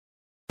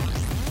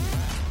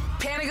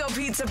Panago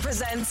Pizza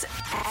presents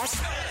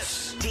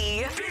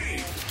SDP,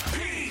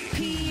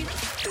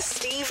 the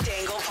Steve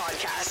Dangle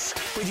Podcast,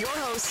 with your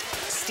hosts,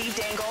 Steve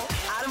Dangle,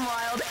 Adam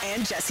Wilde,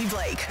 and Jesse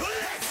Blake.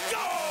 Let's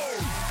go!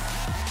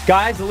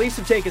 Guys, the Leafs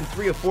have taken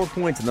 3 of 4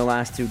 points in the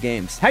last 2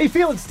 games. How you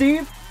feeling,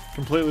 Steve?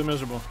 Completely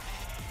miserable.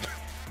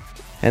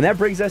 And that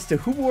brings us to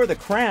who wore the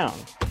crown.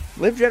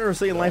 Live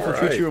generously and life will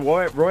treat you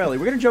royally.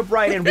 We're going to jump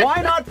right in.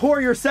 Why not pour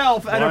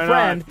yourself and a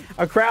friend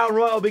a crown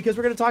royal? Because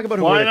we're going to talk about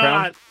who wore the crown.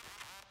 Why not?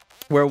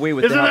 Where we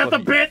with Isn't that the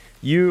bit?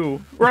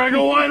 You. Where I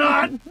go, why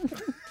not?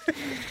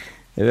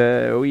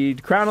 We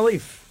crown a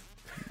Leaf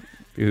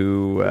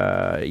who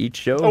each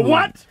show. A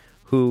what?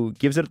 Who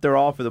gives it their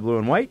all for the blue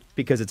and white,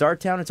 because it's our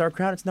town, it's our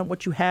crown, it's not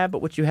what you have,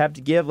 but what you have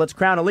to give. Let's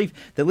crown a Leaf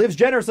that lives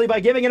generously by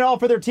giving it all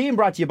for their team.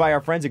 Brought to you by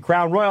our friends at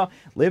Crown Royal.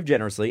 Live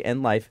generously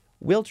and life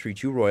will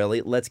treat you royally.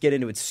 Let's get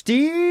into it.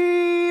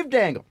 Steve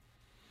Dangle.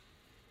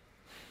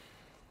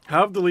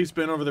 How have the Leafs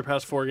been over their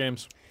past 4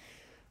 games?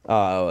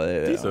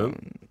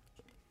 Decent.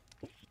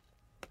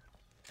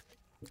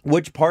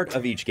 Which part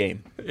of each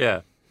game?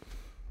 Yeah.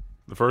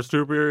 The first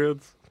 2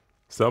 periods,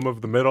 some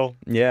of the middle.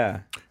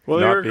 Yeah. Well,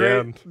 they Not were the great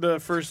end. the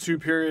first 2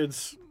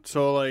 periods,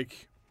 so,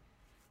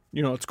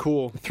 it's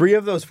cool. 3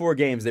 of those 4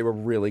 games, they were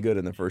really good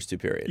in the first 2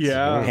 periods.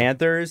 Yeah.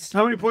 Panthers,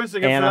 How many points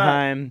did they get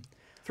Anaheim. for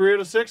that? 3 out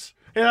of 6?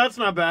 Yeah, that's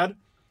not bad.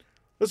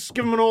 Let's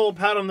give them an old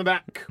pat on the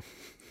back.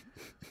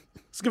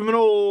 Let's give them an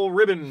old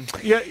ribbon.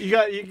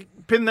 You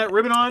pin that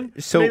ribbon on?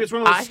 So maybe it's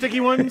one of those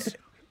sticky ones?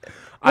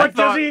 I What,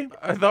 Jesse?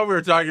 thought we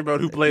were talking about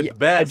who played the I'm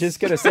best. just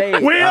going to say.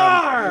 We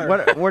are!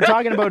 We're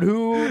talking about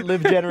who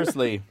lived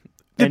generously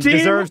The and team-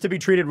 deserves to be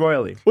treated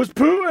royally. Was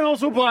poo and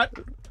also butt,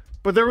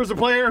 but there was a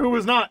player who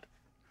was not.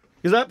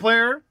 Because that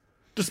player,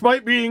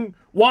 despite being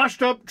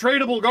washed up,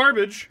 tradable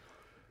garbage,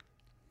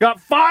 got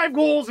 5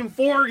 goals in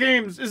 4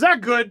 games. Is that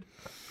good?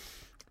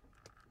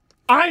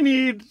 I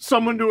need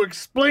someone to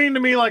explain to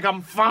me, like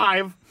I'm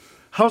 5,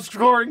 how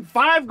scoring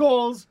 5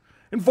 goals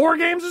in 4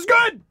 games is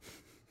good.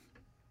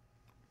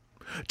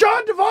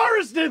 John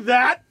Tavares did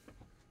that.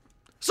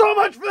 So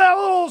much for that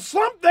little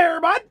slump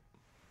there, bud.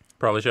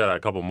 Probably should have had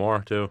a couple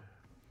more, too.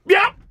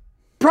 Yep.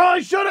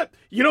 Probably should have.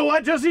 You know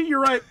what, Jesse?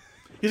 You're right.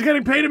 He's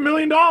getting paid $1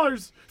 million.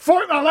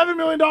 $11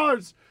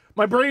 million.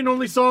 My brain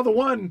only saw the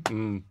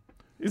one.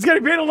 He's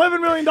getting paid $11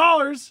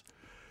 million.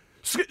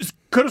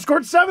 Could have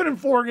scored 7 in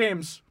 4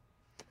 games.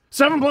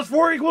 7 plus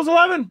 4 equals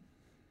 11.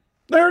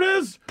 There it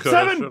is. Coulda,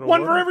 7. shoulda, 1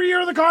 for woulda. every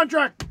year of the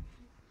contract.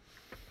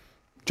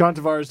 John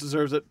Tavares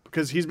deserves it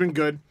because he's been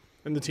good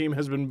and the team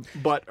has been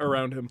butt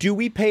around him. Do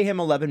we pay him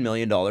 $11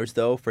 million,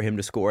 though, for him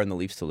to score and the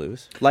Leafs to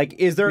lose? Like,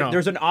 is there? No.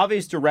 There's an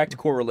obvious direct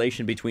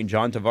correlation between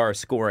John Tavares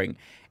scoring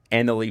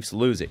and the Leafs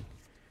losing.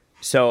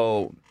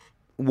 So,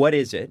 what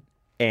is it?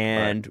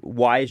 And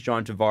why is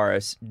John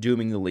Tavares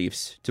dooming the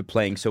Leafs to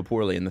playing so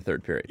poorly in the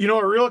third period? You know,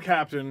 a real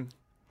captain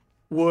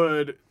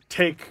would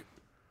take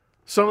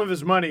some of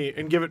his money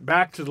and give it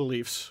back to the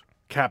Leafs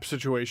cap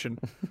situation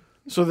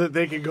so that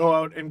they could go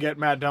out and get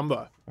Matt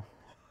Dumba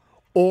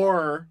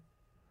or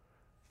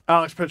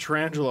Alex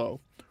Pietrangelo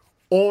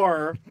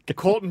or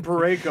Colton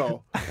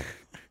Parayko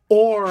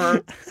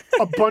or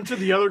a bunch of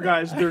the other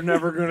guys they're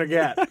never going to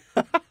get.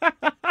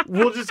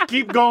 We'll just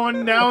keep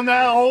going down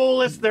that whole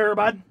list there,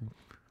 bud.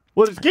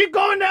 We'll just keep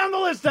going down the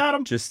list,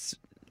 Adam. Just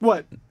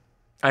What?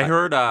 I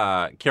heard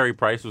Carey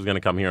Price was going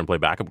to come here and play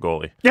backup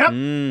goalie. Yep.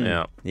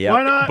 Yeah. yeah,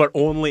 Why not? But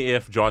only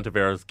if John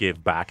Tavares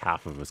gave back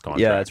half of his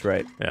contract. yeah, that's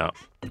right. Yeah.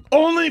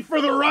 Only for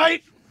the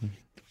right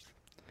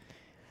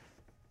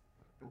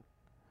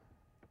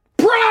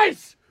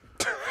price.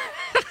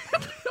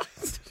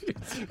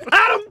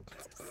 Adam,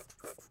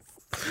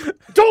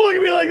 don't look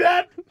at me like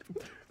that.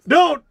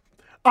 Don't.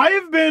 I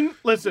have been.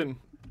 Listen.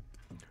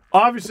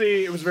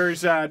 Obviously, it was very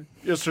sad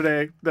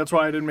yesterday. That's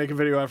why I didn't make a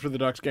video after the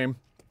Ducks game.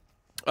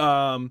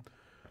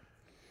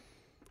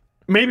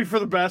 Maybe for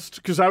the best,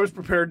 because I was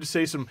prepared to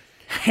say some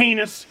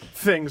heinous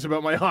things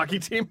about my hockey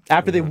team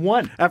After they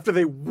won. after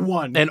they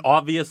won. And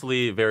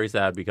obviously very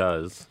sad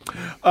because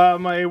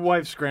My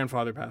wife's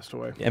grandfather passed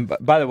away. And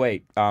by the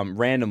way,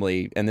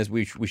 randomly, and this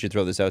we should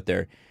throw this out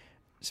there.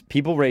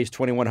 People raised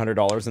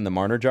 $2,100 in the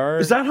Marner jar.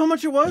 Is that how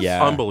much it was?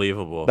 Yeah.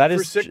 unbelievable. That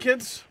For is sick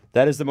kids?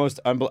 that is the most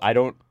I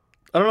don't.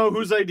 I don't know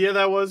whose idea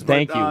that was, but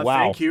Thank you. Wow.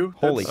 thank you.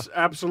 Holy. That's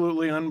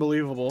absolutely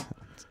unbelievable.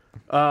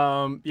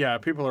 Yeah,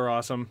 people are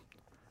awesome.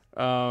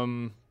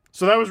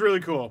 So that was really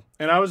cool.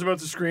 And I was about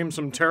to scream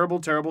some terrible,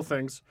 terrible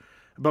things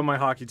about my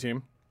hockey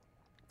team.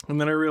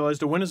 And then I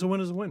realized a win is a win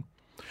is a win.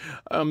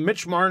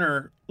 Mitch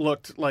Marner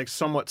looked like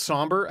somewhat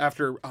somber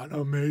after an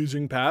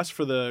amazing pass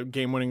for the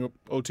game-winning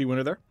OT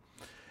winner there.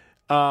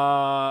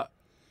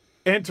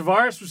 And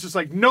Tavares was just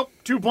like, nope,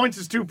 2 points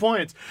is 2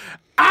 points.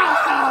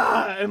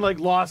 And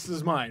lost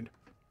his mind.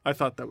 I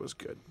thought that was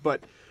good.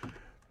 But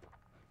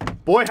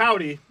boy,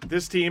 howdy,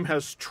 this team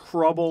has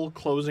trouble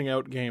closing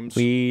out games.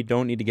 We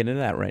don't need to get into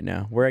that right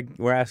now. We're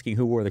asking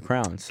who wore the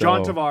crown. So,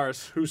 John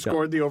Tavares, who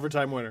scored the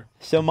overtime winner.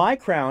 So my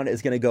crown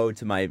is going to go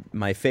to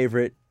my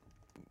favorite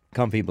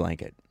comfy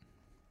blanket.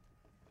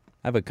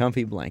 I have a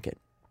comfy blanket.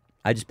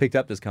 I just picked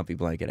up this comfy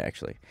blanket,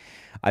 actually.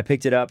 I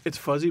picked it up. It's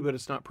fuzzy, but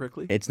it's not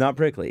prickly. It's not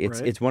prickly. It's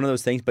Right. it's one of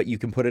those things, but you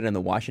can put it in the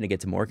wash and it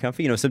gets more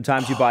comfy. You know,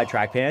 sometimes you buy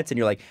track pants and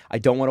you're like, I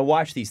don't want to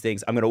wash these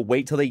things. I'm going to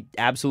wait till they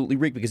absolutely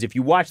reek, because if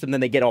you wash them, then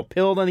they get all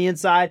pilled on the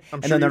inside I'm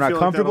and sure then they're you not feel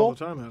comfortable. Like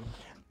that all the time, Adam.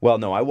 Well,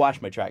 no, I wash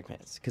my track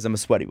pants because I'm a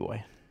sweaty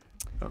boy.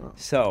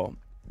 So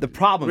the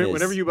problem is,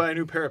 Whenever you buy a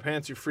new pair of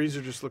pants, your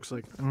freezer just looks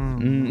like,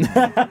 finna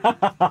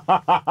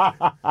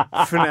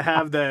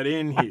have that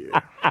in here.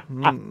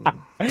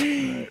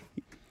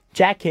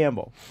 Jack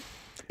Campbell.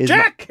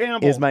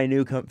 Campbell Is my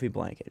new comfy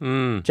blanket.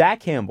 Jack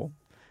Campbell,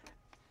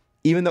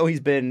 even though he's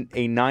been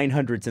a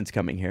 900 since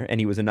coming here, and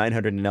he was a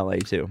 900 in LA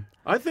too.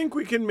 I think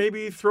we can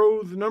maybe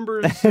throw the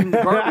numbers in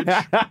the garbage.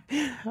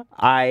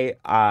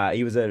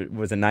 He was a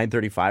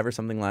 935 or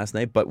something last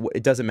night, but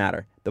it doesn't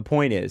matter. The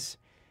point is,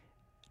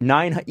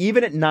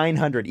 even at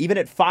 900, even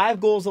at 5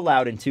 goals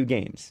allowed in 2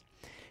 games,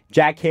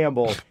 Jack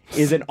Campbell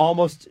is an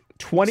almost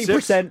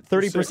 20%,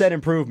 30%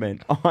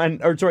 improvement on,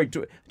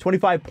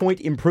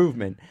 25-point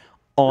improvement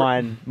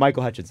on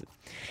Michael Hutchinson.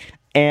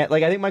 And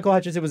I think Michael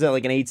Hutchinson was at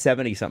like an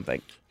 870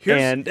 something.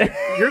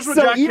 Here's what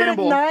so Jack even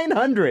Campbell. at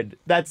 900,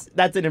 that's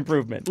an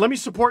improvement. Let me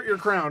support your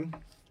crown.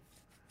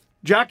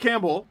 Jack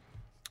Campbell.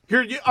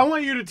 Here, I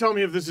want you to tell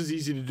me if this is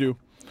easy to do.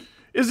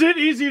 Is it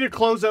easy to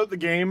close out the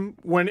game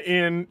when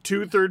in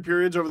 2 third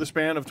periods over the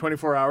span of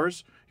 24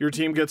 hours, your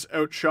team gets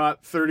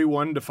outshot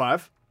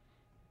 31-5?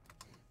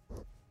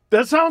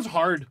 That sounds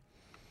hard.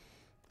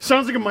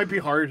 Sounds like it might be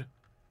hard.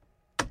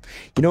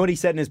 You know what he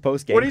said in his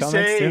post-game What'd he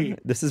comments? say? Tim?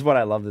 This is what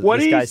I love. What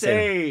this did guy he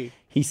say? said.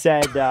 He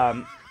said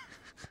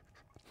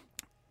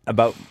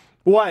about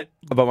What?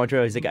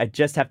 Montreal. He's like, I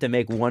just have to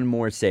make one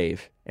more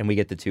save, and we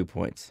get the 2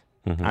 points.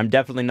 I'm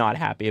definitely not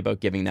happy about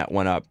giving that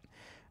one up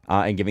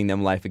and giving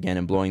them life again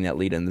and blowing that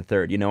lead in the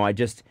third. You know,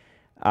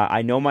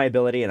 I know my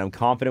ability, and I'm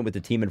confident with the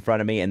team in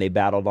front of me, and they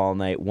battled all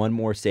night. One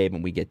more save,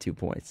 and we get 2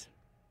 points.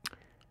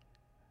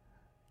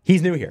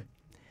 He's new here.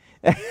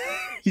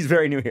 He's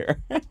very new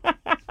here.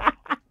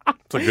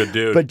 It's a good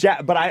dude.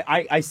 But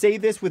I say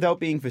this without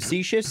being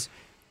facetious.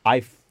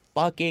 I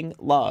fucking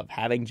love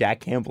having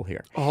Jack Campbell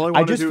here. All I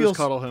want to just do feel is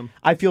cuddle him.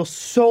 I feel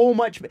so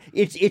much.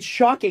 It's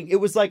shocking.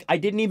 It was like I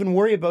didn't even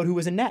worry about who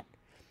was in net.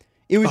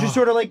 It was just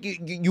sort of like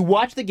you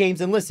watch the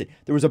games and listen.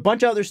 There was a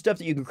bunch of other stuff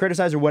that you can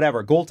criticize or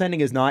whatever.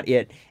 Goaltending is not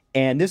it.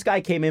 And this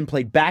guy came in,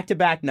 played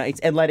back-to-back nights,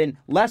 and let in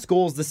less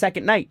goals the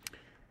second night.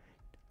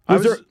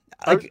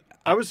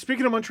 I was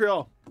speaking of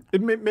Montreal.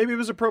 Maybe it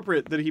was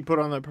appropriate that he put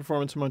on that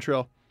performance in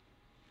Montreal.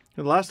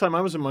 The last time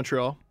I was in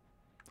Montreal,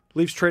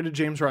 Leafs traded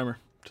James Reimer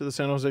to the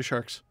San Jose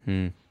Sharks.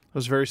 I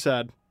was very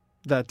sad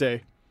that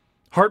day.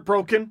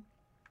 Heartbroken.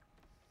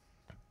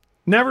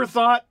 Never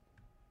thought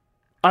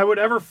I would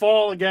ever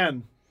fall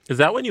again. Is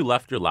that when you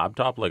left your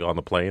laptop on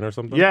the plane or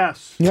something?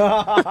 Yes.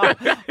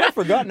 I've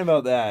forgotten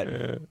about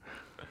that.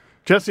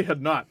 Jesse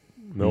had not.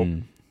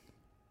 Nope.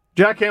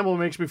 Jack Campbell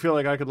makes me feel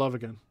like I could love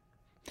again.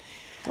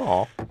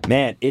 Aw.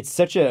 Man, it's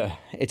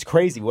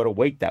crazy what a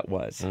weight that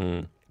was.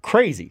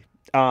 Crazy.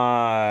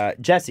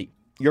 Jesse,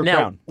 your Now,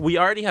 crown. we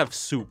already have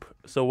Soup.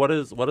 So what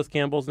is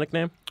Campbell's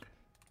nickname?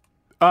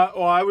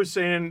 Well, I was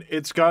saying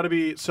it's got to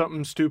be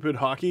something stupid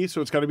hockey,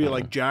 so it's got to be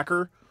like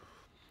Jacker,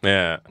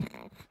 Yeah.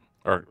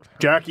 Or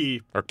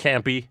Jackie,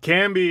 Campy.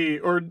 Camby,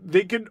 or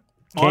they could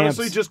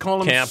honestly just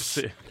call him Camps.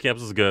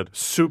 Camps is good.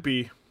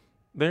 Soupy.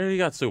 There you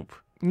got Soup.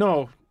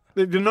 No,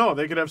 they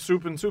could have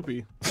soup and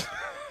soupy.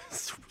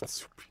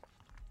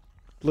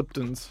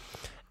 Lipton's.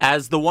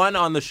 As the one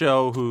on the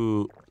show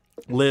who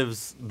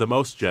lives the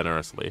most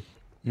generously,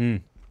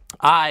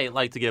 I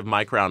like to give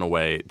my crown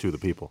away to the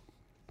people.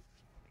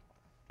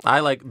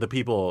 I like the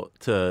people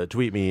to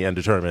tweet me and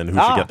determine who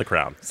should get the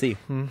crown. See,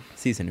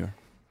 senor.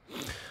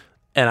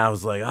 And I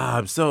was like,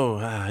 I'm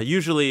so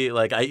usually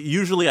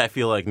I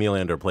feel like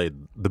Nylander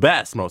played the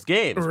best most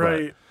games,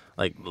 Right.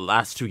 But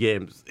last 2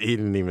 games he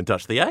didn't even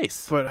touch the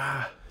ice. But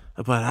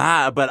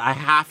But I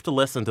have to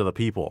listen to the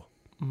people,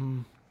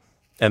 and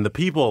the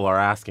people are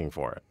asking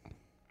for it.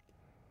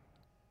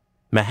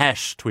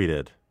 Mahesh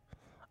tweeted,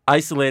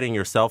 "Isolating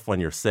yourself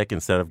when you're sick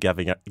instead of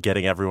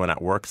getting everyone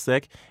at work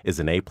sick is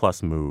an A+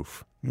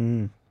 move."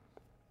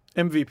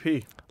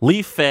 MVP.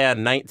 Leaf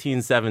fan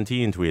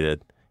 1917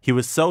 tweeted, he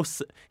was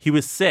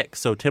sick,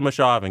 so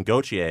Timoshov and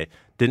Gauthier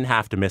didn't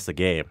have to miss a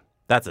game.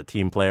 That's a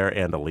team player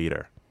and a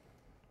leader.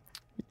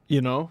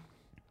 You know,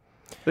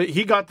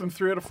 he got them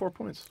 3 out of 4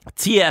 points.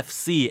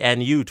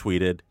 TFCNU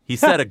tweeted, he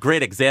set a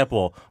great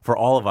example for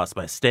all of us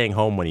by staying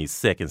home when he's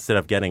sick instead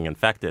of getting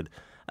infecting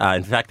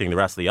the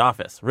rest of the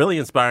office. Really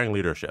inspiring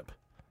leadership.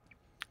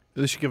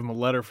 They should give him a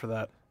letter for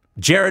that.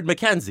 Jared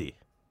McKenzie,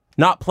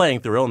 not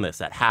playing through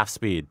illness at half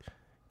speed.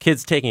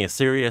 Kids taking a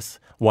serious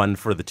one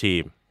for the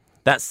team.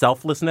 That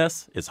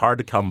selflessness is hard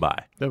to come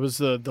by. That was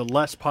the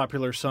less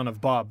popular son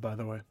of Bob, by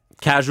the way.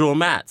 Casual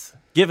Mats,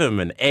 give him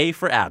an A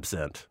for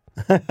absent.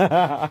 Good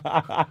line.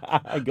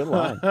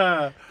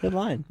 Good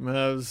line.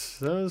 That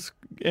was,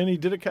 and he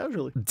did it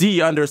casually.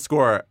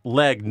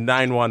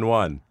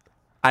 D_leg911.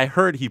 I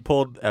heard he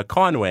pulled a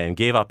Conway and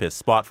gave up his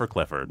spot for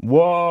Clifford.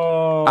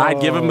 Whoa.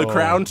 I'd give him the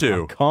crown,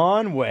 too.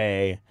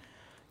 Conway.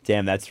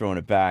 Damn, that's throwing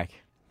it back.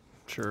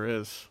 Sure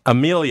is.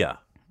 Amelia,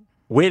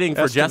 waiting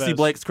for Estevez. Jesse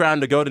Blake's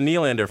crown to go to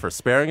Nylander for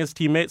sparing his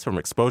teammates from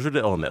exposure to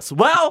illness.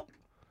 Well,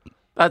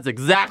 that's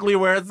exactly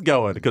where it's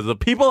going, because the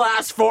people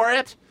asked for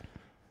it.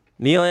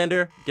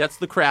 Nylander gets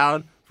the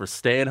crown for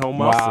staying home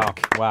while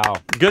sick. Wow.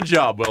 Good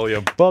job,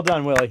 William. Well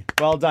done, Willie.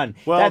 Well done.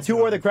 Well That's Who done.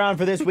 Wore the Crown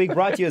for this week.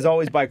 Brought to you as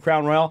always by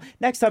Crown Royal.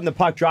 Next time the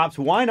puck drops,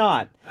 why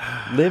not?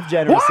 Live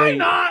generously Why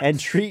not? and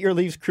treat your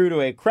Leafs crew to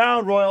a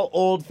Crown Royal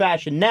Old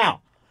Fashioned.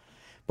 Now,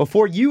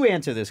 before you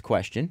answer this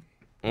question,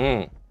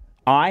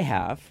 I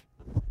have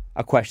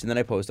a question that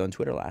I posed on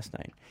Twitter last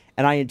night.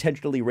 And I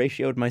intentionally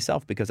ratioed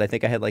myself because I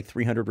think I had like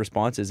 300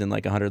 responses and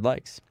like 100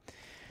 likes.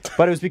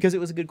 But it was because it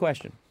was a good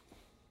question.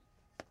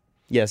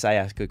 Yes, I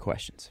ask good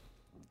questions.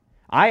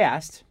 I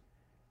asked,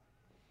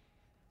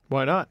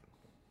 Why not?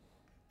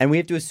 and we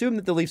have to assume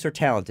that the Leafs are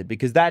talented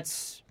because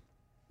that's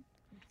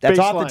off the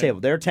Baseline. table.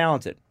 They're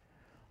talented.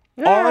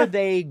 Are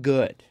they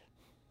good?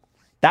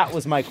 That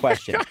was my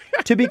question.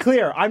 To be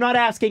clear, I'm not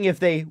asking if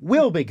they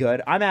will be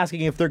good. I'm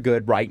asking if they're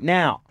good right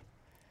now.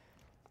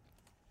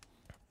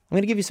 I'm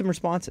going to give you some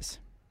responses.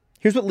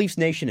 Here's what Leafs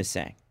Nation is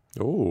saying.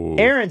 Ooh.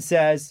 Aaron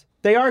says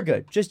they are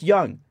good, just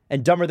young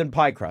and dumber than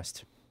pie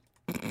crust.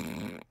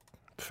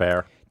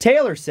 Fair.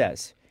 Taylor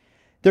says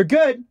they're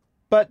good,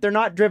 but they're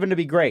not driven to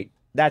be great.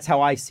 That's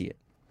how I see it.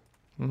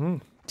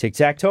 Tic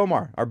Tac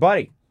Tomar, our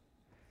buddy.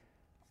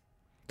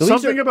 The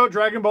Leafs Something are- about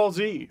Dragon Ball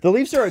Z. The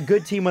Leafs are a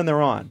good team when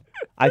they're on.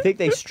 I think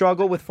they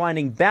struggle with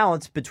finding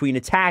balance between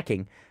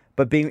attacking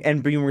but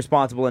being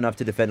responsible enough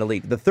to defend a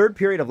lead. The third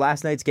period of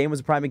last night's game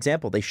was a prime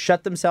example. They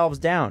shut themselves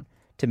down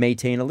to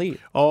maintain a lead.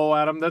 Oh,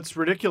 Adam, that's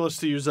ridiculous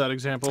to use that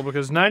example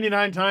because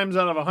 99 times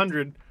out of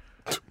 100,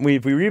 If we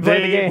replay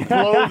they the game,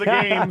 blow the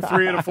game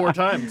 3 out of 4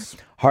 times.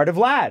 Heart of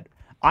Lad.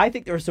 I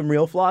think there are some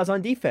real flaws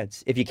on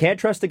defense. If you can't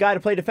trust the guy to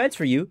play defense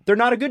for you, they're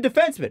not a good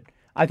defenseman.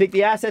 I think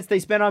the assets they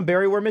spent on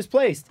Barry were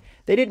misplaced.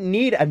 They didn't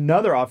need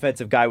another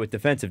offensive guy with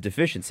defensive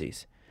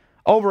deficiencies.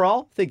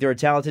 Overall, I think they're a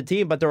talented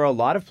team, but there are a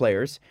lot of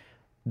players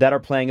that are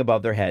playing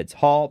above their heads.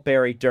 Hall,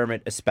 Barry,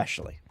 Dermott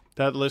especially.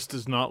 That list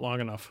is not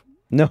long enough.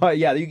 No,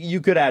 yeah, you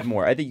could add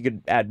more. I think you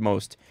could add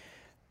most.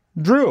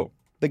 Two,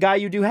 the guy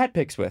you do hat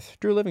picks with,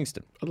 Drew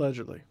Livingston,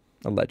 Allegedly.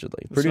 allegedly.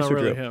 It's Producer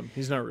not really Drew. him.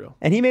 He's not real.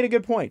 And he made a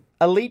good point.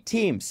 Elite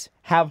teams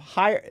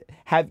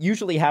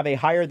usually have a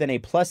higher than a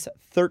plus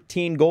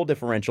 13 goal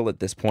differential at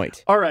this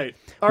point. All right.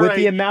 With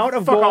the amount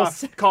of Fuck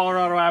goals- off,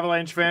 Colorado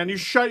Avalanche fan. You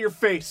shut your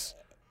face.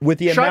 With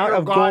the Shut amount your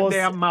of goals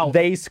goddamn mouth.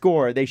 they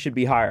score, they should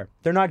be higher.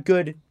 They're not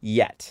good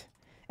yet.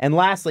 And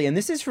lastly, and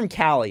this is from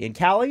Callie, and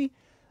Callie,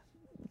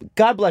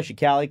 God bless you,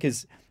 Callie,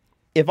 because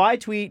if I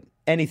tweet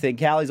anything,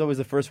 Callie's always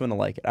the first one to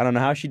like it. I don't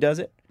know how she does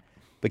it,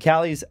 but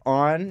Callie's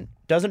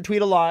doesn't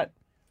tweet a lot,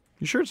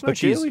 You sure it's not but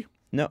she's Kaylee?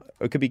 no,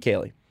 it could be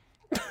Kaylee.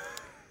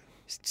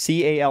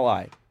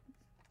 CALI,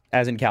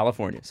 as in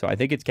California. So I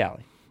think it's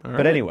Callie. But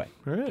right. anyway,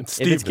 All right. if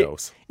Steve it's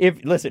knows. if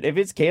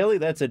it's Kaylee,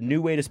 that's a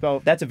new way to spell.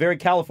 That's a very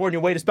California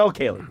way to spell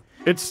Kaylee.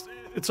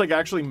 It's like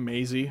actually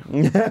Maisie.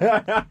 She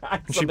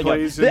Something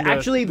plays else. in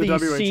Actually, the the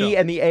WHL. C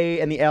and the A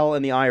and the L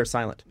and the I are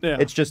silent. Yeah.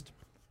 It's just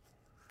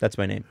that's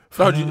my name.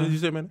 Oh, did you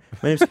say my name?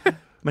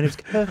 My name's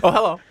Oh,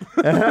 hello.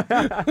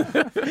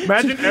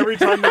 Imagine every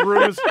time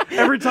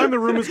the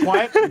room is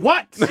quiet.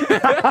 What?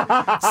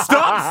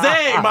 Stop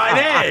saying my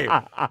name.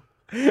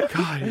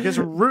 God, you guys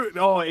are rude.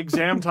 Oh,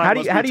 exam time. how do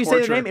must you be say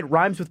the torture. name? It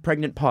rhymes with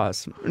pregnant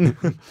pause.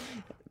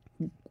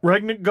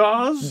 Regnant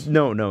gauze?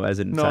 no, as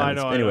in No, I silence.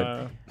 know. Anyway, I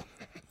know.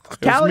 It's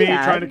Callie me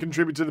had- trying to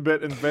contribute to the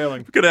bit and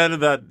failing. Could have added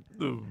that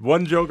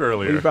one joke you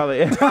earlier.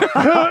 probably.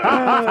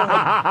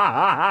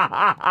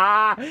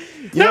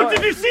 Now,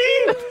 did you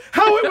see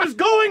how it was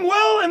going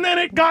well and then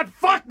it got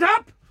fucked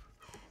up?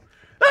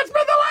 That's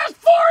been the last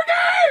 4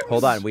 games.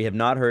 Hold on, we have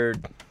not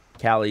heard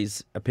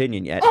Callie's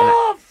opinion yet,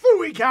 Oh,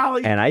 phooey,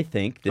 Callie. and I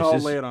think this Oh,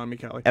 is. lay it on me,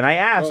 Callie. And I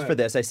asked ahead. for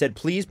this. I said,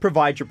 please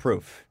provide your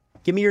proof.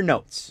 Give me your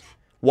notes.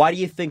 Why do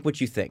you think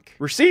what you think?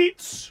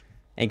 Receipts.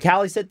 And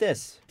Callie said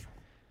this.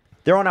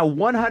 They're on a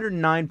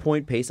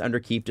 109-point pace under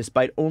Keefe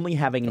despite only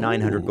having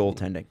 900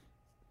 goaltending.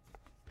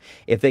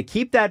 If they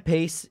keep that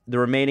pace the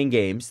remaining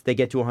games, they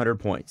get to 100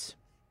 points.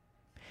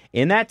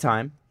 In that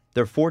time,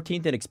 they're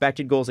 14th in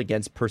expected goals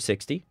against per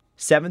 60,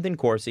 7th in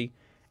Corsi,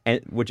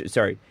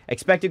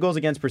 expected goals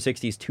against per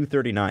 60 is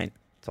 239.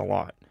 It's a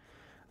lot.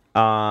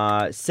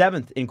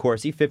 7th in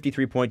Corsi,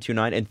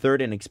 53.29, and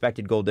 3rd in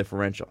expected goal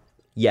differential.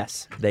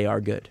 Yes, they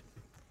are good.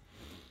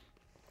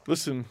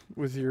 Listen,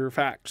 with your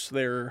facts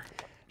there.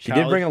 She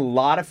did bring a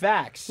lot of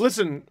facts.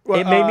 Listen.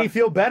 It made me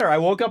feel better. I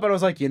woke up and I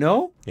was like,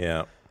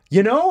 Yeah.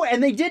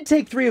 and they did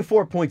take 3 or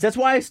 4 points. That's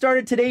why I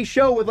started today's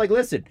show with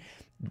listen,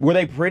 were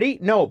they pretty?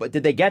 No, but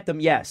did they get them?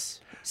 Yes.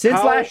 Since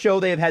How- last show,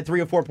 they have had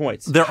 3 or 4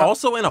 points. They're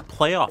also in a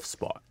playoff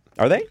spot.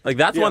 Are they? Like,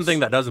 that's one Yes. thing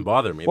that doesn't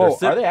bother me. Whoa,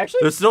 are they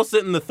actually? They're still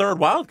sitting the 3rd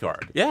wild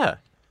card. Yeah.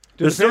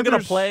 They're the still going to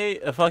Panthers- play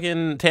a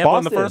fucking Tampa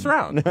in the Boston. first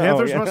round.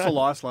 Panthers Oh, yeah. must have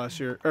lost last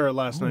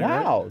night.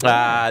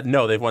 Wow.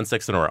 No, they've won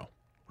 6 in a row.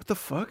 What the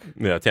fuck?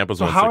 Yeah, Tampa's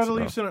So won how 6 are the in a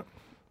row. Leafs in it?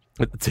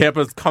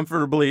 Tampa's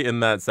comfortably in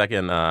that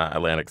second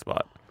Atlantic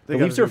spot. They The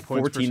got Leafs a are good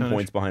points 14 percentage.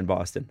 points behind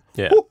Boston.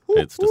 Yeah,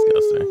 it's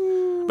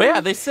disgusting. But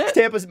yeah, they sit.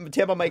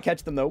 Tampa might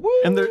catch them though. Woo!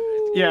 And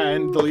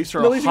and the Leafs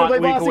are The a Leafs are hot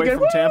gonna week play Boston away again.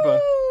 from Tampa.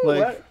 Woo! Like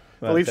What?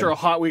 the Leafs are a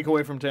hot week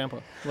away from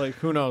Tampa. Like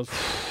who knows?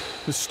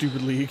 This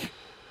stupid league.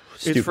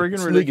 Stupid. It's friggin'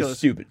 This ridiculous. league is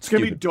stupid. It's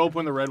gonna be Stupid. dope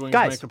when the Red Wings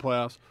Guys. make the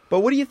playoffs.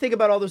 But what do you think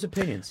about all those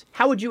opinions?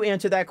 How would you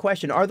answer that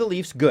question? Are the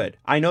Leafs good?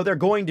 I know they're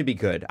going to be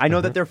good. I know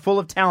that they're full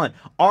of talent.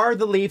 Are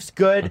the Leafs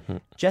good?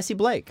 Jesse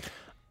Blake.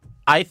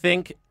 I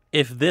think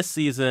if this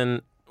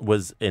season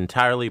was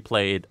entirely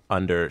played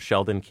under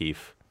Sheldon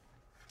Keefe,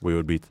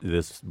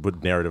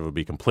 narrative would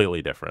be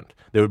completely different.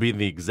 They would be in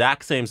the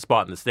exact same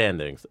spot in the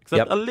standings, except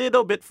Yep. a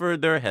little bit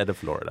further ahead of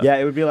Florida. Yeah,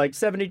 it would be like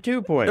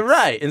 72 points.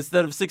 Right,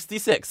 instead of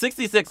 66.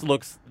 66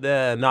 looks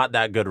not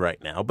that good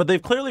right now, but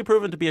they've clearly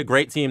proven to be a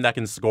great team that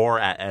can score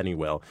at any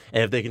will.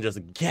 And if they can just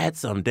get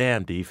some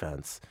damn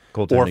defense,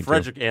 Goaltending, or too.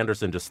 Frederick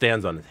Anderson just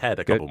stands on his head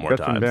a couple more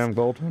times.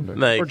 goaltender.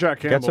 Like, Or Jack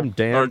Campbell. Get some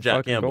damn Or Jack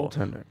fucking Campbell.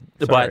 goaltender.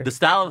 But the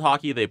style of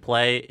hockey they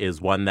play is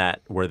one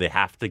where they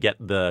have to get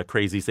the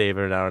crazy save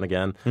every now and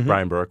again.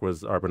 Brian Burke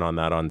was harping on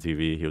that on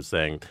TV. He was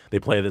saying they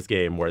play this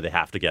game where they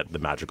have to get the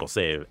magical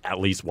save at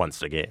least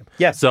once a game.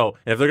 Yes. So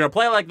if they're going to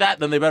play like that,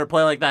 then they better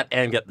play like that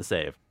and get the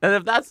save. And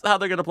if that's how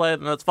they're going to play,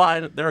 then that's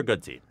fine. They're a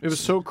good team. It was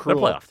so They're a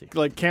cruel. playoff team.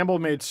 Like Campbell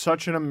made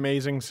such an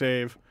amazing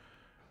save,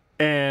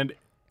 and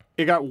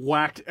it got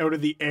whacked out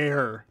of the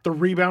air. The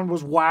rebound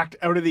was whacked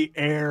out of the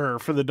air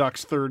for the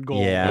Ducks' third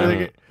goal.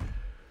 Yeah.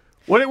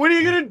 Like, what are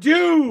you gonna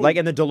do? Like,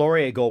 and the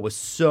Delorier goal was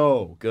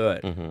so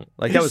good.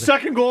 Like, that his was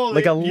second goal of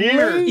like the a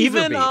year. laser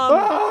Even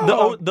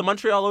beat. the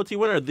Montreal OT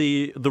winner,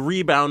 the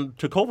rebound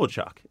to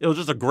Kovalchuk. It was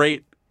just a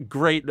great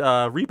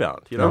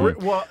rebound. You know,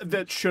 Well,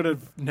 that should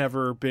have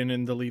never been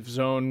in the Leaf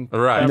zone.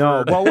 Right. ever.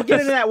 No, well, we'll get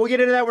into that.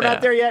 We're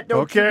not there yet.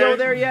 Don't you Okay. go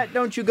there yet.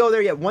 Don't you go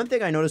there yet. One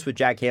thing I noticed with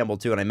Jack Campbell,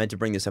 too, and I meant to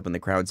bring this up in the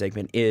Crown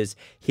segment, is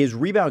his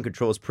rebound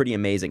control is pretty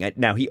amazing.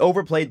 Now, he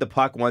overplayed the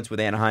puck once with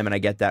Anaheim, and I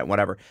get that,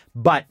 whatever.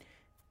 But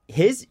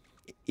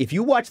if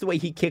you watch the way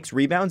he kicks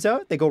rebounds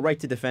out, they go right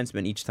to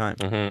defensemen each time.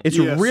 It's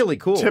Yes, really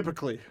cool.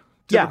 Typically,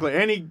 Yeah.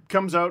 and he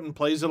comes out and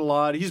plays it a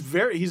lot.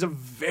 He's a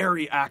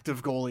very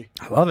active goalie.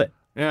 I love it.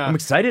 Yeah. I'm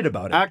excited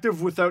about it.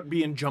 Active without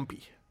being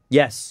jumpy.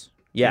 Yes.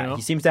 Yeah, You know?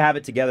 he seems to have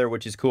it together,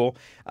 which is cool.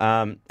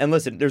 And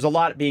listen, there's a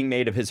lot being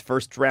made of his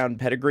first round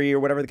pedigree or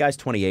whatever. The guy's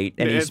 28,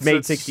 and he's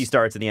made 60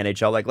 starts in the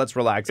NHL. Like, let's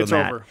relax on It's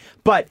that. over.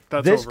 But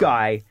That's this over.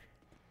 guy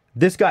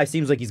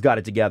seems like he's got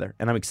it together,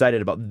 and I'm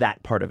excited about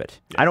that part of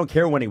it. I don't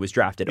care when he was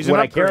drafted. He's What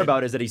an I care upgrade.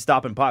 about is that he's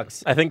stopping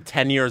pucks. I think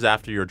 10 years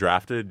after you're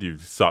drafted, you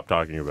stop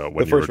talking about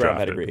when The you were first round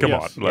drafted. pedigree. Come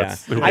Yes. on,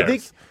 let's. Yeah. Who I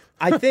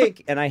cares?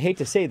 think, and I hate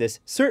to say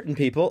this, certain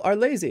people are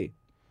lazy.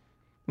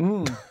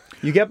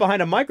 You get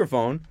behind a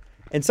microphone,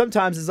 and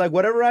sometimes it's like,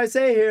 whatever I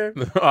say here.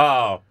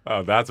 Oh,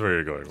 that's where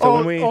you're going. So Oh,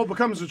 when we- it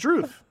becomes the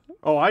truth.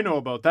 Oh, I know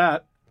about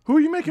that. Who are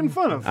you making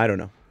fun of? I don't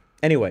know.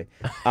 Anyway,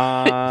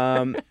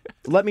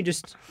 let me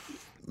just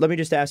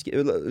ask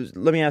you.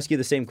 Let me ask you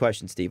the same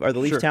question, Steve. Are the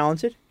Leafs Sure.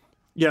 talented?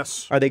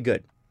 Yes. Are they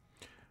good?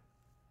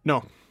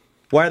 No.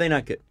 Why are they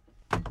not good?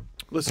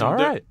 Listen. All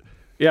there- right.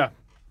 Yeah.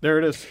 There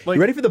it is. Like,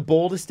 You ready for the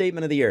boldest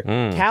statement of the year?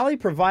 Callie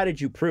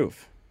provided you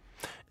proof.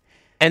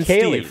 And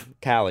Callie, Steve,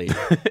 Callie.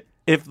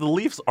 if the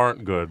Leafs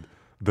aren't good,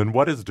 then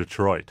what is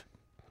Detroit?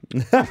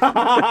 Good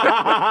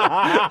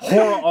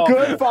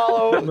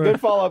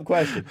follow-up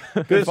question.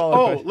 Good follow-up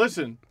oh, question.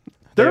 listen.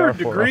 There are are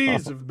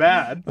degrees of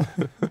bad.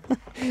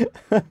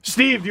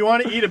 Steve, do you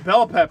want to eat a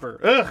bell pepper?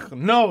 Ugh,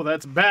 no,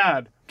 that's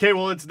bad. Okay,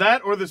 well, it's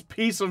that or this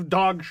piece of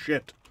dog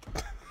shit.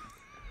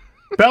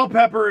 Bell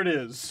pepper it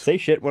is. Say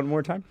shit one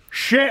more time.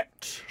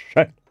 Shit.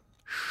 Shit.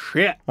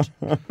 Shit.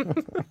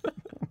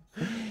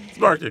 It's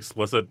marked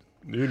explicit.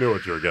 You knew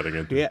what you were getting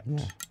into. Yeah.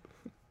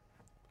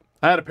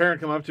 I had a parent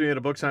come up to me at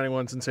a book signing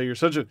once and say,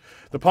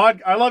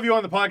 I love you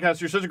on the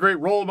podcast. You're such a great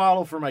role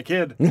model for my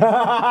kid. And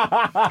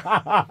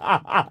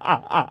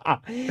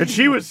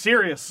she was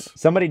serious.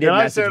 Somebody did And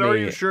I message said, me. are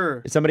you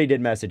sure? Somebody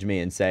did message me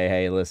and say,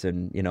 "Hey,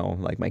 listen,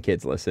 like my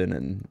kids listen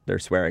and they're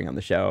swearing on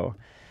the show."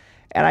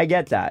 And I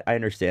get that. I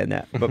understand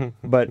that.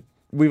 But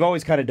we've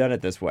always kind of done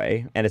it this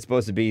way, and it's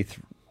supposed to be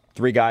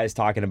three guys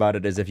talking about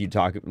it as if you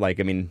talk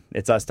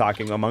it's us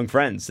talking among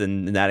friends,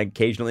 and that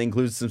occasionally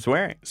includes some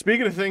swearing.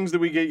 Speaking of things that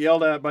we get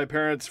yelled at by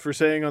parents for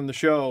saying on the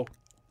show,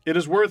 it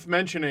is worth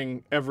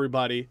mentioning,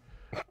 everybody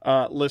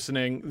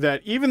listening,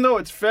 that even though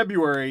it's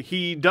February,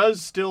 he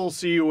does still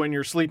see you when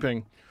you're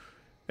sleeping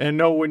and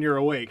know when you're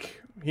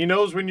awake. He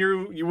knows when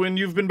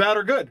you've been bad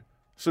or good.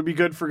 So be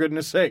good for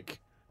goodness sake.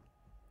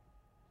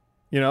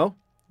 You know?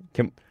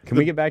 Can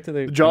we get back to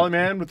the The jolly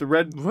man with the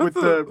red suit and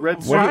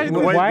the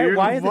white beard.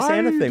 why the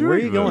Santa thing? Where are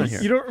you going this?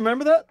 here? You don't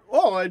remember that?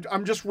 Oh,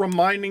 I'm just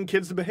reminding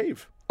kids to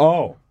behave.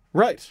 Oh,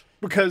 Right.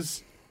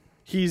 Because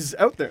he's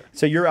out there.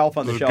 so you're Elf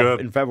on the This is Shelf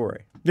good. in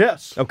February.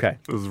 Yes. Okay,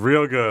 It was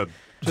real good.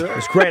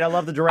 it's great. I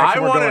love the direction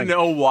I we're want to going.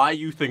 know why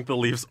you think the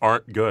Leafs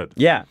aren't good.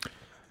 Yeah,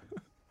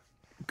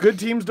 Good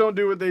teams don't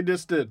do what they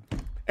just did.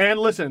 And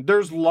listen,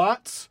 there's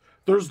lots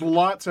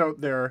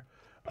out there.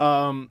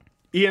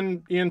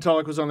 Ian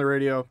Tulloch was on the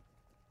radio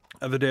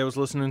the other day. I was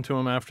listening to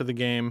him after the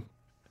game,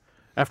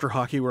 after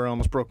hockey, where I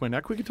almost broke my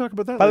neck. We could talk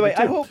about that. By the way,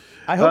 later, too.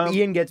 I hope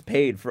Ian gets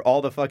paid for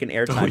all the fucking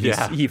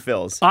airtime he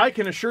fills. I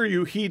can assure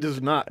you, he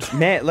does not.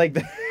 Man, like,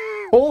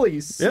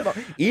 holy smoke.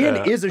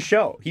 Ian is a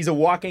show. He's a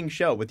walking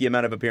show with the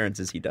amount of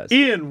appearances he does.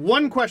 Ian,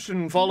 one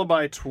question followed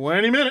by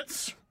 20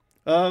 minutes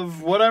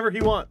of whatever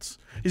he wants.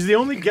 He's the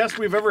only guest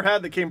we've ever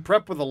had that came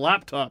prepped with a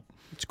laptop.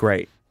 It's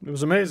great. It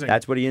was amazing.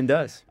 That's what Ian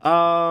does.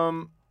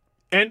 And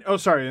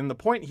the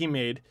point he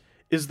made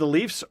is the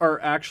Leafs are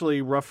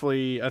actually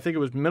roughly, I think it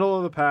was middle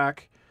of the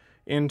pack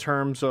in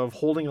terms of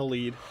holding a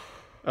lead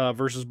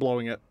versus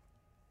blowing it.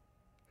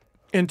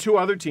 And two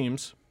other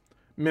teams,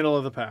 middle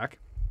of the pack,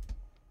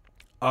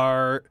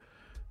 are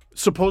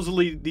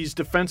supposedly these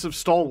defensive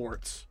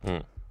stalwarts.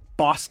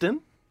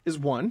 Boston is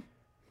one,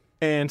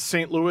 and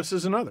St. Louis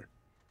is another.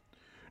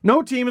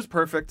 No team is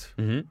perfect.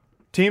 Mm-hmm.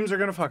 Teams are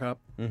going to fuck up.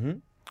 Mm-hmm.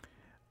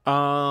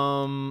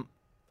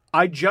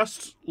 I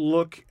just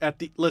look at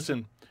the...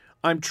 Listen,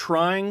 I'm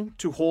trying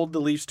to hold the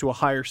Leafs to a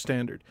higher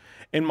standard.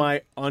 And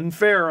my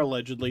unfair,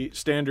 allegedly,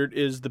 standard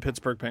is the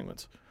Pittsburgh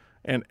Penguins.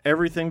 And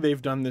everything they've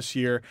done this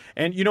year.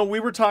 And, you know, we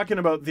were talking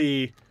about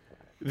the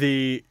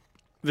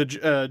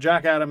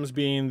Jack Adams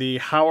being the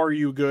how are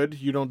you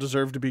good? You don't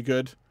deserve to be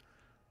good.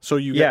 So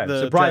you get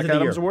the surprise Jack of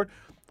the Adams year. Award.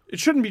 It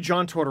shouldn't be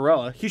John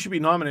Tortorella. He should be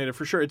nominated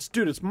for sure. It's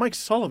Mike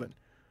Sullivan.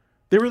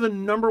 They were the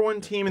number one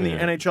team in the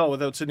NHL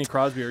without Sidney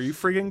Crosby. Are you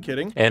friggin'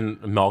 kidding?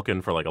 And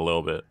Malkin for like a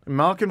little bit.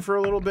 Malkin for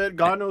a little bit.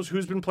 God knows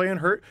who's been playing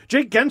hurt.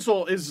 Jake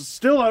Gensel is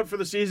still out for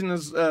the season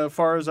as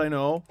far as I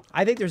know.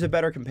 I think there's a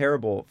better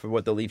comparable for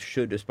what the Leafs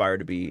should aspire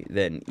to be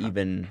than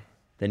even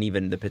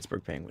the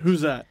Pittsburgh Penguins.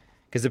 Who's that?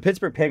 Because the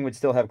Pittsburgh Penguins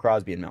still have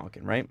Crosby and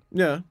Malkin, right?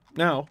 Yeah,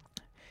 now.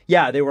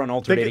 Yeah, they were on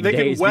alternating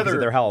days because of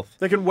their health.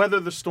 They can weather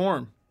the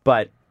storm.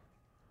 But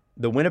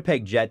the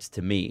Winnipeg Jets,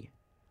 to me,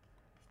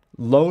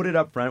 loaded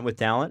up front with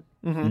talent,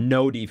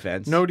 no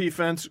defense. No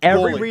defense.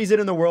 Every goalie. reason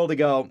in the world to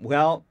go,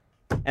 well,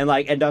 and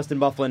Dustin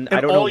Byfuglien, I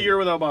And don't all know. year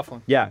without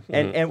Byfuglien. Yeah,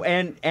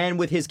 and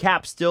with his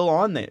cap still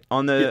on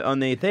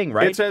the thing,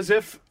 right?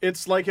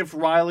 It's like if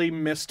Riley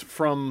missed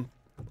from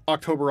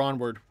October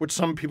onward, which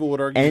some people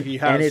would argue and, he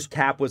has. and his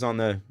cap was on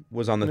the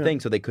thing,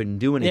 so they couldn't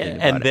do anything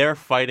about and it. they're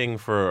fighting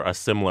for a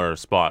similar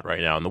spot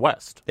right now in the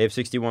West. They have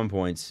 61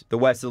 points. The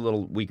West is a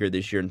little weaker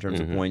this year in terms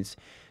of points.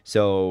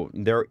 So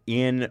they're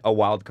in a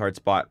wild card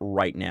spot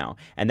right now.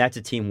 And that's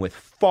a team with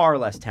far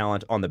less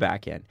talent on the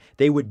back end.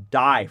 They would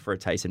die for a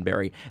Tyson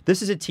Barrie.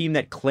 This is a team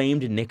that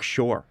claimed Nick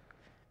Shore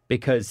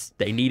because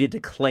they needed to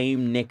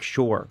claim Nick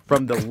Shore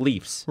from the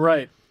Leafs.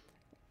 Right.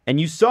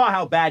 And you saw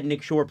how bad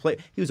Nick Shore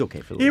played. He was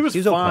okay for the Leafs. He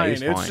was fine.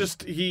 Okay. He was fine. It's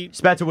just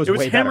Spezza was It was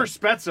way him better. or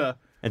Spezza.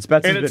 And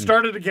Spezza's And it been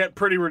started to get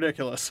pretty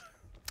ridiculous.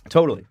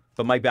 totally.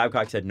 But Mike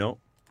Babcock said, no,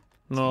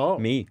 No.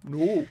 me.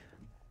 No.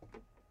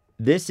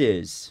 This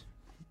is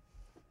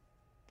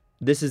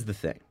the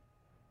thing.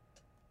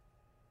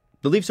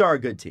 The Leafs are a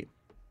good team.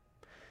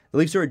 The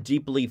Leafs are a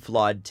deeply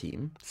flawed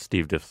team.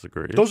 Steve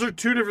disagrees. Those are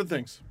two different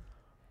things.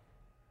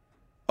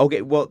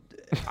 Okay, well,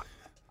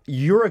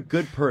 you're a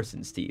good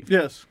person, Steve.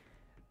 Yes.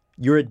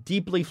 You're a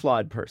deeply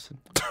flawed person.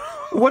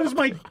 What is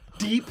my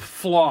deep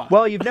flaw?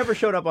 Well, you've never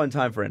showed up on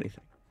time for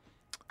anything.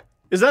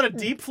 Is that a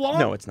deep flaw?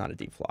 No, it's not a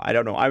deep flaw. I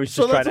don't know. I was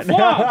So just that's trying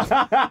a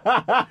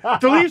to. flaw.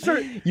 The Leafs are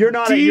You're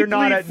not. You're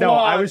not. deeply No,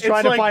 I flawed. was trying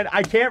It's to like find.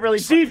 I can't really.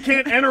 Steve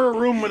can't enter a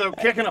room without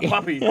kicking a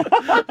puppy.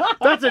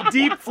 That's a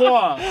deep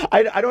flaw.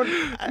 I don't.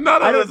 None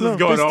of I don't this is know.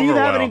 going Does Steve over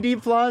have well. any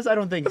deep flaws? I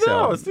don't think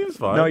so. No, Steve's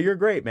fine. No, you're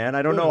great, man.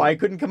 I don't know. I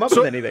couldn't come up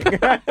with anything.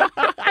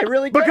 I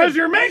really couldn't. Because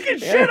you're making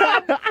shit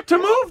up to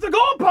move the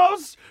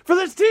goalposts for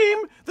this team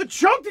that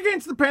choked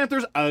against the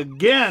Panthers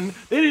again.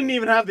 They didn't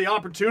even have the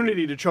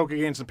opportunity to choke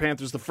against the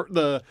Panthers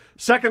the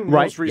second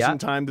most recent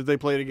time that they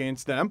played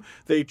against them.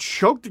 They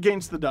choked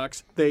against the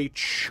Ducks. They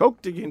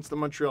choked against the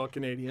Montreal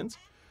Canadiens.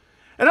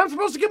 And I'm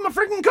supposed to give them a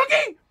freaking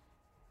cookie?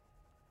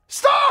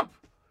 Stop!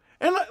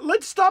 And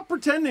let's stop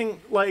pretending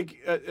like,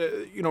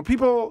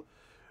 people...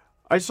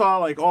 I saw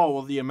like, oh,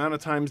 well, the amount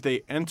of times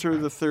they enter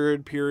the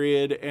third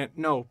period. And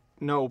no,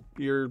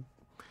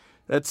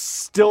 that's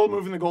still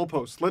moving the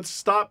goalpost. Let's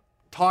stop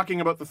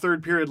talking about the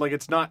third period like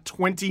it's not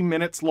 20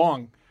 minutes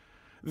long.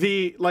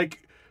 The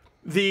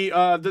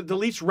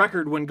Leafs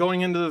record when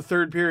going into the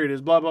third period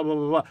is blah, blah, blah,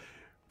 blah, blah.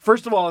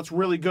 First of all, it's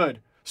really good.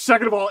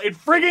 Second of all, it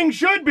frigging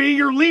should be.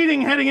 You're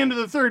leading heading into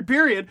the third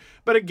period.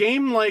 But a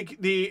game like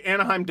the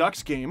Anaheim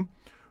Ducks game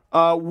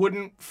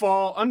wouldn't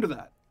fall under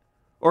that.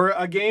 Or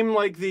a game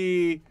like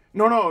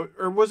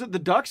or was it the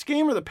Ducks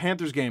game or the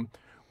Panthers game?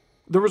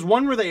 There was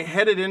one where they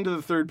headed into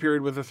the third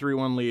period with a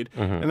 3-1 lead,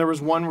 and there was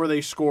one where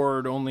they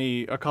scored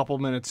only a couple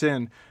minutes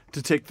in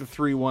to take the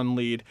 3-1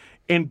 lead.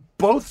 In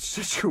both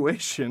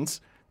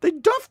situations, they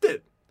duffed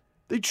it.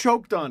 They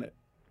choked on it.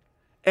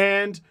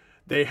 And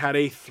they had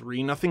a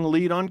 3-0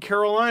 lead on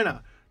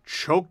Carolina.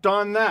 Choked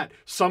on that.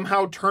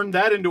 Somehow turned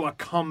that into a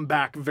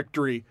comeback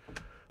victory.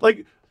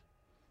 Like,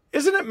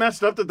 isn't it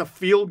messed up that the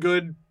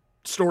feel-good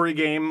story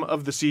game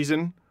of the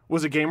season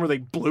was a game where they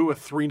blew a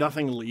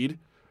 3-0 lead?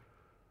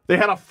 They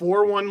had a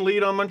 4-1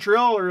 lead on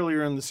Montreal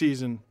earlier in the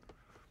season.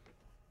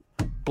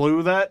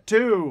 Blew that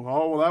too.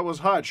 Oh, well, that was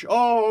Hutch.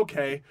 Oh,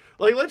 okay.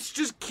 Like, let's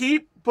just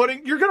keep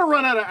putting... You're going to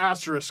run out of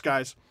asterisks,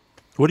 guys.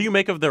 What do you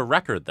make of their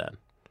record then,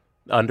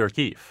 under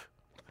Keefe?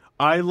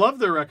 I love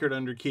their record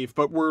under Keefe,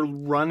 but we're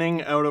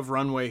running out of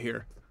runway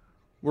here.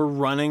 We're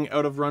running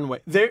out of runway.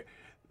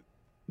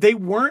 They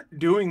weren't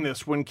doing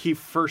this when Keefe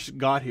first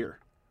got here,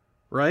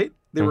 right?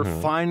 They were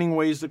finding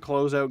ways to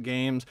close out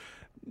games,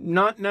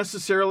 not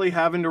necessarily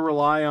having to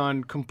rely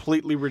on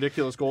completely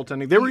ridiculous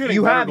goaltending. They were getting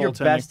You better have your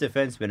goaltending. best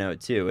defenseman out,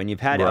 too, and you've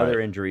had Right. other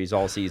injuries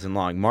all season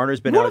long. Marner's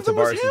been One out, of them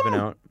was Tavares has been him.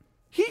 out.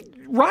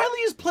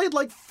 Riley has played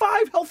like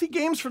 5 healthy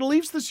games for the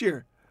Leafs this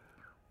year.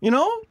 You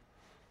know?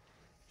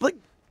 Like,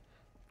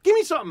 give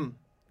me something.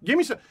 Give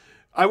me some.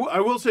 I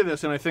will say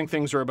this, and I think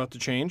things are about to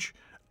change.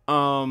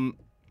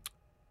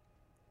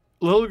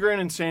 Liljegren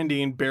and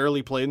Sandin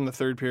barely played in the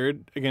third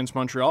period against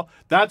Montreal.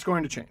 That's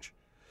going to change.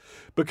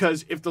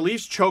 Because if the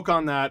Leafs choke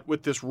on that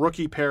with this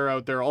rookie pair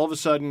out there, all of a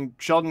sudden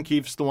Sheldon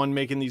Keefe's the one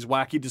making these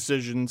wacky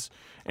decisions.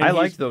 And I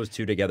liked those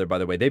two together, by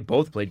the way. They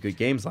both played good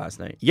games last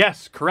night.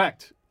 Yes,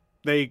 correct.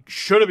 They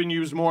should have been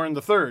used more in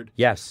the third.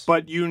 Yes.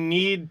 But you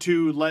need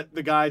to let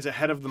the guys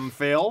ahead of them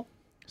fail.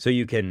 So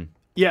you can...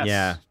 Yes.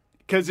 Yeah.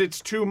 Because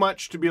it's too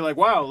much to be like,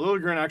 wow,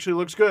 Liljegren actually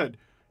looks good.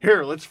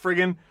 Here, let's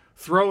friggin'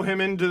 throw him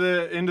into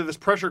this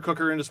pressure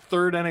cooker in his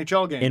third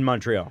NHL game. In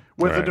Montreal.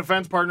 with a Right.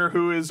 defense partner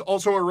who is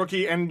also a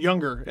rookie and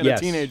younger and Yes.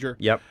 a teenager.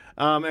 Yep.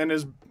 And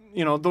is,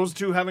 those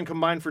two haven't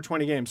combined for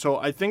 20 games. So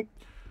I think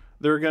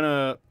they're going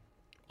to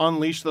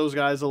unleash those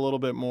guys a little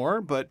bit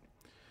more. But,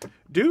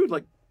 dude,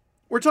 like,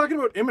 we're talking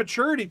about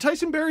immaturity.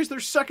 Tyson Barrie's their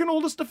second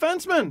oldest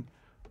defenseman.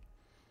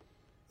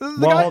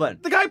 Hold on.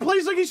 The guy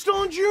plays like he's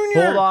still in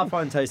junior. Hold off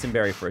on Tyson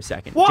Barrie for a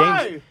second.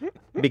 Why? James,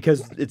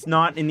 because it's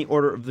not in the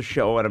order of the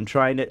show, and I'm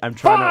trying to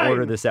Fine.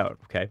 order this out,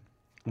 okay?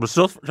 We're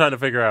still trying to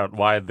figure out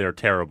why they're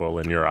terrible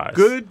in your eyes.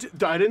 Good.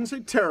 I didn't say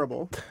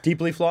terrible.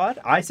 Deeply flawed?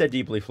 I said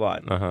deeply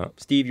flawed. Uh-huh.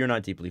 Steve, you're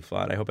not deeply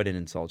flawed. I hope I didn't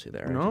insult you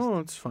there. No,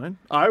 it's fine.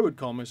 I would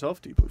call myself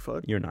deeply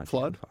flawed. You're not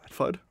flawed. deeply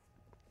Fud.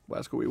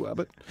 Wascowee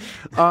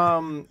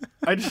wabbit.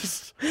 I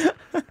just.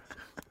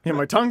 Yeah,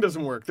 my tongue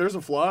doesn't work. There's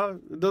a flaw.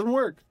 It doesn't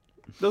work.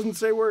 It doesn't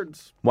say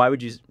words Why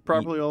would you...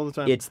 properly all the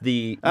time. It's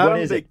the... Adam, what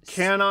is they it?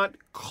 cannot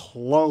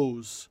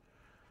close.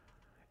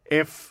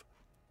 If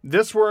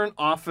this were an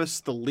office,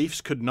 the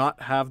Leafs could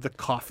not have the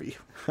coffee.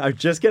 I was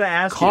just going to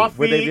ask you. Would they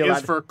Coffee be is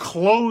allowed... for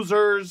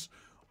closers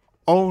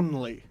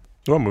only.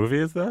 What movie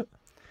is that?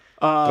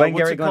 Glengarry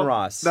What's it Glen called?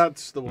 Ross.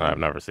 That's the one. I've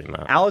never seen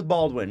that. Alec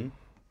Baldwin.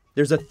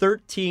 There's a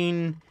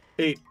 13...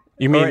 8.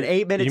 You or mean an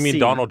 8-minute You mean scene.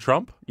 Donald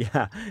Trump?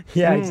 Yeah,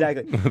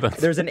 exactly.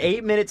 There's an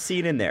 8-minute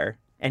scene in there,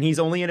 and he's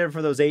only in it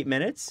for those 8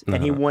 minutes,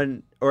 and he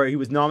won, or he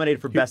was nominated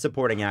for Best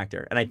Supporting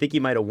Actor, and I think he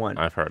might have won.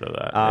 I've heard of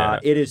that. Yeah.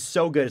 It is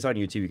so good. It's on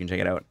YouTube. You can check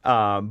it out.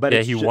 But Yeah,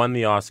 it's he won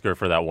the Oscar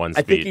for that one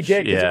I speech. think he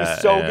did because it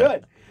was so yeah.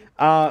 good.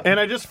 And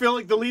I just feel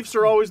like the Leafs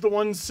are always the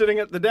ones sitting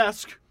at the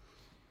desk,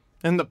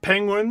 and the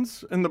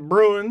Penguins and the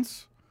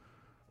Bruins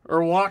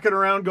are walking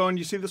around going,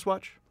 "You see this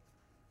watch?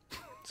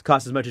 It's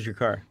cost as much as your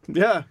car.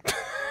 Yeah,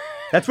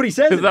 That's what he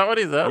says. Is that what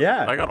he said?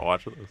 Yeah. I gotta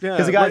watch this. yeah."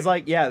 Because the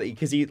guy's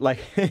because he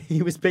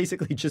he was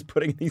basically just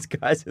putting these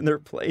guys in their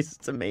place.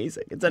 It's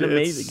amazing. It's an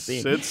amazing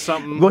scene. It's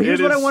something. Well, here's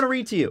It what I is- want to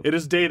read to you. It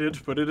is dated,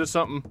 but it is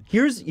something.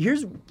 Here's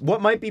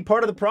what might be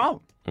part of the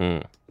problem.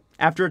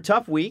 After a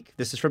tough week,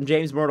 this is from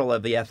James Myrtle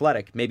of The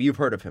Athletic. Maybe you've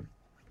heard of him.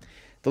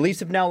 The Leafs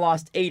have now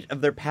lost 8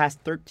 of their past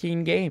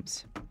 13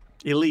 games.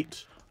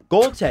 Elite.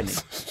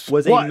 Goaltending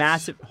was a What?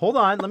 massive... Hold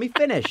on, let me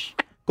finish.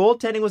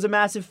 Goaltending was a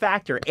massive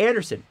factor.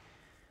 Anderson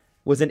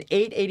was an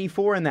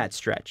 884 in that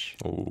stretch.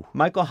 Ooh.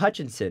 Michael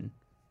Hutchinson,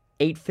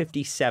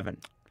 857.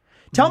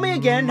 Tell me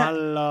again...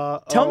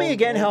 Tell me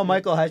again how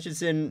Michael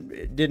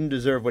Hutchinson didn't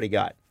deserve what he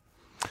got.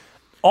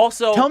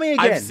 Also, Tell me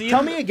again. I've seen,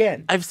 Tell me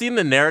again. I've seen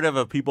the narrative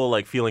of people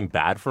like feeling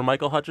bad for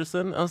Michael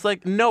Hutchison. I was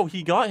like, no,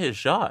 he got his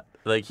shot.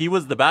 Like he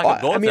was the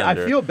backup goaltender. I mean, I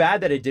feel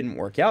bad that it didn't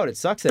work out. It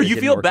sucks that But it you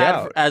didn't feel work bad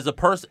out. as a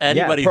person,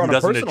 anybody on who a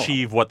doesn't personal.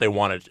 achieve what they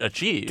want to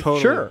achieve.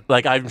 Totally. Sure.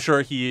 Like I'm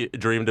sure he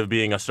dreamed of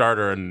being a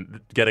starter and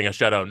getting a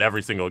shutout in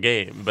every single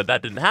game, but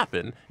that didn't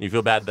happen. You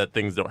feel bad that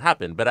things don't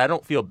happen, but I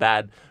don't feel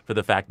bad for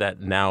the fact that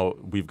now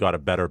we've got a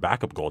better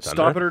backup goaltender.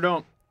 Stop it or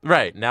don't.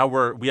 Right now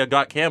we have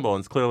got Campbell,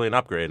 and it's clearly an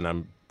upgrade,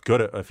 and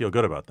I feel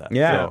good about that.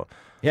 Yeah. So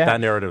Yeah.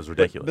 that narrative is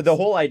ridiculous. But the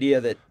whole idea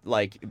that,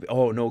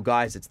 oh, no,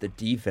 guys, it's the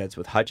defense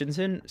with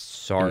Hutchinson,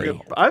 sorry. Yeah,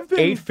 I've been-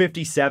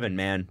 857,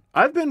 man.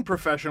 I've been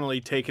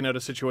professionally taken out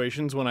of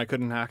situations when I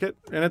couldn't hack it,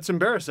 and it's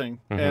embarrassing.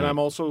 And I'm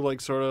also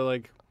sort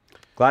of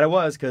Glad it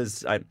was,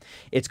 because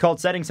it's called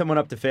setting someone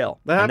up to fail.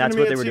 that And happened that's to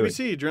me what they at were doing.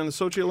 CBC during the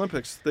Sochi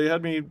Olympics. They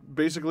had me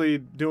basically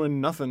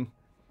doing nothing.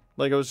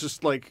 Like I was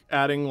just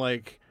adding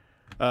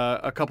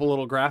a couple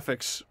little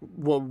graphics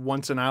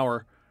once an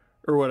hour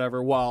or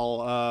whatever,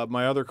 while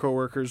my other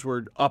coworkers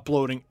were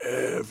uploading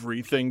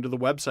everything to the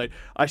website.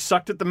 I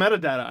sucked at the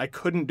metadata. I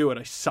couldn't do it.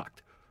 I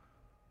sucked.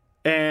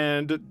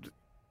 And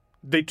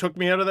they took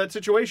me out of that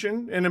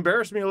situation and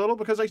embarrassed me a little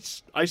because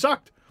I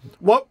sucked.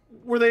 What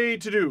were they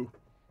to do?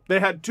 They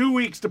had 2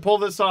 weeks to pull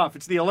this off.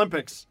 It's the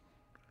Olympics.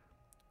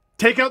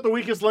 Take out the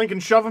weakest link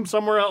and shove them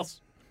somewhere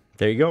else.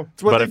 There you go.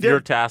 It's what But they if did. your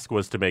task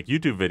was to make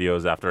YouTube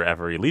videos after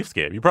every Leafs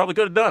game, you probably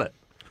could have done it.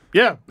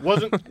 Yeah,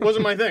 wasn't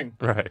my thing.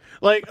 Right.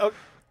 Like,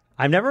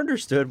 I've never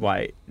understood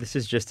why. This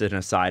is just an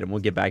aside, and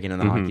we'll get back into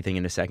the hockey thing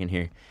in a second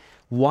here.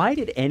 Why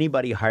did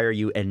anybody hire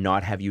you and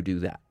not have you do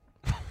that?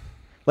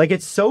 Like,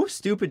 it's so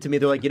stupid to me.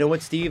 They're like, you know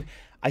what, Steve?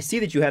 I see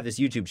that you have this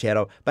YouTube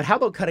channel, but how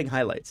about cutting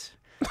highlights?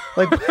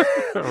 Like,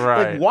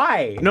 Right. like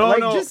why? no, like,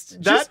 no, just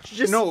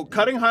no.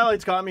 Cutting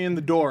highlights got me in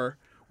the door,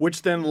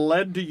 which then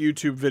led to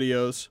YouTube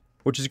videos,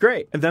 which is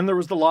great. and then there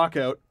was the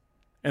lockout,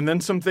 and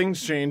then some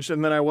things changed,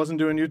 and then I wasn't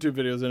doing YouTube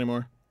videos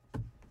anymore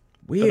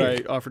Weird.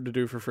 that I offered to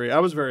do for free. I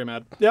was very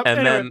mad. Yep.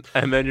 And anyway.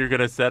 then you're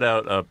gonna set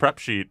out a prep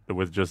sheet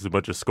with just a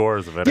bunch of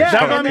scores of it. Yeah,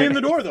 That and got me then- in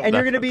the door, though. And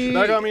you're gonna be,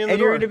 That got me in the and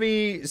you're door. gonna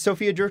be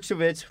Sophia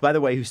Jurkovich, by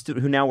the way,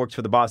 who now works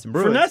for the Boston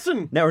Bruins.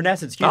 Nesson. No, or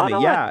Nesson, excuse Oh, me.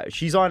 no. Yeah,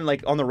 she's on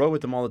the road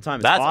with them all the time.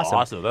 It's That's awesome.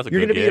 awesome. That's a You're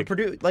good gonna be a gig.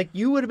 producer. Like,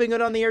 you would have been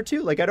good on the air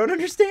too. Like, I don't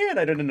understand.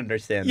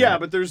 Yeah, that.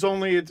 but there's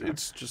only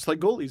it's just like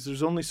goalies.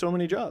 There's only so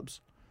many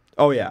jobs.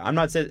 Oh yeah, I'm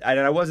not saying.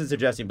 I wasn't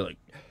suggesting, but like,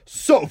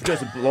 Soph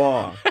doesn't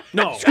belong.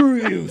 No. Screw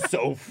you,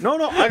 Soph. No, I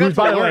got Who's,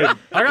 by to the way, learn.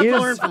 I got to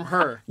is- learn from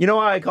her. You know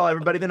why I call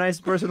everybody the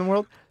nicest person in the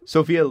world?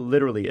 Sophia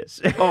literally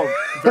is. Oh,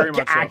 very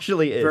much so.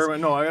 Actually is. Very much.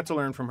 No, I got to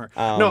learn from her.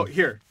 No,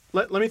 here.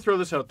 Let me throw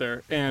this out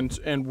there, and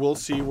we'll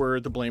see where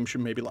the blame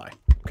should maybe lie.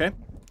 Okay.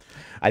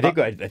 I think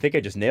I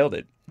just nailed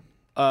it.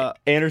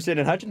 Anderson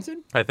and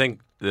Hutchinson. I think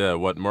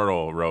what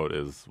Myrtle wrote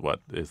is what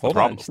is the Hold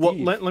problem. on. Well,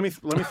 Steve.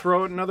 let me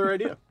throw out another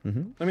idea.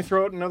 Let me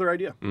throw out another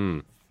idea.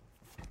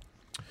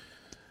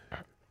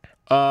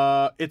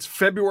 It's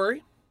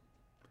February.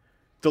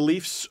 The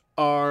Leafs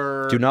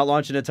are Do not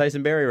launch into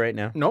Tyson Berry right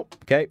now. nope.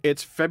 Okay.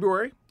 It's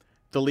February.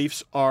 The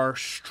Leafs are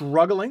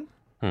struggling.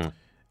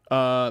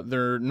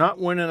 They're not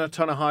winning a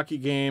ton of hockey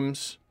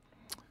games.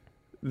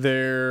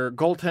 Their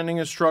goaltending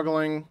is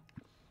struggling.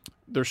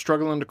 They're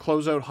struggling to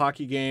close out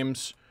hockey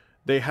games.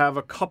 They have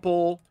a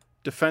couple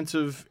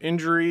defensive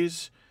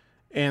injuries,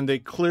 and they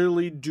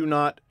clearly do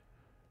not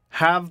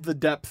have the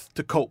depth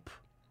to cope.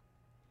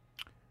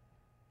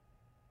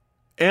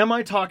 Am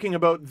I talking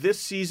about this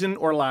season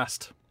or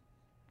last?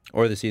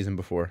 Or the season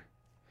before.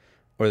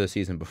 Or the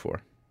season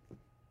before.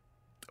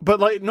 But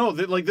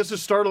this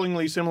is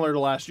startlingly similar to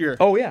last year.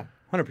 Oh yeah,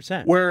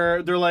 100%.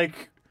 Where they're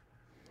like,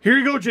 here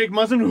you go, Jake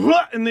Muzzin,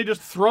 and they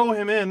just throw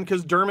him in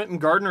because Dermott and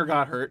Gardner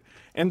got hurt,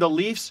 and the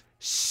Leafs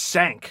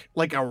sank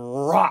like a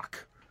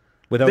rock.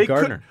 Without They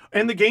Gardner.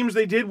 and the games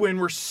they did win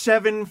were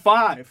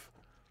 7-5,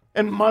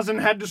 and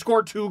Muzzin had to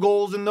score 2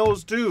 goals in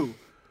those too.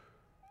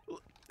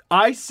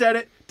 I said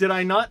it. Did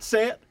I not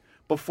say it?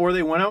 Before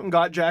they went out and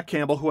got Jack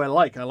Campbell, who I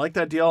like. I like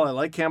that deal. I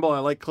like Campbell. I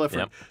like Clifford.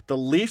 Yep. The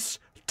Leafs'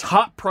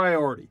 top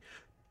priority,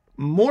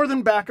 more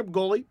than backup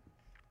goalie,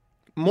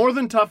 more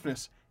than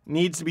toughness,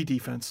 needs to be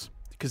defense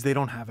because they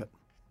don't have it.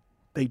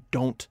 They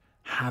don't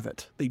have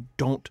it. They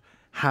don't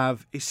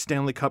have a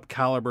Stanley Cup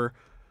caliber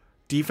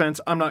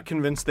defense. I'm not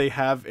convinced they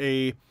have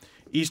a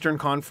Eastern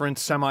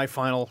Conference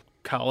semifinal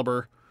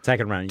caliber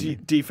Second round. you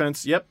mean.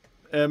 defense. Yep,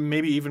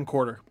 maybe even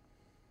quarter.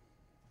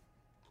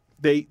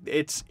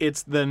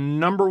 It's the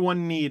number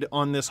one need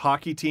on this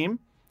hockey team.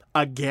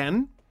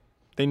 Again,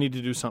 they need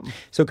to do something.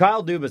 So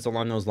Kyle Dubas,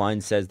 along those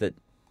lines, says that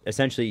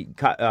essentially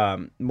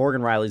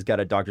Morgan Riley's got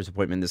a doctor's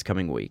appointment this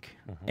coming week,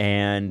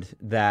 and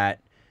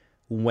that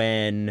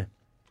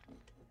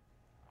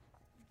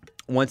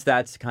once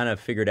that's kind of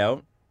figured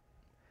out,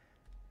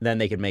 then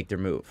they can make their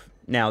move.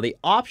 Now, the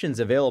options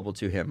available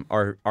to him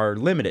are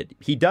limited.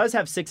 He does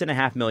have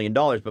 $6.5 million,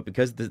 but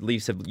because the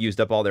Leafs have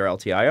used up all their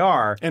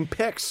LTIR And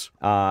picks.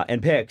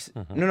 and picks,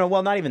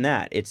 well, not even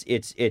that. It's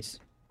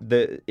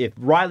if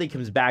Riley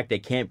comes back, they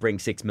can't bring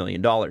 $6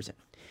 million in.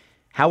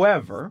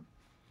 However,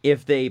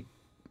 if they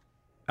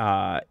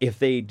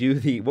do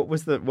the what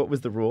was the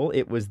rule?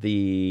 It was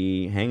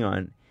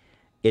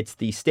it's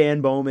the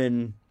Stan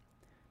Bowman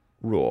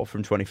rule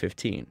from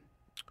 2015.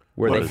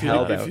 Where What they is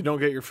held that? If out. you don't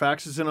get your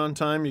faxes in on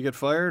time, you get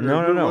fired? No,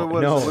 Or no,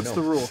 no, What's no.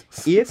 the rule?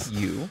 If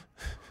you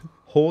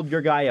hold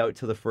your guy out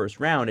to the first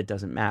round, it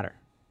doesn't matter.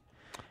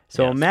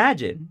 So Yes.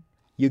 imagine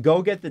you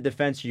go get the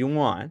defense you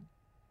want.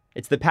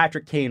 It's the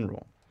Patrick Kane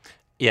rule.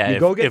 Yeah, You if,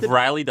 go get if the-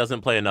 Riley doesn't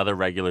play another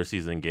regular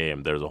season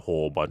game, there's a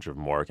whole bunch of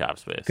more cap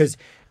space.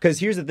 Because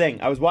here's the thing.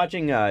 I was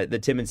watching the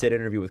Tim and Sid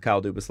interview with Kyle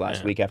Dubas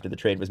last week after the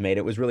trade was made.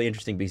 It was really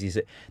interesting because he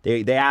said,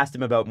 they asked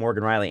him about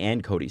Morgan Riley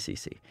and Cody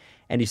Ceci.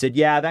 And he said,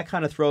 yeah, that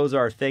kind of throws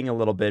our thing a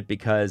little bit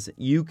because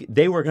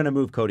they were going to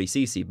move Cody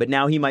Ceci, but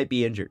now he might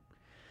be injured.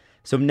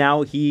 So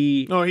now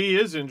he... No, he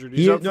is injured.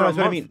 He's out for a that's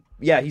what I month. mean.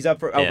 Yeah, he's out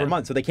for Yeah. a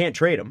month, so they can't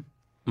trade him.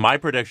 My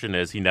prediction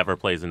is he never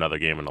plays another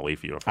game in a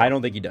Leaf uniform. I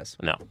don't think he does.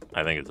 No,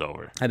 I think it's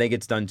over. I think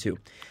it's done too.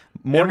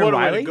 Morgan what a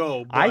way to Riley,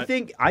 go, I but-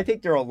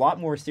 think they're a lot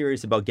more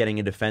serious about getting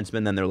a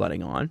defenseman than they're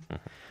letting on.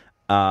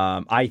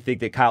 I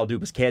think that Kyle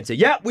Dubas can't say,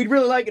 yeah, we'd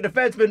really like a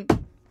defenseman.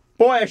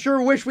 Boy, I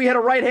sure wish we had a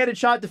right-handed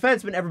shot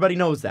defenseman. Everybody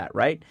knows that,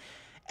 right?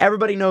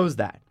 Everybody knows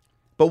that.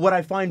 But what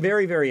I find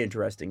very, very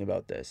interesting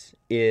about this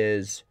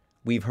is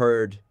we've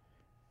heard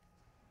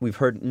We've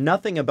heard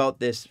nothing about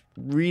this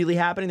really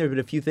happening. There have been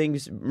a few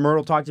things.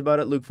 Myrtle talked about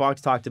it. Luke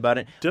Fox talked about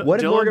it. What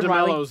did Dylan Morgan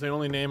Riley? DeMello is the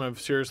only name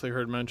I've seriously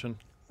heard mentioned.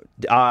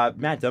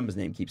 Matt Dumba's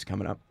name keeps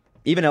coming up.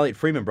 Even Elliot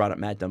Freeman brought up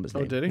Matt Dumba's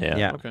name. Oh, did he?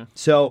 Yeah. Okay.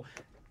 So,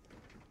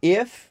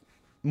 if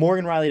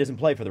Morgan Riley doesn't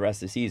play for the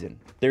rest of the season,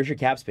 there's your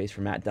cap space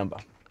for Matt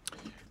Dumba.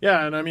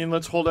 Yeah, and I mean,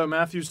 let's hold out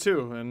Matthews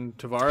too and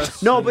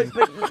Tavares. No, and-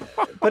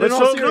 but in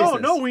all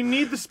seriousness, no, we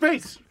need the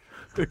space.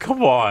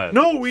 Come on.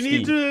 No, we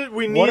need Steve, to.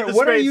 We need the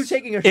what space. are you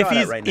taking a If shot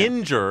he's at right now?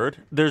 injured,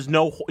 there's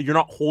no. You're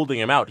not holding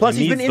him out. Plus,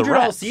 he he's been needs the injured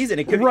all rest. season.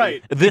 It could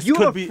Right. Be, This you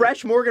could have be- a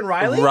fresh Morgan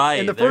Riley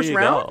Right, in the there first you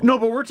round. go. No,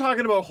 but we're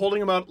talking about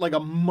holding him out like a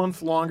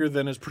month longer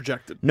than is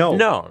projected.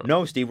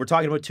 No, Steve. We're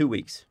talking about 2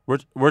 weeks.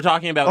 We're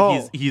talking about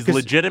Oh, he's 'cause-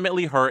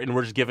 legitimately hurt, and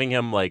we're just giving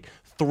him like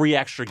 3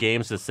 extra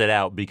games to sit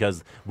out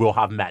because we'll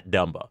have Matt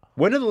Dumba.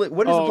 When does the Oh,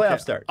 playoffs okay.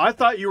 start? I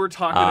thought you were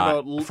talking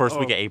about First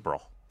week of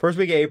April. First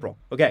week of April.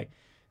 Okay,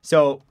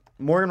 so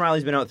Morgan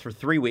Riley's been out for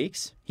 3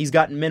 weeks. He's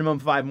got minimum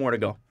 5 more to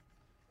go.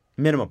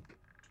 Minimum.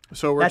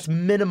 So we're That's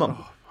minimum.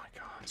 Oh my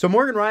god. So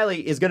Morgan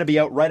Riley is going to be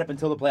out right up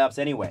until the playoffs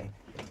anyway.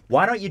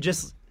 Why don't you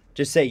just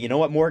say, you know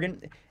what,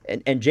 Morgan?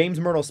 And James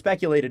Myrtle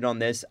speculated on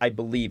this, I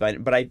believe,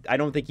 but I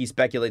don't think he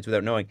speculates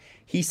without knowing.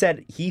 He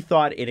said he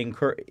thought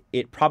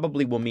it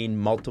probably will mean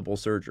multiple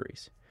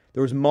surgeries.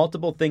 There was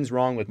multiple things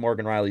wrong with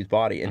Morgan Riley's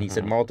body, and he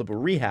said multiple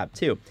rehab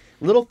too.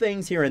 Little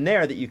things here and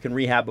there that you can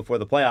rehab before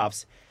the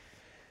playoffs.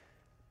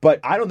 But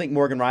I don't think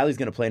Morgan Riley's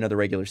going to play another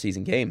regular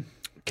season game.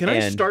 Can I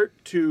start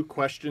to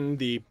question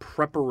the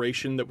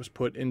preparation that was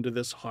put into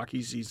this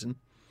hockey season?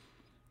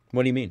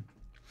 What do you mean?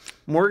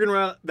 Morgan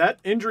Riley, that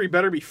injury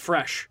better be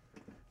fresh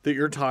that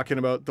you're talking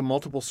about, the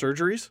multiple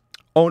surgeries.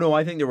 Oh, no,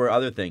 I think there were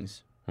other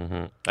things.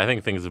 I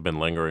think things have been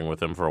lingering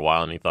with him for a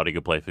while, and he thought he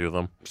could play through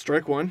them.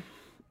 Strike one.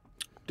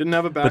 Didn't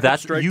have a But backup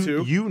that's strike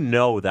two. you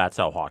know that's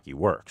how hockey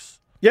works.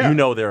 Yeah. You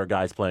know there are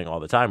guys playing all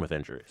the time with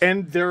injuries.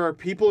 And there are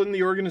people in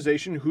the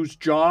organization whose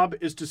job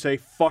is to say,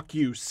 fuck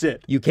you,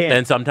 sit. You can't.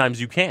 And sometimes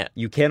you can't.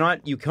 You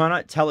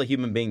cannot tell a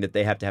human being that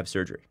they have to have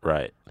surgery.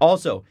 Right.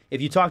 Also, if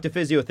you talk to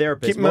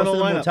physiotherapists, Keep them most in of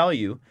the them will lineup. tell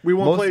you. We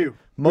won't play you.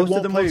 We Most of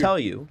won't them play will you. tell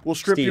you. We'll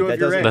strip Steve, you of that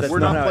your doesn't- eggs. that's We're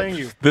not how- playing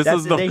you. This That's-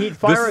 is the he'd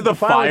fire this is the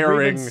file a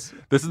firing grievance.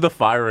 this is the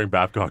firing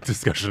Babcock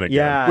discussion again.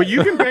 Yeah. But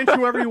you can bench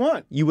whoever you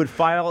want. You would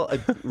file a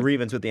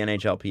grievance with the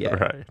NHLPA.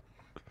 Right.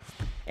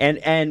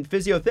 And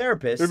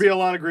physiotherapists There'd be a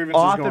lot of grievances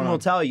often going will on.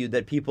 tell you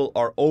that people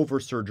are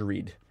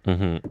over-surgeried.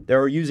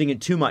 They're using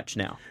it too much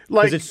now.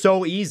 Like- Because it's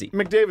so easy.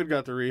 McDavid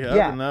got the rehab,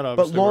 Yeah, and that but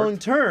obviously long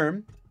worked.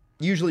 term,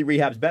 usually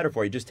rehab's better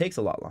for you. It just takes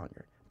a lot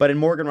longer. But in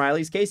Morgan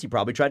Riley's case, he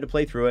probably tried to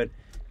play through it.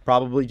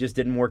 Probably just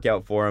didn't work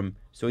out for him.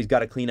 So he's got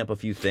to clean up a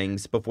few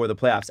things before the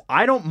playoffs.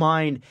 I don't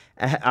mind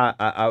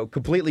a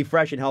completely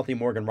fresh and healthy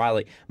Morgan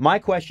Riley. My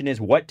question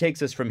is, what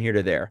takes us from here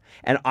to there?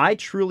 And I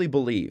truly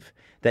believe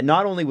that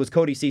not only was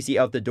Cody Ceci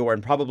out the door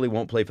and probably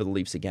won't play for the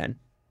Leafs again,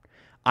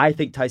 I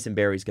think Tyson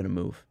Barrie's going to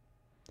move.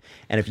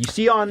 And if you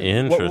see on what we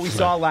Interesting.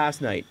 saw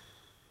last night,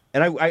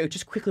 and I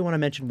just quickly want to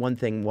mention one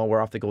thing while we're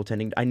off the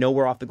goaltending. I know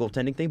we're off the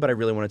goaltending thing, but I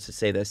really wanted to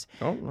say this.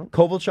 Oh, no.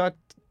 Kovalchuk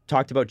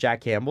talked about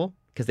Jack Campbell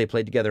because they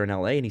played together in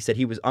LA, and he said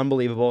he was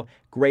unbelievable.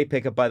 Great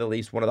pickup by the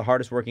Leafs, one of the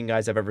hardest working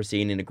guys I've ever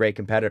seen, and a great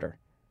competitor.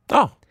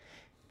 Oh,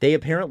 They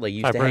apparently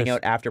used High to hang praise. out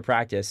after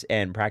practice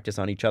and practice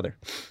on each other.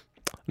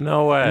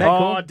 no way. that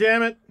cool? Oh,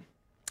 damn it.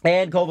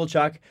 And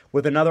Kovalchuk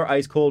with another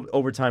ice cold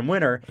overtime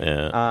winner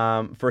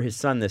Yeah. for his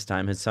son this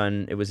time. His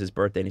son, it was his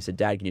birthday, and he said,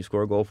 "Dad, can you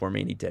score a goal for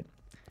me?" And he did.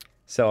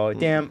 So,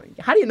 damn,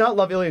 how do you not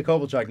love Ilya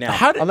Kovalchuk now?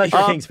 How did- Unless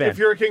you're a Kings fan. If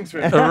you're a Kings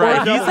fan. Right. Or a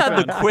He's Devils had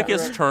the fan.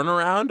 quickest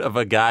turnaround of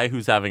a guy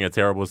who's having a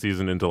terrible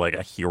season into like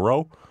a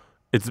hero.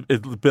 It's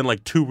been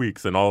like 2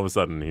 weeks, and all of a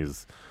sudden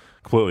he's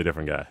a completely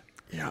different guy.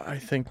 Yeah, I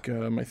think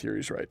my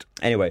theory's right.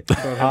 Anyway,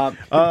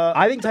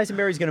 I think Tyson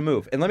Barrie's going to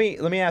move. And let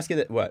me ask you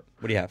that. What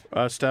do you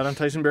have? Stat on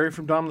Tyson Barrie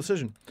from Dom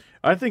Decision.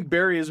 I think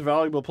Barrie is a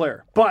valuable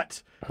player,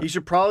 but he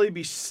should probably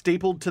be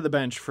stapled to the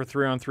bench for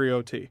 3-on-3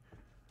 OT.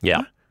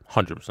 Yeah,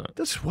 100%.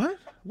 That's what?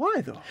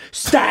 Why though?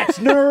 Stats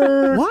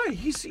nerd. Why?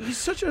 He's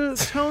such a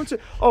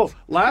talented. Oh,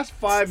 last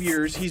 5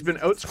 years he's been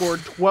outscored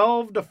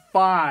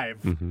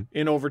 12-5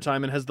 in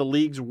overtime and has the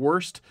league's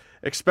worst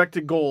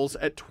expected goals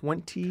at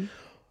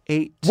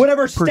 28.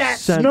 Whatever,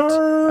 stats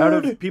nerd.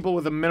 Out of people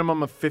with a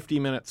minimum of 50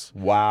 minutes.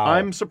 Wow,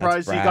 I'm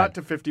surprised that's he rad. got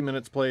to 50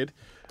 minutes played.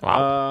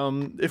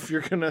 Wow. If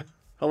you're gonna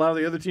allow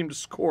the other team to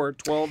score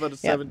 12 out of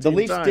Yeah, 17 the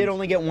Leafs times. did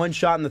only get one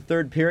shot in the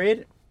third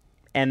period,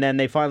 and then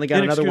they finally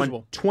got another one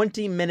Inexcusable.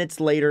 20 minutes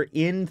later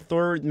in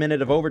third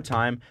minute of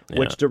overtime,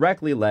 which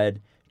directly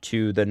led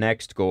to the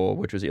next goal,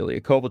 which was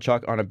Ilya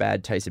Kovalchuk on a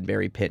bad Tyson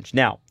Barrie pinch.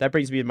 Now, that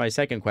brings me to my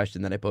second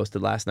question that I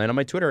posted last night on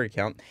my Twitter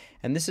account,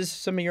 and this is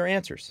some of your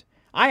answers.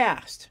 I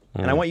asked,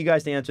 and I want you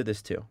guys to answer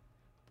this too.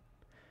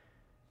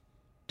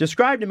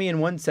 Describe to me in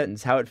one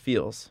sentence how it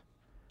feels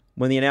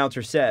when the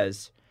announcer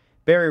says,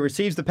 Barrie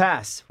receives the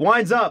pass,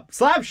 winds up,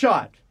 slap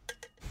shot.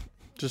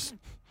 Just,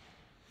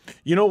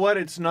 you know what?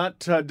 It's not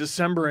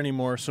December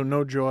anymore, so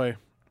no joy,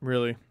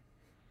 really.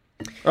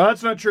 Oh,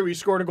 that's not true. He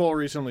scored a goal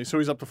recently, so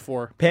he's up to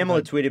 4.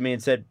 Pamela tweeted me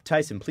and said,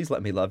 Tyson, please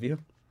let me love you.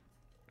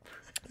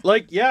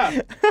 Like,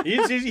 yeah,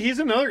 he's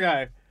another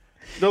guy.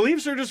 The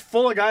Leafs are just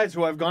full of guys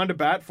who I've gone to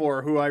bat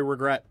for, who I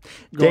regret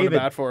going David, to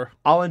bat for.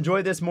 I'll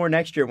enjoy this more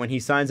next year when he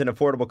signs an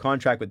affordable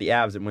contract with the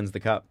Avs and wins the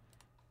Cup.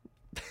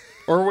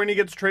 Or when he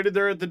gets traded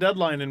there at the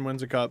deadline and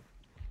wins a cup.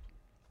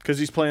 Because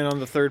he's playing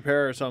on the third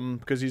pair or something,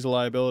 because he's a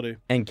liability.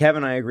 And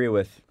Kevin, I agree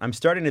with. I'm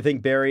starting to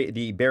think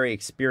the Barry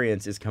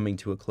experience is coming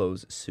to a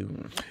close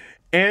soon.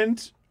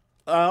 And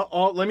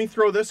let me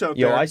throw this out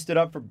there. I stood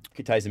up for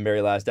Tyson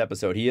Barrie last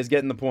episode. He is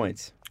getting the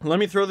points. Let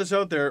me throw this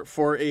out there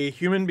for a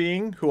human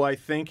being who I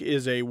think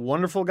is a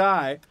wonderful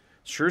guy.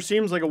 Sure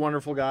seems like a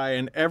wonderful guy.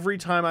 And every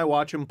time I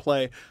watch him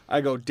play,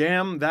 I go,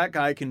 damn, that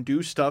guy can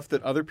do stuff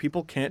that other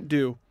people can't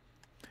do.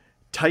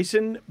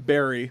 Tyson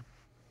Barrie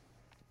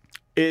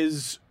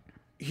it's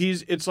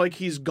like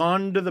he's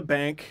gone to the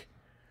bank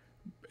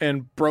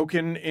and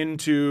broken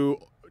into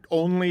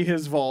only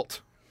his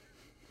vault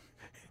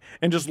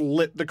and just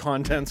lit the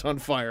contents on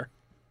fire.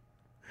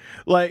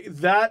 Like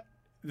that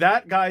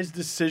guy's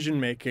decision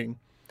making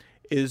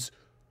is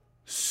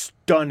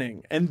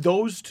stunning. And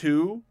those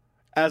two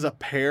as a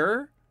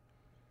pair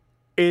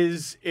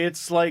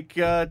it's like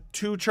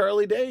two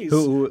Charlie Days.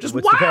 Just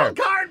wild the pair?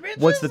 card, bitches.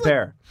 What's the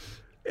pair?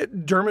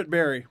 Dermot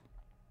Barrie.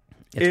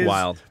 It's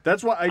wild.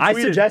 That's why I tweeted.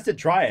 I suggested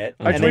try it,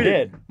 I and they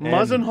did.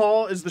 Muzz and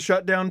Hall is the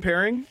shutdown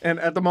pairing, and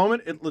at the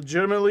moment, it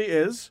legitimately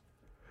is.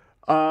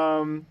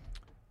 Sandine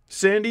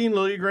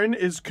Liljegren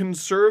is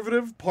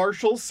conservative,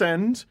 partial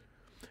send.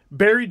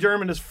 Barry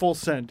Dermott is full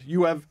send.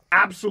 You have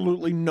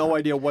absolutely no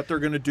idea what they're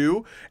going to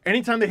do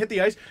anytime they hit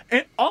the ice.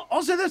 And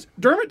I'll say this.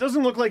 Dermott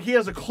doesn't look like he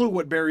has a clue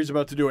what Barry's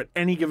about to do at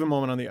any given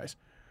moment on the ice.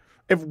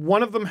 If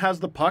one of them has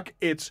the puck,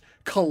 it's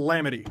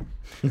calamity.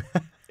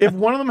 If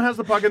one of them has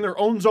the puck in their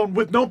own zone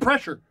with no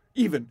pressure,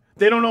 even,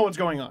 they don't know what's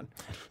going on.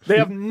 They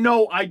have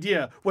no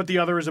idea what the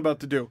other is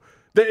about to do.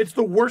 It's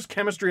the worst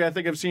chemistry I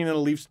think I've seen in a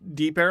Leafs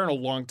D pair in a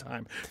long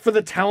time. For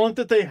the talent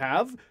that they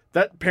have,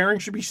 that pairing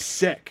should be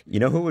sick. You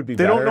know who would be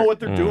They better? don't know what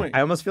they're doing. I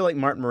almost feel like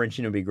Martin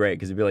Marincin would be great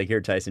because he'd be like, here,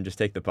 Tyson, just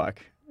take the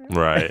puck.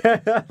 Right.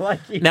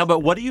 Now, but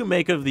what do you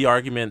make of the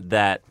argument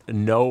that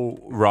no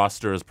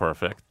roster is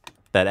perfect,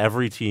 that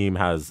every team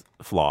has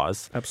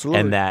flaws, Absolutely.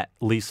 and that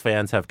Leafs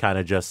fans have kind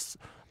of just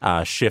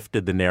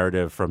shifted the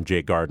narrative from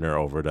Jake Gardiner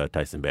over to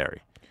Tyson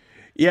Barrie?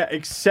 Yeah,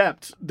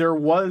 except there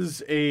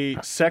was a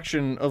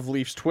section of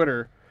Leafs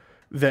Twitter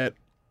that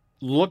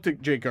looked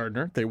at Jake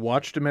Gardiner. They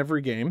watched him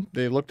every game.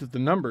 They looked at the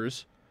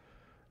numbers.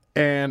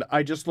 And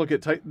I just look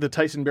at the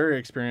Tyson Barrie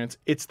experience.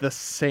 It's the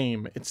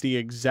same. It's the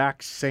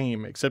exact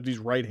same, except he's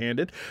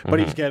right-handed, but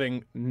he's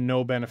getting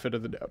no benefit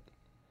of the doubt.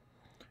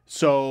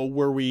 So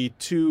were we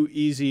too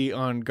easy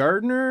on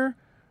Gardiner?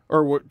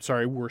 Or,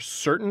 were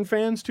certain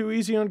fans too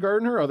easy on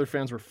Gardiner? Other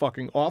fans were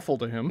fucking awful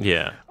to him.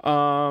 Yeah.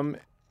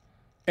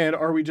 And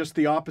are we just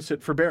the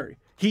opposite for Barrie?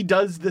 He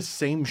does the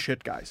same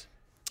shit, guys.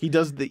 He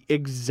does the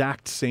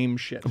exact same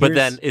shit. But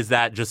then is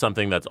that just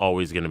something that's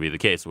always going to be the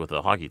case with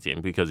a hockey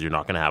team? Because you're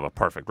not going to have a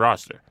perfect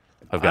roster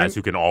of guys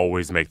who can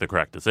always make the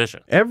correct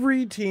decision.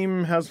 Every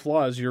team has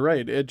flaws. You're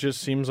right. It just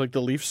seems like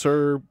the Leafs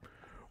are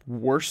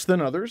worse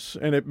than others,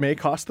 and it may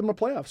cost them a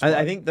playoff spot.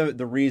 I think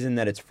the reason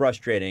that it's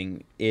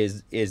frustrating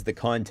is the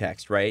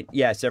context, right?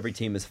 Yes, every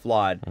team is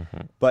flawed,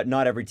 but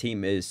not every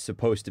team is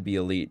supposed to be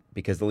elite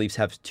because the Leafs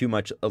have too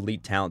much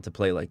elite talent to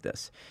play like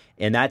this.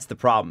 And that's the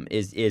problem,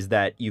 is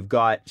that you've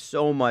got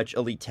so much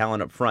elite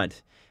talent up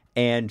front,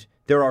 and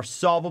there are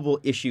solvable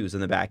issues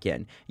in the back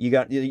end. You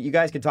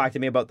guys can talk to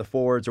me about the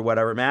forwards or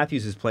whatever.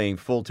 Matthews is playing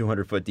full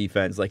 200-foot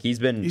defense. Like he's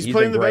playing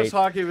been the great. best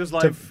hockey of his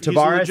life. Tavares He's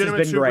a legitimate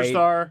has been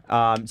superstar.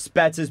 great.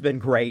 Spets has been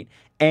great.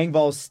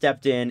 Engvall's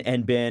stepped in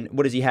and been,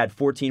 what has he had,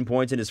 14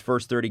 points in his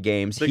first 30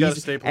 games. They got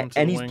to staple him to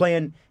and the he's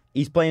wing.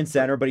 playing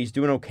center, but he's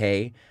doing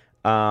okay.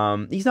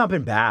 He's not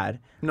been bad.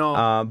 No,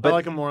 but I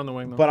like him more on the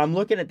wing, though. But I'm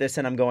looking at this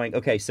and I'm going,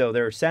 okay, so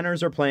their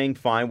centers are playing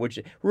fine, which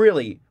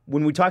really,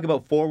 when we talk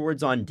about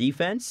forwards on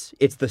defense,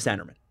 it's the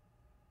centerman.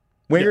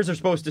 Wingers are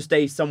supposed to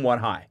stay somewhat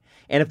high.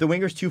 And if the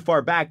winger's too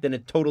far back, then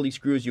it totally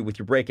screws you with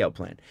your breakout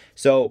plan.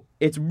 So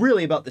it's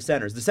really about the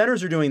centers. The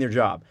centers are doing their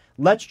job.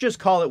 Let's just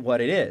call it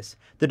what it is.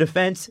 The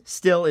defense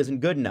still isn't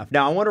good enough.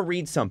 Now, I want to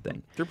read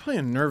something They're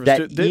playing nervous.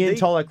 that Ian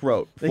Tulloch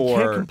wrote for... They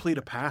can't complete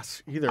a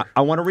pass either.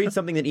 I want to read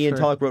something that Ian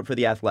Tulloch wrote for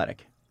The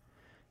Athletic.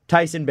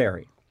 Tyson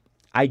Barrie.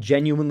 I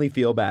genuinely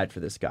feel bad for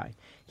this guy.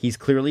 He's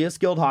clearly a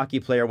skilled hockey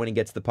player when he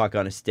gets the puck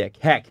on his stick.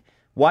 Heck,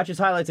 watch his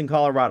highlights in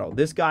Colorado.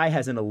 This guy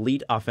has an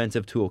elite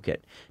offensive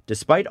toolkit.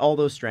 Despite all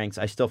those strengths,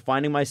 I still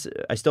find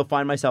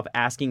myself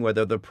asking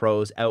whether the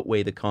pros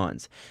outweigh the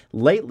cons.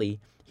 Lately,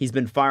 he's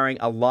been firing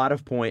a lot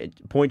of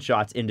point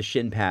shots into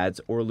shin pads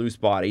or loose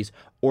bodies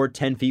or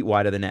 10 feet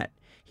wide of the net.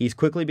 He's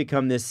quickly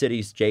become this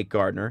city's Jake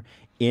Gardiner,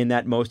 in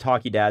that most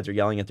hockey dads are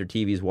yelling at their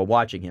TVs while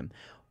watching him.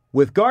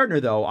 With Gardiner,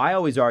 though, I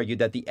always argued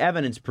that the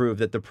evidence proved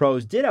that the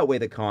pros did outweigh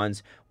the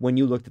cons when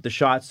you looked at the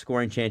shots,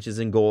 scoring chances,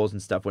 and goals and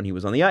stuff when he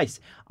was on the ice.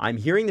 I'm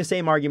hearing the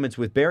same arguments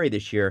with Barrie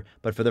this year,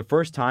 but for the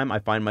first time, I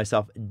find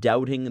myself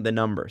doubting the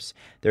numbers.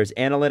 There's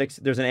an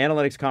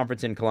analytics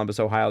conference in Columbus,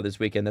 Ohio this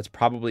weekend that's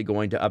probably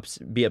going to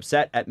be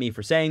upset at me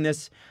for saying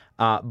this,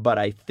 but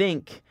I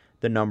think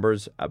the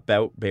numbers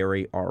about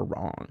Barry are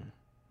wrong.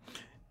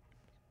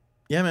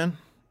 Yeah, man.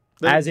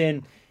 As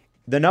in,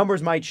 the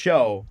numbers might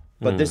show,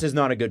 but this is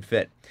not a good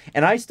fit.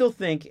 And I still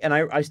think, and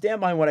I stand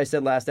behind what I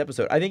said last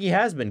episode, I think he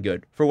has been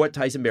good for what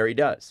Tyson Barrie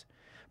does.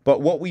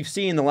 But what we've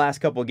seen the last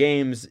couple of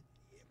games,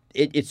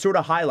 it sort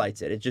of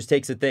highlights it. It just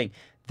takes a thing.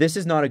 This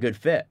is not a good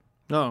fit.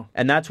 No.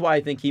 And that's why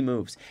I think he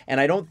moves.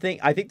 And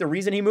I think the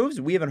reason he moves,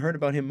 we haven't heard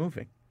about him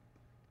moving.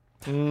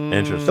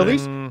 Interesting. So at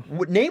least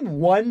name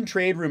one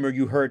trade rumor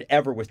you heard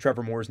ever with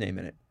Trevor Moore's name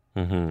in it.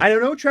 I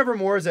don't know. Trevor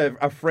Moore is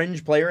a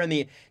fringe player, and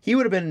he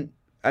would have been.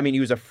 I mean, he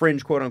was a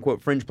fringe, quote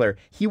unquote, fringe player.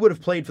 He would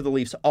have played for the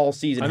Leafs all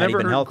season had he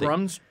been healthy.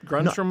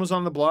 Grunstrom was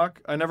on the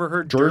block. I never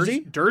heard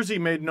Jersey. Jersey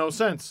made no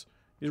sense.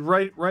 He's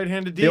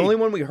right-handed D. The only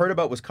one we heard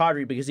about was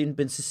Kadri because he'd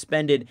been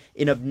suspended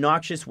in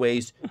obnoxious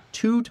ways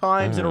 2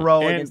 times in a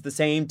row against the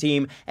same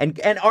team, and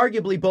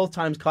arguably both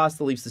times cost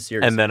the Leafs the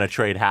series. And then a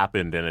trade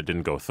happened and it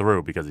didn't go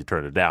through because he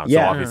turned it down.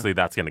 Yeah. So obviously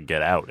that's going to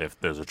get out if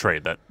there's a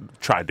trade that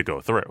tried to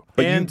go through.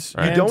 But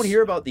you don't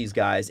hear about these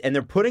guys, and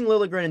they're putting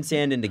Liljegren and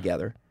Sandin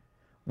together,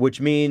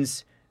 which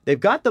means they've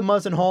got the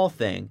Muzzin Hall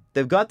thing.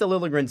 They've got the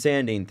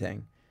Liljegren-Sandin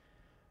thing.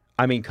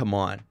 I mean, come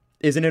on.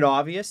 Isn't it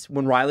obvious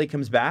when Riley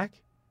comes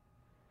back?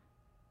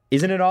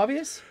 Isn't it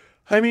obvious?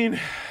 I mean,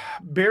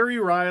 Barry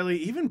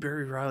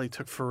Riley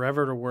took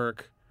forever to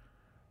work.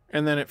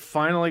 And then it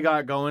finally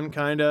got going,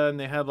 kind of, and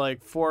they had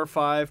like 4 or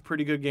 5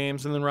 pretty good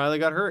games, and then Riley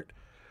got hurt.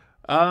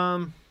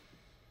 Nah,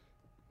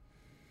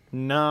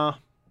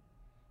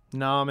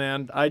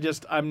 man.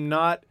 I'm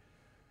not...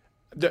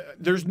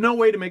 There's no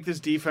way to make this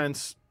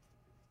defense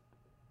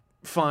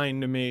fine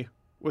to me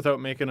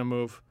without making a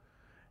move.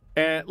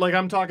 And like,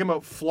 I'm talking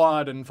about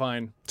flawed and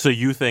fine. So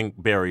you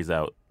think Barry's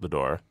out the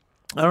door?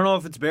 I don't know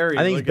if it's Barry.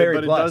 I think he's Barry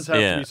but plus. It does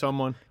have to be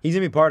someone. He's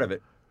going to be part of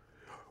it.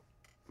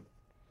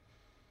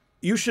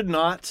 You should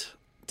not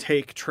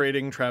take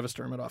trading Travis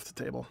Dermott off the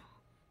table.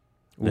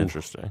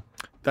 Interesting.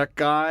 That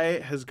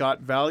guy has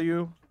got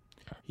value.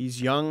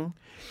 He's young.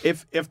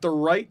 If the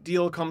right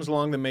deal comes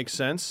along that makes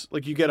sense,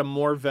 like you get a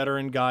more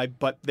veteran guy,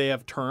 but they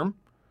have term,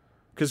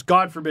 because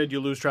God forbid you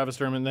lose Travis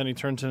Dermott and then he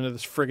turns into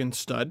this friggin'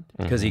 stud.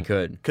 Because he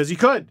could. Because he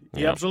could.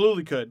 He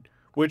absolutely could.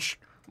 Which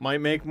might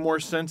make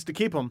more sense to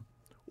keep him.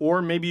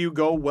 Or maybe you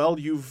go, well,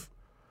 you're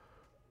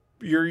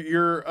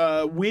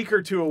a week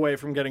or 2 away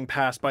from getting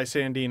passed by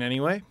Sandin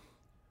anyway.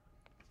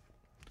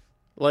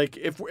 Like,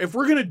 if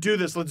we're going to do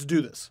this, let's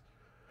do this.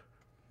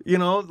 You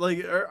know,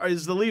 like,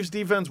 is the Leafs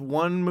defense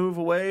 1 move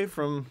away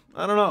from,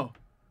 I don't know.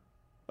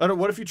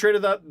 What if you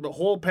traded the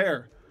whole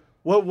pair?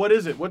 What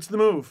is it? What's the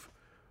move?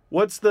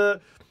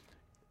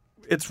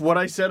 It's what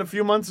I said a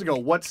few months ago.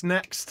 What's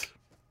next?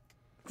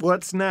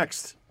 What's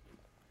next?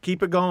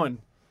 Keep it going.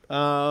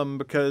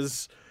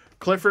 Because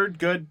Clifford,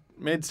 good,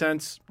 made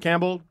sense.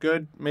 Campbell,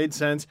 good, made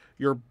sense.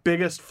 Your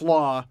biggest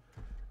flaw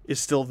is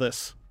still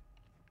this.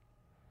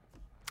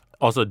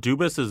 Also,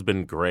 Dubas has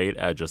been great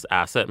at just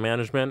asset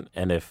management,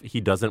 and if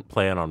he doesn't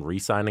plan on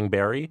re-signing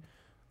Barry,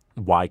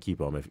 why keep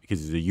him?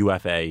 Because he's a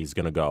UFA, he's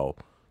going to go.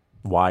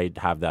 Why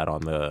have that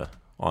on the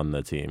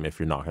team if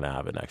you're not going to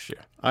have it next year?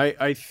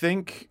 I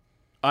think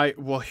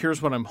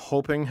here's what I'm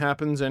hoping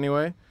happens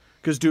anyway,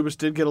 because Dubas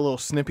did get a little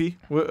snippy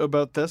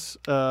about this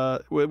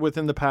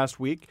within the past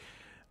week.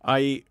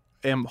 I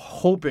am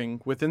hoping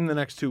within the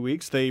next 2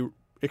 weeks they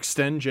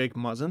extend Jake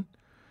Muzzin,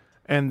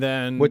 and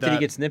then What did he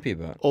get snippy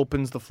about?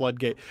 opens the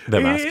floodgate.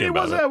 Them asking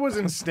about it. It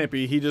wasn't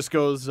snippy. He just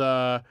goes.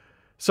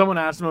 Someone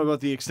asked him about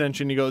the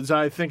extension. He goes,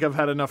 "I think I've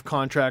had enough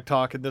contract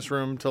talk in this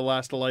room to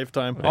last a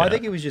lifetime." Oh, I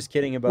think he was just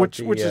kidding about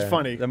which is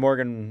funny. The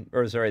Marner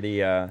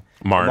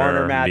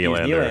Matthews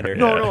Nylander. Nylander.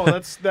 No,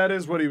 that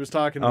is what he was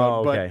talking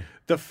about. Oh, okay. But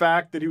the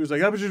fact that he was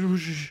like, wants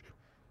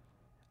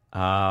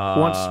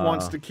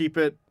to keep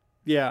it.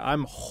 Yeah,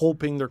 I'm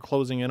hoping they're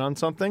closing in on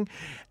something,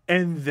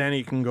 and then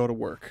he can go to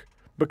work,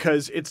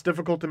 because it's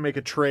difficult to make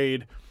a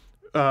trade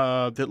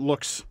that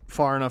looks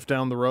far enough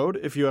down the road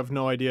if you have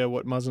no idea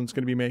what Muzzin's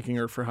going to be making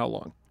or for how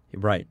long.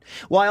 Right.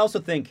 Well, I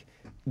also think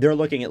they're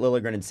looking at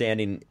Liljegren and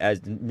Sandin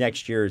as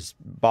next year's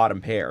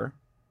bottom pair,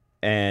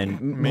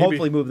 and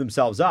hopefully move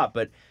themselves up.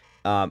 But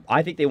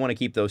I think they want to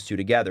keep those two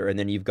together. And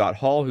then you've got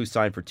Hall, who's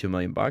signed for $2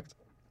 million.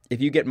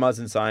 If you get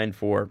Muzzin signed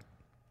for,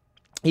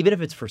 even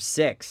if it's for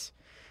 6.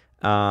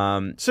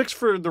 6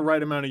 for the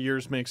right amount of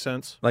years makes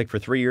sense. Like for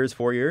 3 years,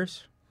 4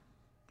 years.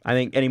 I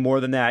think any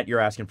more than that, you're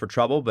asking for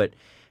trouble. But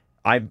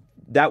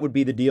that would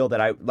be the deal that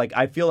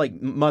I feel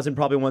like Muzzin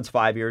probably wants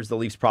 5 years. The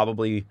Leafs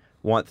probably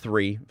want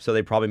 3, so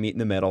they probably meet in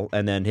the middle.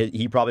 And then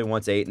he probably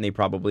wants 8, and they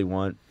probably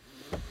want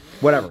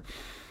whatever.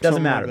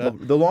 Doesn't matter.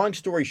 Like The long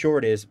story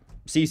short is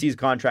CeCe's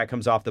contract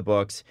comes off the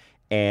books,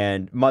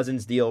 and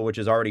Muzzin's deal, which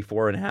is already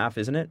 4.5,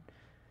 isn't it?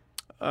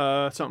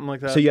 Something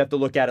like that. So you have to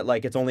look at it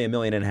like it's only $1.5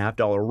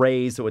 million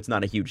raise, so it's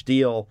not a huge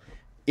deal.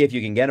 If you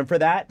can get him for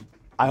that,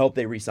 I hope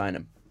they re-sign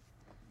him.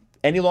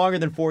 Any longer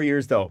than 4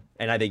 years, though,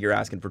 and I think you're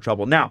asking for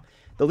trouble. Now,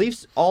 the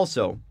Leafs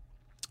also,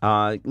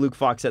 Luke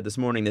Fox said this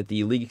morning that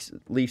the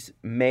Leafs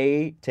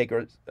may take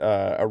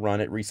a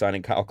run at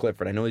re-signing Kyle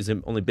Clifford. I know he's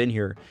only been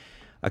here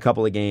a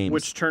couple of games.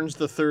 Which turns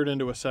the third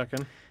into a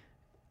second.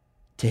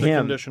 To the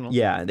him, conditional.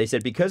 yeah, they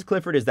said because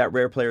Clifford is that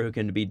rare player who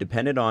can be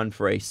depended on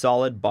for a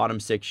solid bottom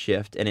six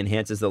shift and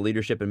enhances the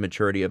leadership and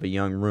maturity of a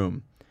young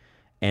room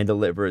and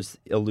delivers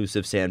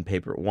elusive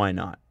sandpaper, why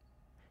not?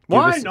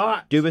 Why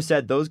not? Dubas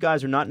said those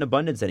guys are not in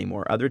abundance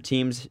anymore. Other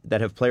teams that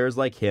have players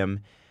like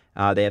him,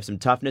 they have some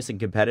toughness and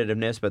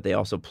competitiveness, but they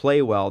also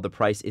play well. The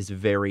price is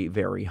very,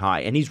 very high.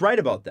 And he's right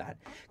about that.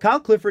 Kyle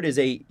Clifford is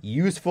a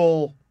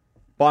useful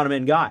bottom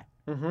end guy.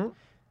 Mm-hmm.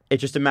 It's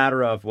just a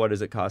matter of what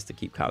does it cost to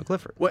keep Kyle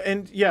Clifford. Well,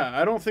 and yeah,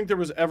 I don't think there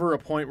was ever a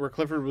point where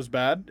Clifford was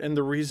bad. And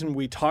the reason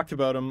we talked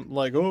about him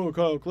like, oh,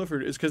 Kyle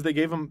Clifford, is because they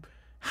gave him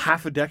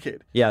half a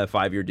decade. Yeah, the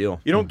 5-year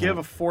deal. You don't give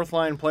a fourth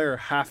line player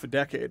half a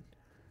decade,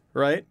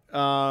 right?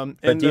 But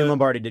Dean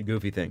Lombardi did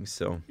goofy things,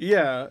 so.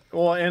 Yeah,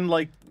 well, and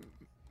like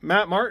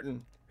Matt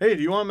Martin. Hey,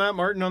 do you want Matt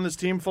Martin on this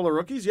team full of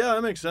rookies? Yeah,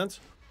 that makes sense.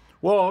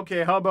 Well,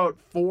 okay, how about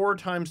 4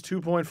 times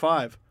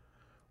 2.5?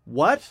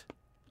 What?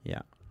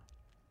 Yeah.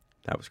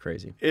 That was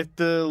crazy. If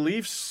the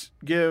Leafs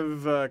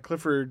give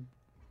Clifford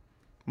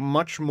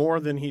much more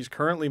than he's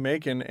currently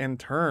making and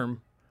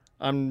term,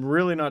 I'm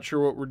really not sure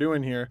what we're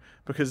doing here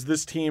because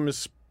this team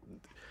is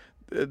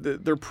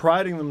they're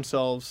priding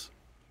themselves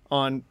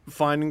on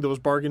finding those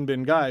bargain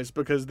bin guys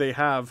because they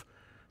have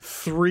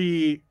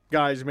 3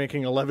 guys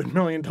making $11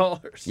 million.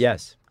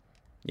 Yes.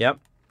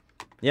 Yep.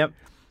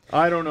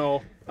 I don't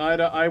know.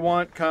 I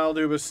want Kyle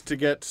Dubas to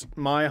get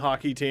my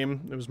hockey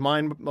team, it was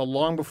mine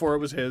long before it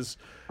was his,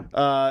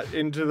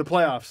 into the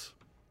playoffs.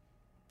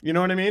 You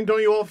know what I mean?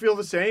 Don't you all feel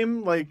the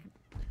same? Like,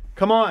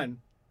 come on.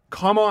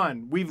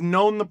 We've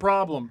known the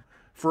problem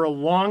for a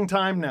long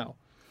time now.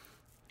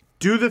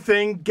 Do the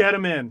thing, get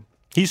him in.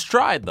 He's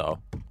tried, though.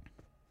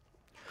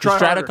 Try He's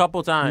tried harder. a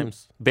couple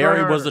times.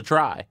 Barry was harder. a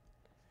try.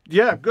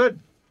 Yeah, good.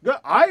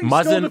 I still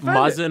defend it.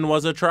 Muzzin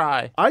was a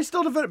try. I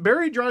still defend it.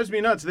 Barry drives me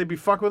nuts. They'd be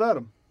fucked without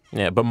him.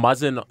 Yeah, but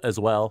Muzzin as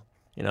well.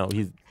 You know,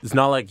 it's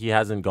not like he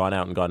hasn't gone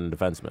out and gotten a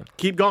defenseman.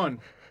 Keep going.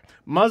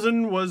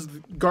 Muzzin was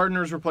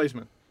Gardner's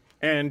replacement,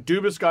 and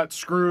Dubas got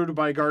screwed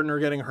by Gardner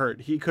getting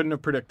hurt. He couldn't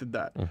have predicted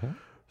that. Mm-hmm.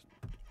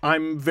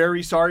 I'm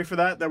very sorry for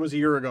that. That was a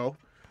year ago.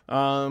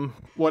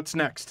 What's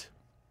next?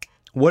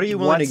 What are you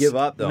willing to give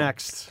up, though?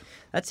 Next?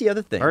 That's the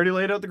other thing. I already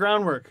laid out the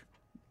groundwork.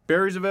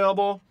 Barry's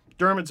available.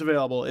 Dermott's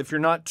available. If you're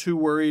not too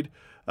worried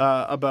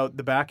about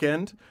the back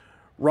end,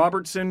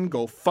 Robertson,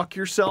 go fuck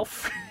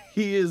yourself.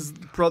 He is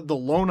the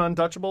lone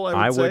untouchable,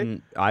 I would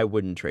say. I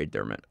wouldn't trade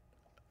Dermott.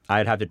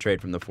 I'd have to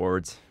trade from the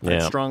forwards. Yeah.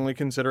 I'd strongly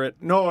consider it.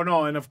 No,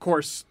 and of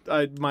course,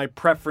 my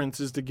preference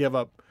is to give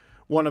up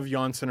one of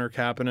Janssen or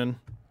Kapanen.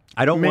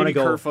 I don't want to Maybe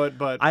go. Kerfoot,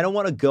 but I don't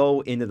want to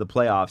go into the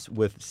playoffs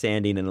with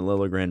Sandin and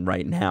Liljegren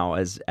right now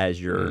as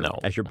your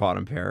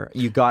bottom pair.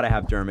 You got to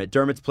have Dermott.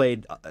 Dermott's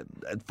played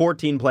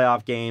 14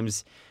 playoff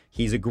games.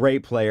 He's a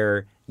great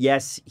player.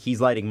 Yes,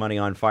 he's lighting money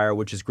on fire,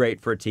 which is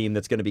great for a team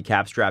that's going to be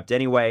cap strapped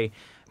anyway.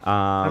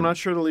 I'm not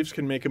sure the Leafs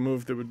can make a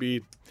move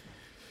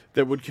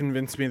that would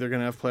convince me they're going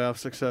to have playoff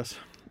success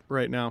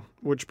right now.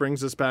 Which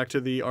brings us back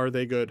to the are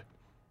they good?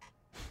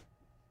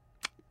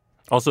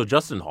 Also,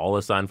 Justin Hall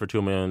is signed for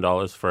 $2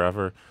 million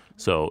forever,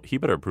 so he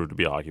better prove to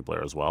be a hockey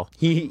player as well.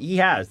 He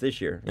has this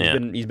year.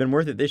 He's been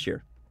worth it this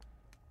year.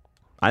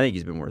 I think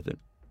he's been worth it.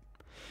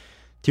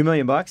 $2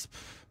 million,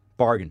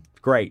 bargain,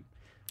 great.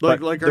 But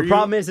the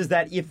problem is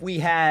that if we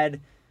had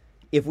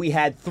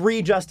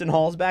 3 Justin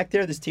Halls back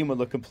there, this team would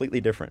look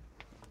completely different.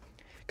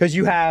 Because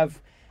you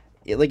have,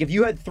 like, if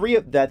you had 3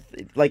 of that,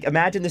 like,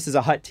 imagine this is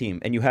a Hut team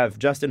and you have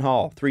Justin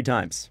Hall 3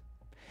 times.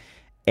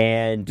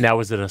 And now,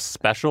 is it a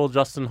special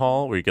Justin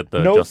Hall where you get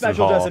the Justin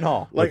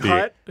Hall? Like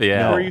Hut?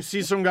 Yeah. Where you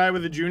see some guy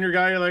with a junior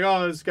guy, you're like,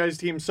 oh, this guy's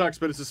team sucks,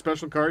 but it's a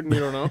special card and you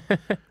don't know.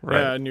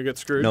 Right. Yeah, and you get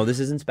screwed. No, this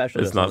isn't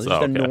special. It's Justin not Hall. This so, is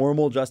just okay. a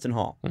normal Justin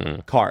Hall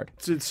card.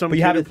 It's some But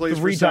you kid have who it plays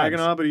for 3 times.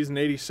 Saginaw, but he's an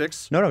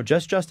 86. No,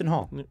 just Justin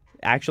Hall.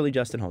 Actually,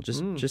 Justin Hall.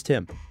 Just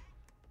him.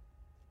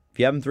 If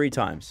you have him 3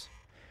 times,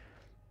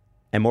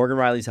 and Morgan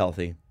Riley's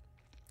healthy,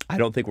 I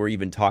don't think we're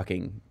even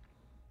talking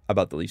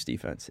about the Leafs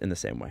defense in the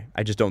same way.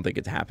 I just don't think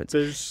it happens.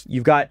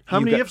 How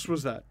many ifs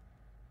was that?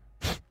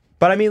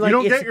 But I mean, like, you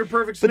don't get your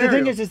perfect But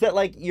scenario. the thing is that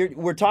like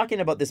we're talking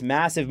about this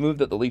massive move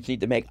that the Leafs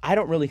need to make. I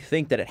don't really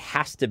think that it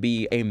has to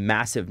be a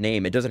massive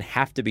name. It doesn't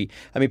have to be.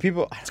 I mean,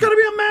 people. It's got to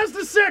be a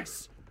Mazda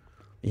 6.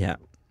 Yeah.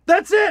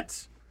 That's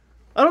it.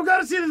 I don't got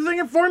to see the thing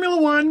in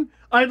Formula One.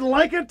 I'd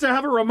like it to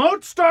have a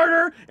remote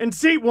starter and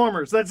seat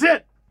warmers. That's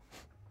it.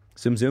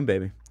 Zoom,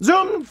 baby.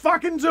 Zoom,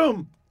 fucking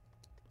zoom.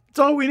 That's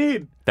all we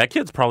need. That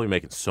kid's probably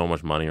making so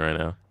much money right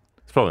now.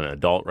 He's probably an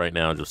adult right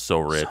now, just so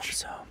rich.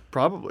 So.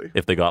 Probably.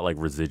 If they got like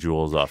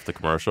residuals off the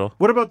commercial.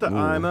 What about the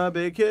I'm a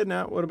big kid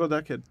now? What about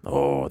that kid?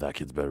 Oh, that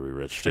kid's better be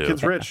rich too.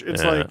 Kid's rich.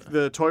 It's Yeah. like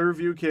the toy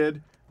review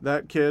kid,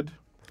 that kid,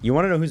 You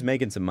want to know who's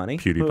making some money?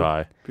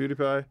 PewDiePie.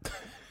 PewDiePie.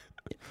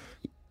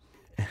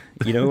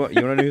 You want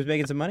to know who's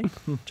making some money?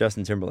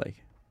 Justin Timberlake.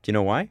 Do you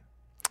know why?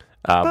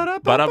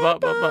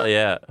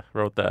 Yeah,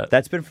 wrote that.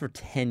 That's been for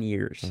 10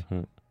 years.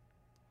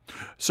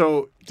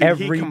 So did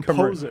Every he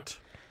compose it?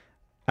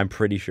 I'm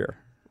pretty sure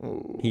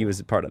he was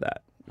a part of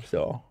that.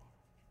 So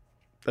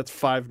That's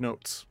 5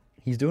 notes.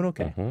 He's doing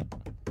okay.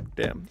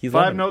 Damn. He's 5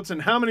 loving it. notes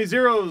and how many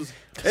zeros?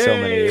 So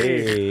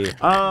many. Hey.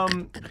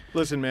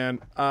 Listen, man.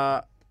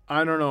 I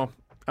don't know.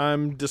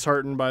 I'm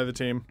disheartened by the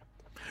team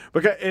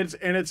because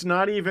it's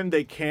not even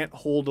they can't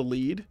hold a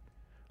lead.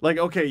 Like,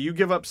 okay, you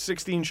give up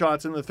 16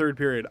 shots in the third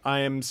period. I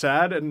am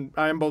sad, and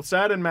I am both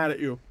sad and mad at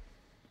you.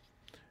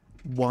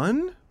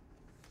 One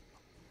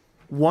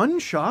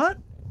shot?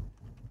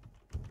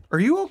 Are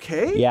you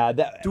okay? Yeah.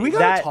 Do we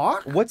gotta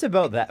talk? What's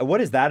about that?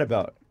 What is that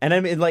about? And I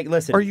mean, like,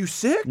 listen. Are you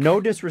sick?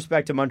 No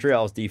disrespect to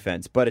Montreal's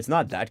defense, but it's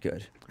not that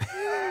good.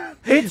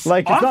 It's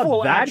Like, it's not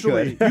awful, that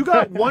actually. good. You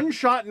got one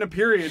shot in a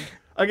period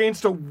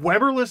against a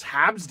Weberless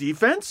Habs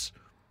defense?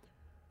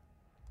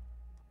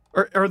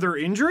 Are there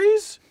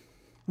injuries?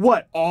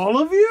 What,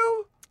 all of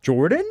you?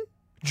 Jordan?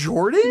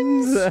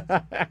 Jordans?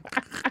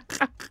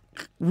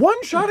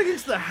 One shot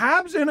against the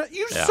Habs and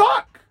you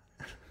suck.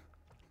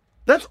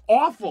 That's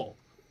awful.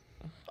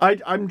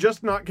 I'm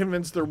just not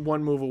convinced they're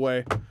one move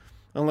away,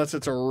 unless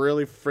it's a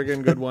really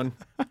friggin' good one.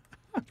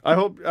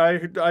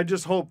 I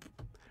just hope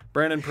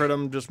Brandon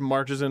Pridham just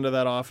marches into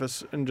that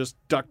office and just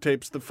duct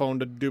tapes the phone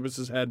to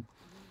Dubas's head.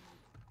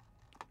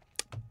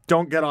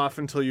 Don't get off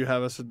until you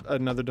have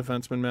another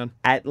defenseman, man.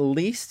 At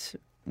least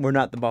we're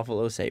not the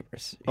Buffalo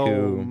Sabres,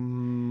 who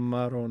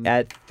Maroon.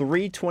 at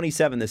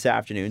 3:27 this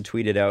afternoon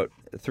tweeted out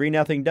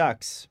 3-0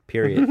 Ducks,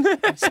 period,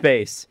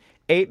 space.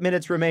 8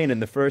 minutes remain in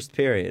the first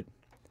period.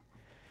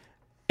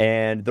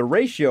 And the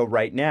ratio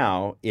right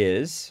now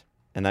is,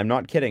 and I'm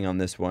not kidding on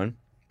this one,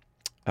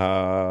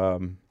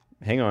 hang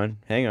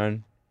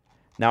on.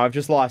 Now I've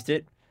just lost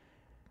it.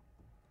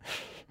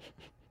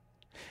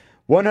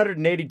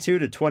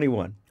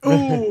 182-21.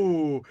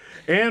 Ooh.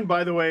 And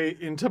by the way,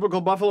 in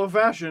typical Buffalo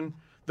fashion,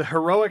 the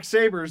heroic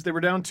Sabres, they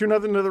were down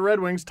 2-0 to the Red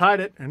Wings, tied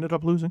it, ended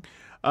up losing.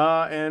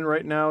 And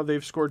right now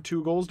they've scored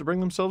 2 goals to bring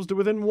themselves to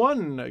within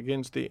 1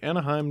 against the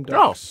Anaheim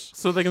Oh, Ducks.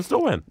 so they can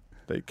still win.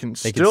 They can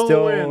still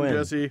still win, win.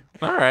 Jesse.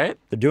 All right.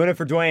 They're doing it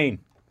for Dwayne.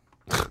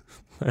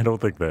 I don't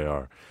think they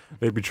are.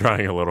 They'd be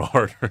trying a little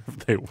harder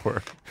if they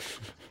were.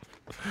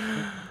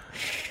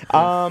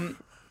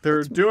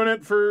 They're doing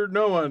it for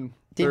no one.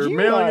 Did They're you,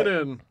 mailing it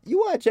in. You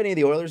watch any of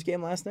the Oilers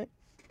game last night?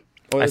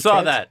 I Oilers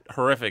saw Preds? that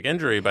horrific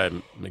injury by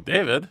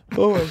McDavid.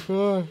 Oh my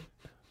god.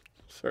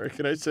 Sorry,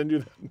 can I send you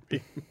that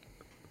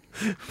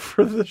meme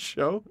for the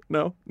show?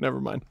 No? Never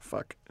mind.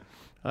 Fuck.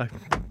 I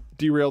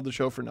derailed the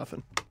show for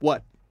nothing.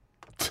 What?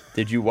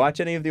 Did you watch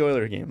any of the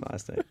Oilers game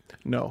last night?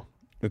 No.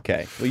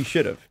 Okay. Well, you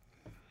should have.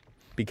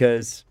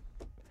 Because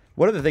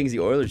one of the things the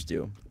Oilers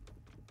do,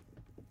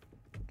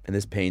 and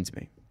this pains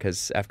me,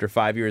 because after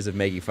 5 years of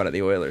making fun of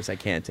the Oilers, I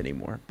can't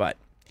anymore, but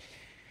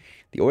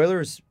the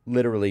Oilers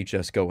literally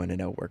just go in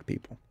and outwork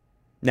people.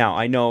 Now,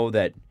 I know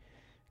that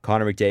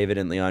Connor McDavid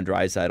and Leon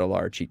Draisaitl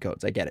are cheat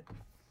codes. I get it.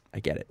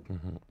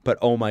 Mm-hmm. But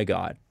oh my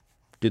God,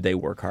 do they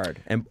work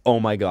hard? And oh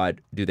my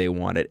God, do they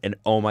want it? And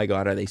oh my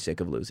God, are they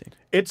sick of losing?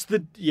 It's the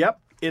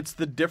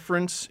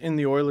difference in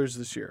the Oilers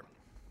this year.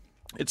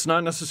 It's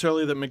not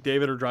necessarily that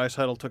McDavid or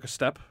Draisaitl took a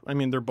step. I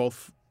mean, they're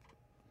both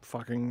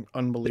fucking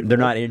unbelievable. They're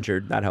not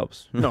injured. That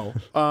helps. No.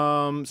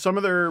 Some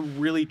of their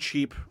really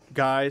cheap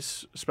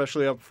guys,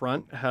 especially up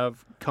front,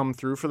 have come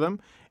through for them,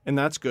 and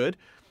that's good.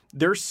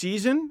 Their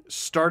season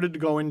started to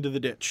go into the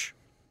ditch,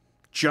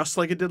 just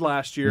like it did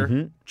last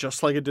year,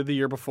 just like it did the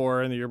year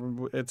before, and the year,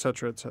 et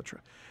cetera, et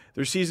cetera.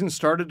 Their season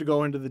started to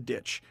go into the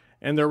ditch,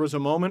 and there was a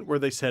moment where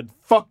they said,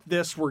 fuck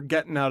this, we're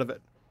getting out of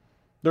it.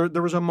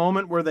 There was a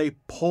moment where they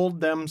pulled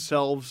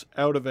themselves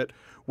out of it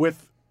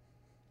with,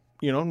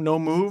 no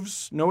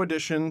moves, no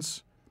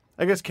additions.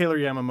 I guess Kailer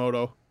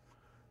Yamamoto.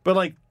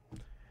 But,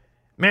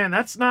 man,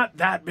 that's not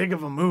that big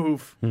of a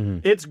move. Mm-hmm.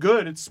 It's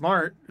good. It's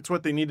smart. It's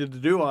what they needed to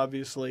do,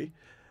 obviously.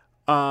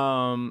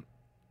 But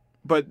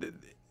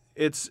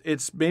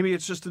maybe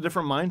it's just a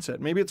different mindset.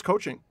 Maybe it's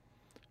coaching.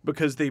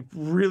 Because they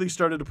really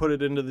started to put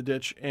it into the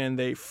ditch, and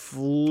they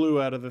flew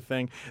out of the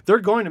thing. They're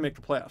going to make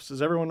the playoffs.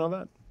 Does everyone know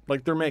that?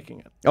 They're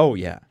making it. Oh,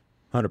 yeah.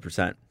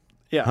 100%.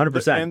 Yeah.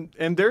 100%.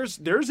 And there's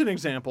an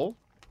example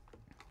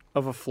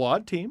of a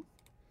flawed team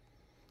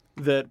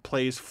that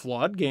plays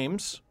flawed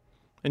games,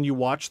 and you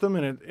watch them,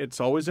 and it's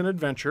always an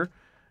adventure.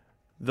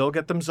 They'll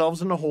get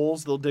themselves into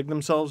holes. They'll dig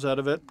themselves out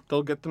of it.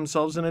 They'll get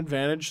themselves an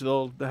advantage.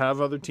 They'll have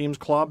other teams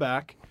claw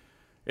back.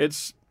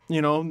 It's,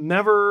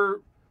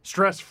 never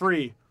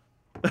stress-free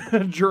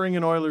during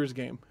an Oilers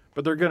game.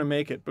 But they're going to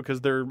make it because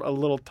they're a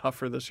little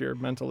tougher this year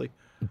mentally.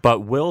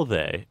 But will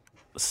they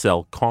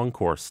sell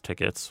concourse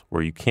tickets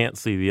where you can't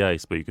see the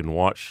ice, but you can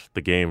watch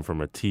the game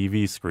from a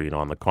TV screen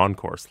on the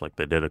concourse like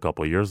they did a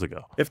couple of years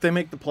ago? If they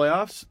make the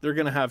playoffs, they're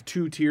going to have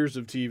 2 tiers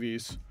of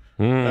TVs.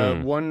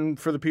 One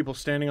for the people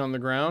standing on the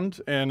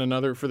ground and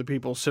another for the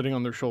people sitting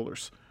on their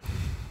shoulders.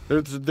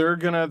 Every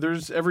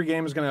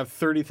game is going to have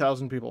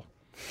 30,000 people.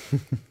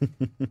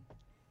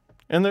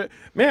 And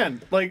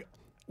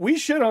we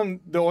shit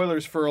on the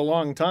Oilers for a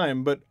long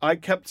time, but I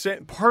kept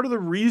saying part of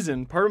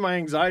my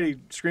anxiety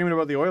screaming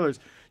about the Oilers,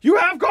 you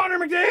have Connor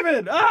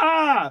McDavid!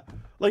 Ah!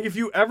 If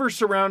you ever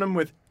surround him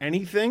with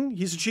anything,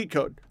 he's a cheat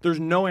code. There's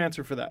no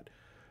answer for that.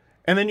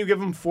 And then you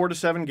give him 4 to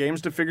 7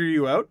 games to figure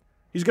you out.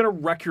 He's going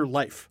to wreck your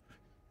life.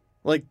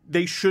 Like,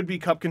 they should be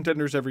cup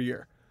contenders every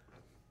year.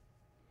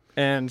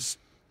 And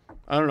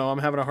I don't know, I'm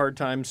having a hard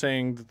time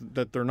saying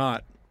that they're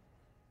not.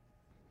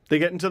 They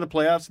get into the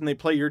playoffs and they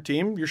play your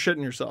team, you're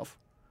shitting yourself.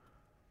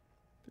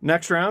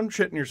 Next round,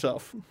 shitting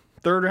yourself.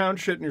 Third round,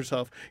 shitting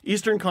yourself.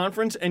 Eastern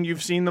Conference, and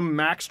you've seen them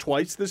max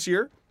twice this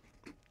year.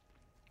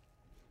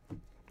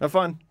 Have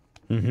fun.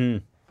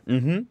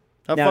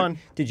 Have Now, fun.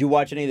 did you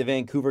watch any of the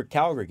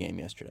Vancouver-Calgary game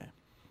yesterday?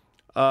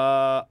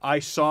 I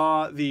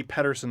saw the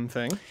Pettersson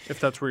thing, if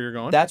that's where you're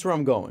going. That's where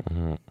I'm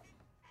going.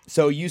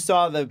 So you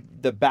saw the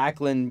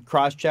Backlund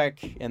cross-check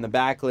and the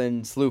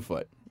Backlund slew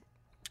foot.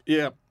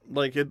 Yeah,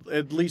 like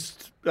at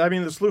least, I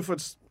mean, the slew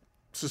foot's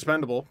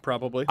suspendable,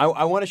 probably.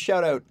 I want to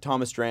shout out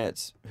Thomas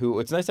Drance, who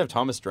it's nice to have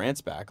Thomas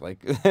Drance back.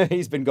 Like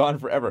he's been gone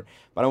forever,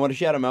 but I want to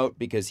shout him out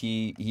because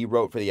he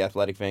wrote for the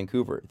Athletic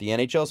Vancouver. The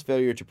NHL's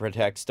failure to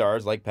protect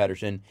stars like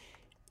Pettersson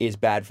is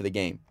bad for the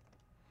game.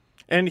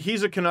 And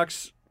he's a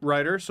Canucks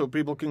writer, so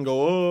people can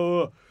go,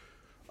 oh,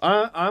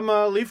 I'm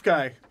a Leaf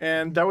guy,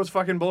 and that was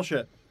fucking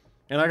bullshit.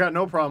 And I got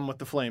no problem with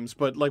the Flames,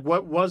 but like,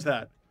 what was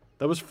that?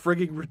 That was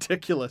frigging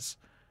ridiculous.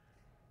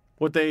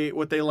 What they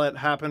let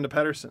happen to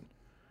Pettersson.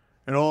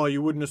 And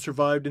you wouldn't have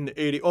survived in the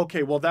 80s.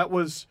 Okay, well that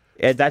was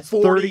That's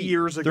 40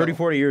 years ago. 30,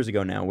 40 years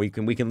ago now. We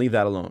can leave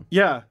that alone.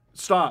 Yeah,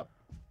 stop.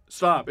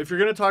 If you're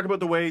going to talk about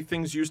the way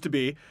things used to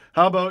be,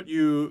 how about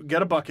you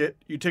get a bucket,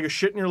 you take a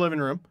shit in your living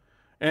room,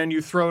 and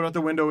you throw it out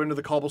the window into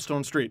the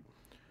cobblestone street.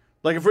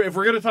 Like, if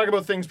we're going to talk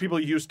about things people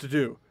used to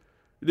do,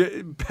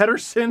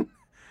 Pettersson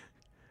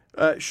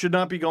should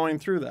not be going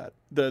through that.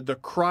 The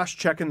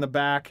cross-check in the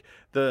back,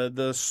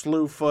 the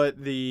slew foot,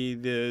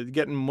 the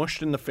getting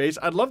mushed in the face.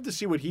 I'd love to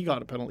see what he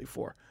got a penalty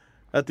for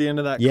at the end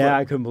of that Yeah, clip.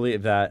 I couldn't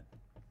believe that.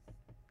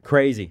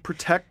 Crazy.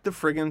 Protect the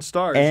friggin'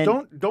 stars.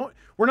 And- Don't.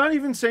 We're not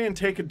even saying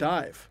take a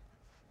dive,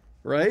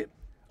 right?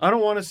 I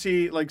don't want to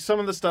see, like, some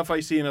of the stuff I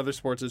see in other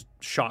sports is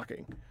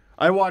shocking.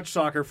 I watch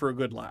soccer for a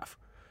good laugh.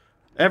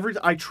 I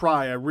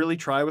really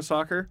try with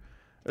soccer.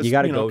 You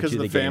got to go 'cause to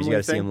of the games. You got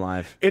to see thing. them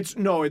live.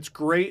 It's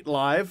great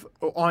live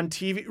on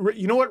TV.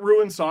 You know what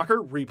ruins soccer?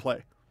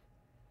 Replay.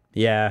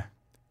 Yeah.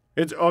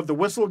 It's the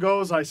whistle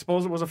goes. I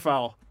suppose it was a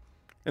foul,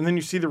 and then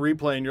you see the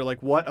replay and you're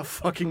like, what a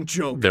fucking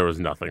joke. There was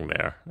nothing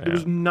there. There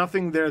was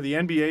nothing there. The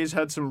NBA's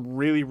had some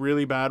really,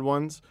 really bad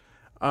ones.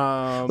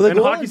 Well, And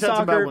hockey's had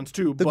some bad ones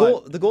too.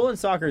 The goal in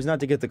soccer is not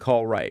to get the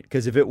call right,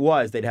 because if it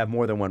was, they'd have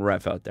more than one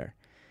ref out there.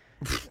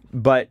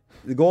 But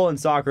the goal in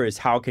soccer is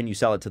how can you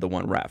sell it to the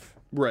one ref?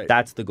 Right.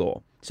 That's the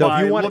goal. So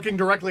by if you want, looking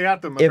directly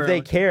at them, if they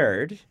apparently.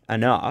 cared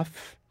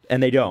enough,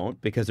 and they don't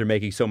because they're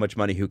making so much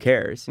money, who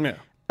cares? Yeah.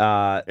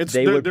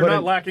 They're They're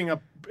not lacking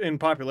up in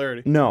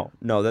popularity. No,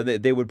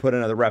 they would put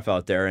another ref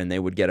out there and they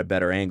would get a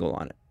better angle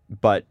on it.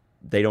 But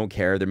they don't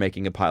care. They're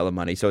making a pile of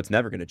money, so it's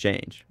never going to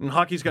change. And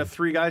hockey's got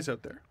 3 guys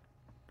out there.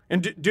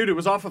 And dude, it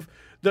was off of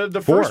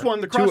the first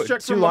one, the cross check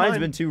two from linesmen,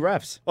 behind. 2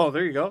 refs. Oh,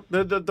 there you go.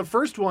 The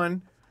first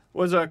one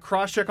was a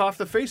cross check off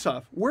the face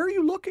off. Where are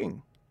you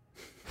looking?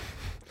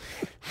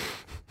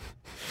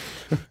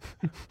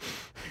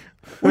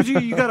 Would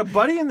you got a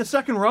buddy in the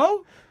second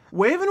row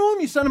waving to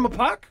him? You send him a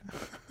puck?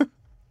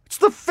 It's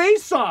the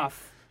face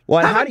off.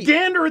 Well, Have how a do you-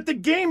 gander at the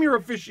game you're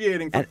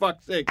officiating, for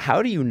fuck's sake.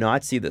 How do you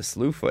not see the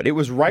slew foot? It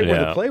was right where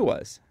the Yeah. play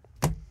was.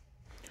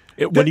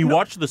 When you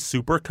watch the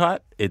supercut,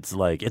 it's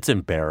like it's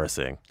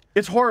embarrassing.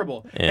 It's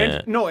horrible.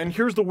 Yeah. And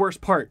here's the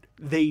worst part.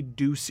 They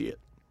do see it.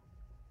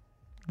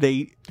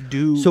 They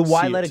do So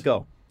why see let it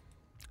go?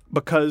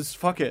 Because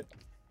fuck it.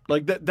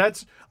 Like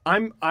that's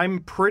I'm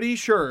pretty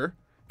sure,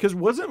 because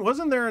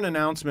wasn't there an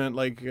announcement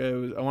like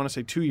I want to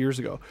say 2 years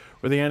ago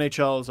where the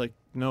NHL is like,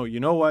 no, you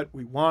know what,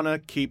 we want to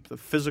keep the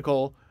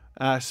physical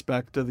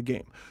aspect of the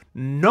game.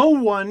 No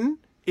one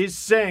is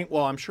saying,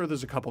 well, I'm sure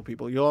there's a couple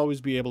people, you'll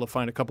always be able to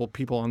find a couple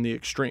people on the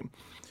extreme.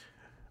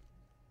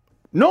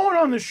 No one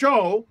on the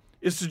show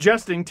is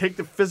suggesting take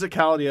the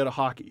physicality out of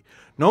hockey.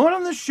 No one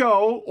on the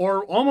show,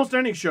 or almost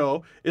any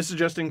show, is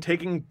suggesting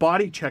taking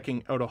body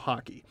checking out of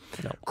hockey.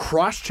 No.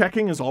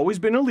 Cross-checking has always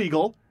been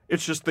illegal.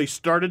 It's just they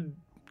started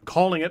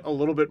calling it a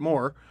little bit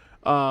more,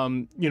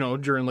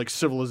 during like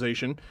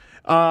civilization.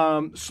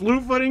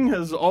 Slew footing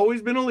has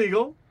always been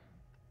illegal.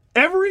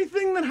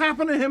 Everything that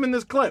happened to him in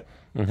this clip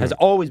Has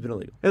always been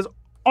illegal. has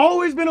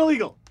always been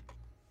illegal.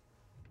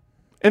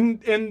 And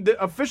the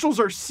officials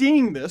are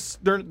seeing this.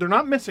 They're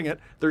not missing it.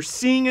 They're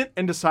seeing it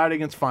and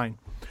deciding it's fine.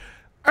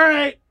 All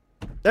right,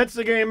 that's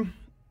the game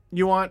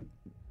you want.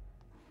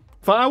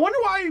 I wonder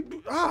why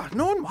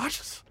no one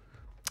watches.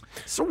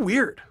 It's so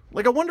weird.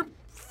 Like, I wonder.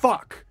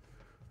 Fuck.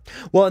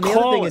 Well, and the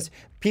other Call thing it. is,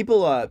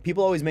 people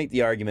always make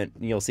the argument,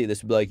 and you'll see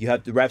this, like the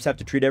refs have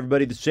to treat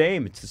everybody the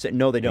same. It's the same.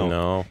 No, they don't.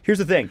 No. Here's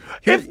the thing.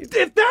 If that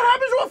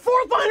happens to a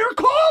fourth liner,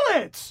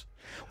 call it.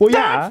 Well,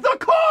 yeah, That's the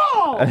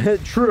call.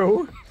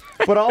 true,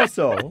 but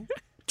also,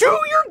 Do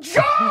your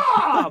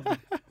job.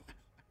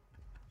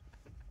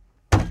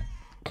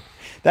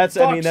 That's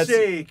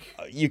sake.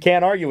 You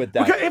can't argue with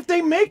that. Because if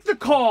they make the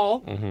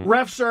call,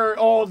 refs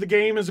are, the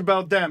game is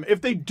about them.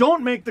 If they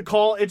don't make the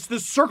call, it's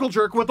this circle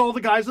jerk with all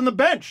the guys on the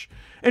bench.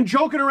 And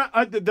joking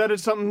around, that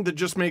is something that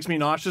just makes me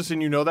nauseous,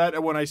 and you know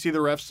that when I see the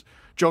refs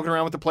joking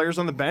around with the players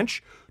on the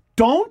bench.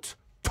 Don't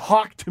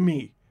talk to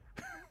me.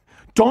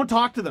 Don't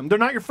talk to them. They're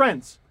not your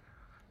friends.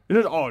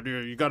 Dude,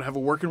 you got to have a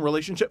working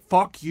relationship.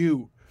 Fuck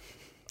you.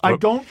 I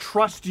don't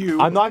trust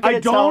you. I'm not going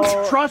to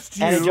tell trust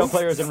you. NHL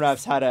players and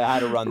refs how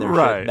to run their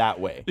shit that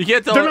way. You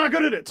can't tell. They're not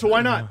good at it, so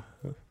why not?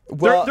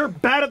 Well, they're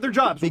bad at their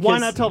jobs. Why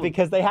not tell them?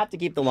 Because they have to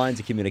keep the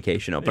lines of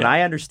communication open.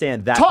 I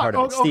understand that part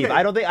of it, Steve.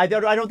 Okay. I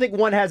don't think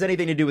one has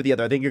anything to do with the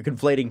other. I think you're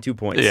conflating 2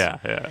 points.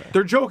 Yeah.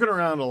 They're joking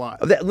around a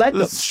lot. Let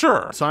them.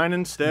 Sure.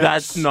 Signing sticks.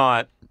 That's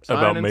not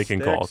about Signing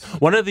making sticks. calls.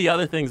 One of the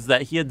other things is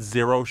that he had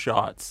 0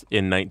 shots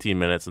in 19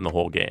 minutes in the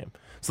whole game.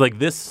 So, like,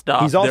 this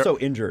stuff... He's also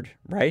injured,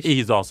 right?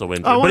 He's also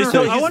injured. I But he wonder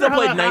still how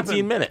played that 19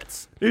 happened.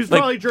 minutes. He's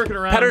probably jerking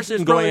around. Pettersson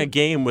He's going probably- a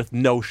game with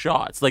no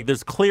shots. Like,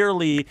 there's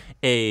clearly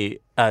a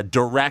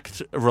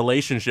direct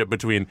relationship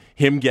between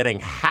him getting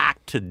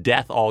hacked to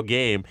death all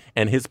game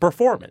and his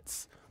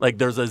performance. Like,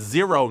 there's a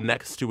 0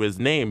 next to his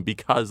name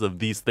because of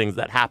these things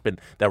that happened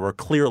that were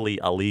clearly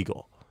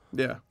illegal.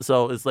 Yeah.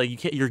 So it's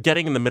like you're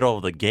getting in the middle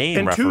of the game,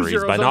 And 2 referees,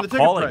 zeros by on not the ticket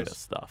calling price. this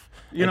stuff.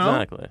 You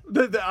know? Exactly.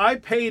 I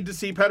paid to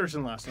see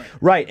Pettersson last night.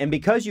 Right, and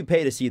because you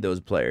pay to see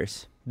those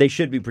players, they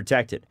should be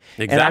protected.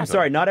 And I'm Exactly.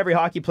 sorry, not every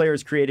hockey player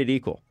is created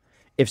equal.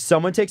 If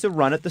someone takes a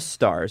run at the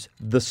Stars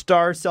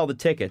sell the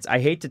tickets. I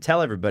hate to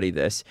tell everybody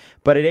this,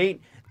 but it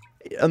ain't...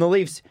 On the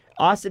Leafs,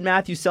 Austin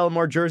Matthews selling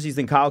more jerseys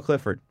than Kyle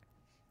Clifford.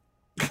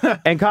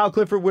 And Kyle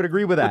Clifford would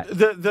agree with that.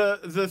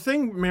 The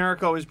thing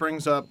Merrick always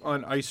brings up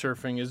on ice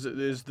surfing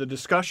is the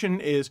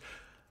discussion is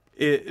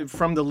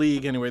from the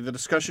league anyway. The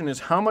discussion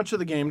is how much of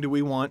the game do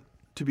we want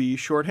to be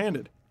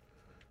shorthanded,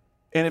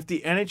 and if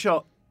the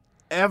NHL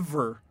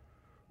ever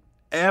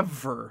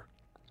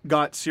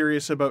got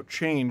serious about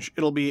change,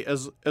 it'll be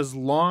as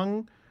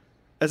long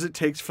as it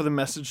takes for the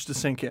message to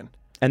sink in.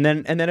 And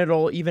then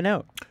it'll even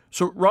out.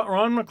 So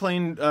Ron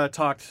McLean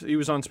talked. He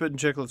was on Spit and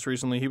Chicklets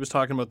recently. He was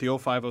talking about the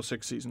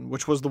 05-06 season,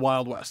 which was the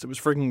Wild West. It was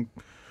friggin'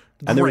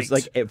 And there was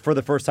great. for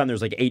the first time, there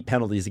was 8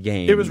 penalties a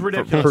game. It was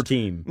ridiculous per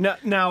team.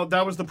 Now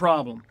that was the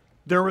problem.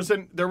 There was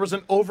an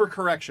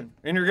overcorrection,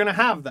 and you're going to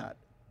have that.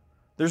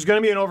 There's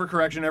going to be an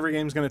overcorrection. Every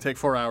game's going to take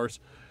 4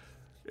 hours.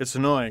 It's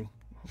annoying.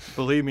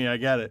 Believe me, I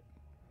get it.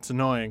 It's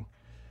annoying.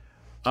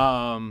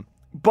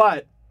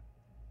 But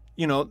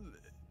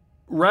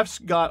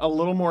refs got a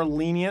little more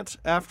lenient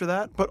after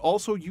that, but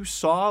also you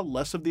saw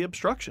less of the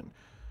obstruction.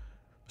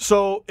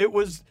 So it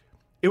was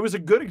a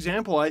good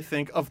example, I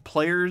think, of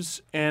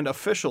players and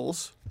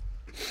officials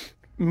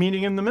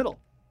meeting in the middle.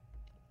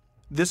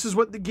 This is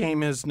what the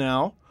game is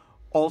now.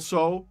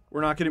 Also,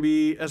 we're not going to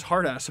be as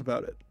hard-ass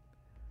about it.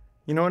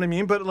 You know what I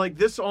mean? But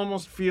this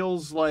almost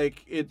feels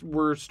like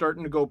we're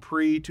starting to go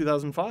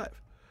pre-2005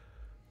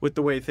 with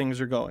the way things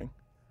are going.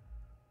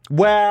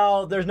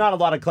 Well, there's not a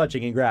lot of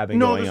clutching and grabbing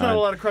going on. No, there's not a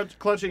lot of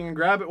clutching and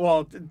grabbing.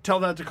 Well, tell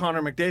that to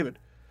Connor McDavid,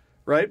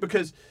 right?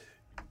 Because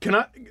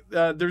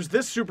there's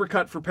this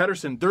supercut for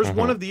Pettersson. There's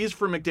one of these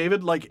for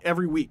McDavid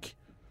every week.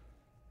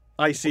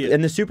 I see it.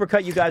 And the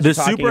supercut you guys The are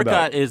talking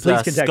about. supercut is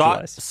Please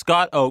contextualize.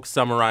 Scott Oakes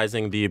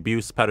summarizing the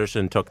abuse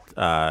Pettersson took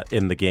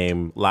in the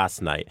game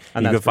last night.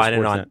 And You that's can for find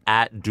it on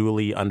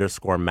Sportsnet.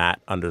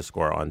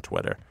 @Dooley_Matt_ on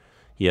Twitter.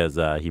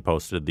 He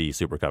posted the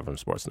supercut from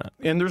Sportsnet.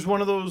 And there's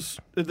one of those.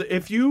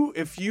 If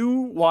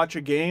you watch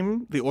a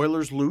game, the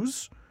Oilers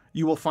lose,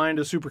 you will find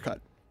a supercut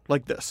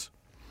like this.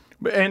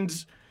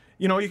 And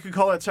you could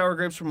call that sour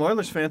grapes from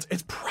Oilers fans.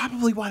 It's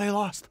probably why they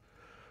lost.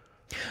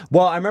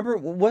 Well, I remember,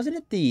 wasn't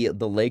it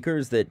the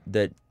Lakers that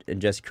and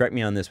Jesse, correct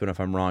me on this one if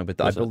I'm wrong, but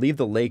I believe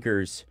the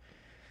Lakers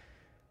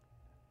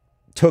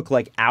took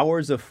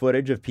hours of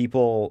footage of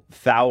people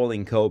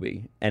fouling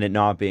Kobe and it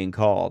not being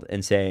called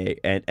and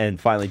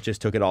finally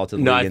just took it all to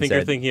the No, league I and think said,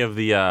 you're thinking of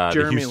the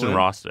Jeremy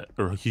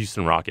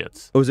Houston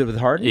Rockets. Oh, was it with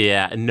Harden?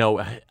 Yeah,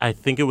 no, I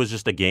think it was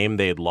just a game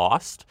they had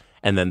lost,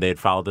 and then they had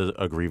filed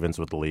a grievance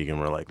with the league and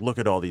were like, look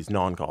at all these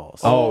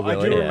non-calls. Oh, I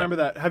really? do Yeah. remember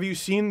that. Have you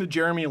seen the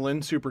Jeremy Lin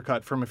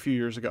supercut from a few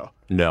years ago?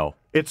 No.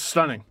 It's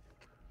stunning.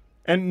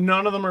 And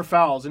none of them are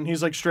fouls, and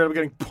he's straight up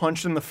getting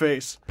punched in the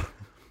face.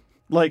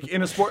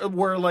 In a sport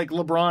where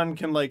LeBron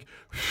can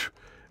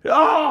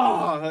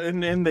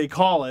and they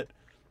call it.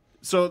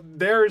 So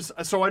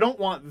I don't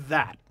want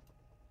that.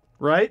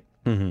 Right?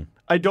 Mm-hmm.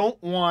 I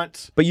don't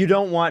want. But you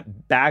don't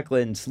want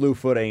Backlund slew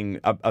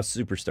footing a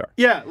superstar.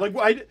 Yeah,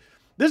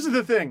 this is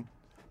the thing.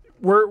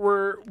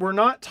 We're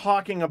not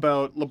talking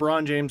about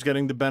LeBron James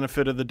getting the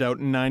benefit of the doubt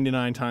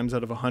 99 times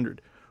out of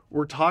 100.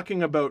 We're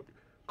talking about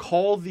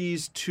call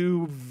these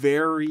two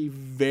very,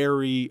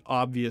 very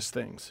obvious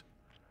things.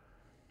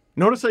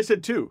 Notice I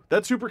said 2.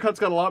 That supercut's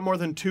got a lot more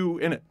than 2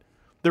 in it.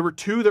 There were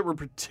 2 that were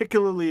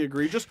particularly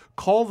egregious.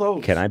 Call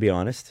those. Can I be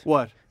honest?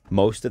 What?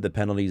 Most of the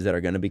penalties that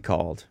are going to be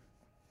called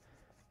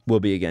will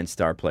be against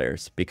star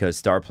players because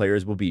star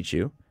players will beat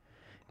you,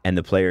 and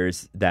the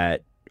players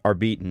that are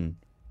beaten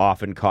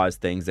often cause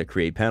things that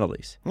create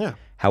penalties. Yeah.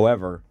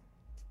 However,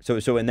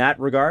 So in that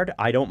regard,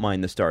 I don't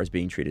mind the Stars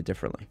being treated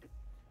differently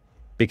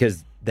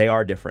because they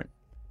are different.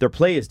 Their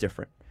play is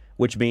different,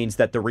 which means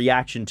that the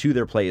reaction to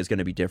their play is going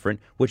to be different,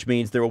 which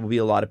means there will be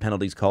a lot of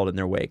penalties called in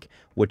their wake,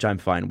 which I'm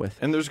fine with.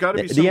 And there's got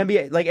to be the some...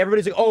 NBA, like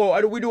everybody's like,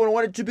 oh, we don't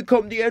want it to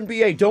become the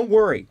NBA. Don't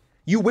worry.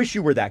 You wish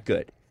you were that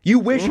good. You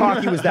wish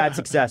hockey was that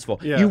successful.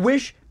 Yeah. You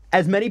wish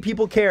as many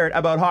people cared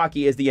about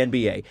hockey as the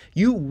NBA.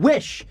 You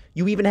wish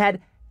you even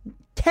had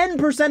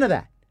 10% of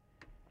that.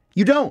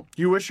 You don't.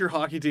 You wish your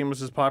hockey team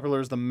was as popular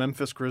as the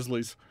Memphis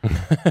Grizzlies.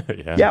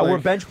 Yeah, where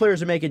bench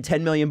players are making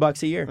 $10 million a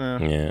year.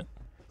 Yeah.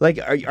 Like,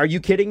 are you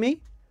kidding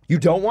me? You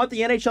don't want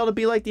the NHL to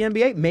be like the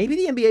NBA? Maybe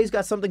the NBA's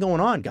got something going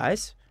on,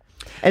 guys.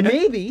 And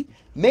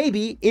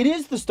maybe it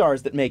is the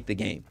Stars that make the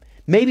game.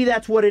 Maybe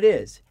that's what it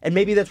is. And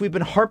maybe that's what we've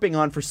been harping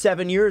on for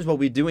 7 years while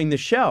we're doing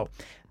this show.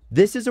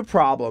 This is a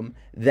problem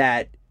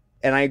that,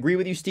 and I agree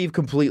with you, Steve,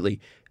 completely.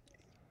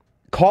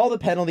 Call the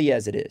penalty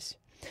as it is.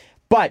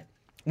 But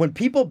when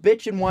people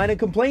bitch and whine and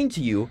complain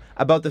to you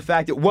about the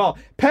fact that, well,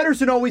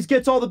 Pettersson always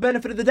gets all the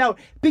benefit of the doubt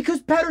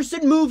because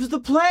Pettersson moves the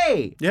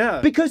play.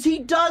 Yeah. Because he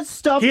does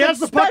stuff He that's has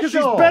the puck because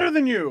he's special. better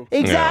than you.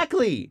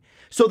 Exactly.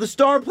 So the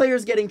star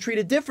players getting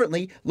treated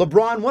differently.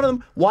 LeBron, one of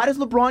them. Why does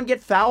LeBron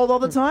get fouled all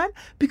the time?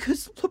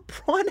 Because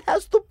LeBron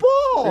has the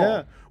ball.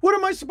 Yeah. What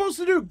am I supposed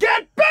to do?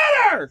 Get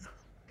better!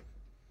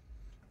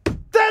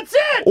 That's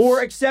it! Or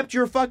accept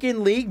your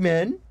fucking league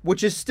min,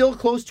 which is still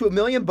close to $1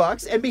 million,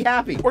 and be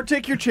happy. Or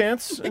take your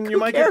chance and Who you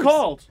might cares? get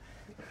called.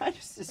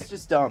 It's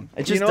just dumb.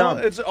 It's just You know, dumb.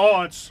 I don't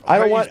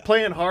don't want- he's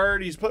playing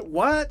hard.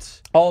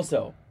 What?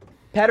 Also,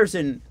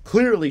 Patterson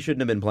clearly shouldn't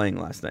have been playing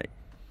last night.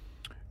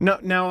 No,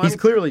 now He's I'm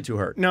clearly too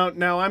hurt.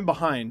 now I'm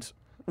behind.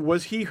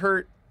 Was he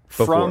hurt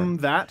Before. from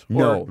that?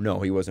 Or No,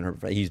 he wasn't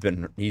hurt. He's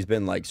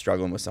been like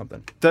struggling with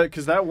something.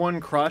 because that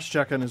one cross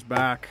check on his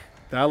back,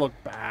 that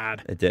looked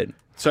bad. It did.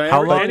 So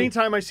How long-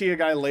 anytime I see a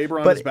guy labor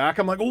on But- his back,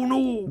 I'm like, oh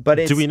no. But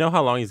it's, Do we know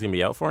how long he's going to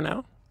be out for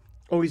now?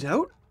 Oh, he's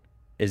out?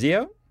 is he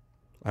out?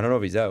 I don't know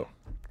if he's out.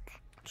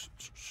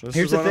 This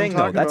Here's is the what I'm thing, though.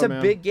 talking That's about,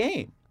 a man. big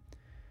game.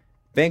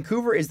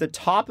 Vancouver is the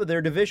top of their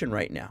division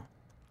right now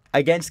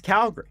against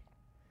Calgary.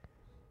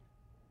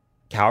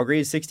 Calgary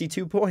has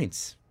 62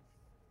 points.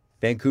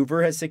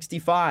 Vancouver has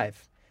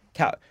 65.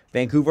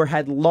 Vancouver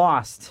had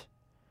lost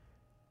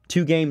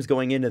 2 games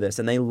going into this,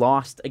 and they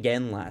lost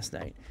again last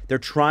night. They're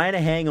trying to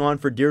hang on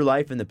for dear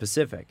life in the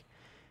Pacific.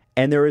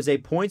 And there is a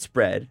point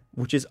spread,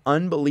 which is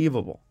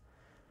unbelievable.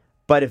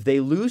 But if they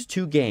lose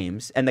 2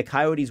 games and the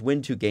Coyotes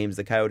win 2 games,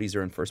 the Coyotes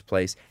are in first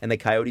place, and the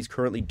Coyotes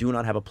currently do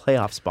not have a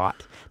playoff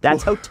spot.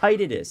 That's how tight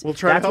it is. We'll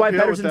try to That's help why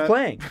you out with Pettersson's that.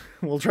 playing.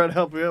 We'll try to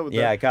help you out with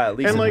Yeah, that. at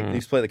least, And, like, at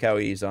least play the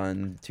Coyotes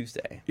on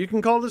Tuesday. You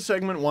can call this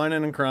segment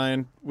Whining and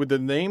Crying. With the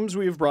names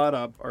we've brought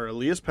up are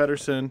Elias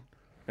Pettersson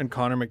and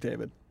Connor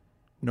McDavid.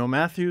 No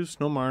Matthews,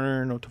 no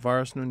Marner, no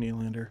Tavares, no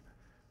Nylander.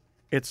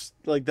 It's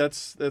like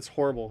that's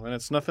horrible, and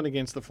it's nothing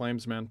against the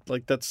Flames, man.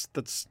 Like that's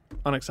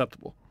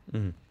unacceptable.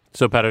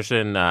 So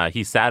Pettersson,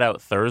 he sat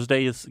out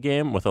Thursday's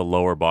game with a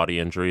lower body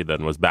injury,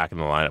 then was back in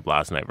the lineup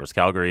last night versus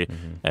Calgary,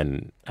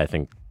 and I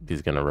think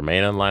he's going to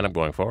remain in the lineup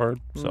going forward.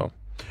 So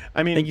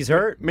I mean, Think he's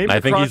hurt? Maybe I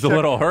the think he's a cross-check-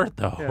 little hurt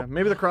though. Yeah,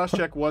 maybe the cross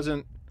check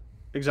wasn't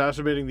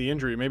exacerbating the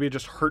injury. Maybe it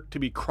just hurt to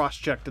be cross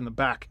checked in the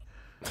back.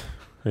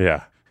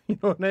 Yeah, You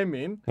know what I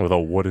mean? with a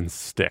wooden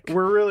stick.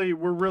 We're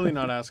really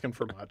not asking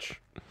for much.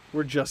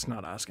 We're just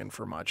not asking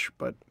for much,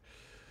 but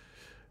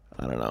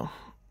I don't know.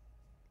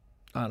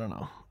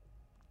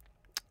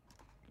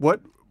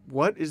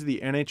 What is the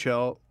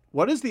NHL?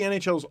 What is the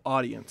NHL's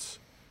audience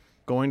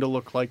going to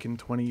look like in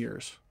 20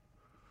 years?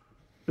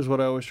 Is what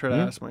I always try to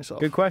ask myself.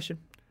 Good question.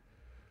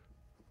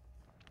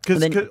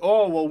 Because And then-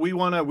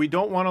 we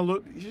don't want to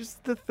look. Here's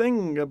the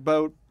thing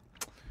about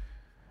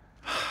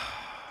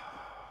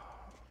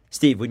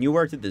Steve, when you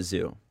worked at the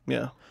zoo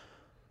yeah.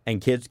 and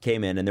kids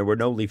came in and there were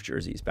no Leaf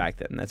jerseys back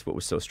then, that's what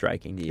was so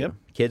striking to you. Yep.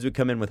 Kids would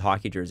come in with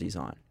hockey jerseys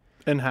on.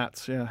 And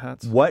hats, yeah,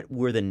 hats. What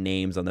were the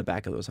names on the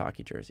back of those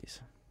hockey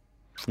jerseys?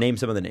 Name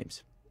some of the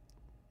names.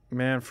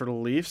 Man, for the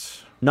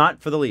Leafs,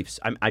 Not for the Leafs.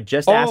 I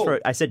just asked Oh, for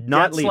it. I said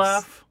not Leafs.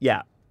 Getzlaf.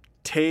 Yeah.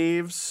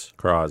 Taves,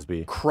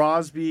 Crosby.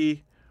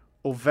 Crosby,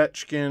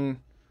 Ovechkin,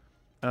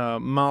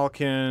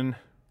 Malkin.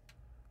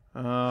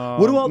 What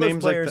do all those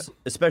names like players, that-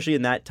 especially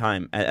in that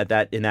time,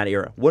 in that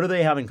era, what do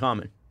they have in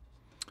common?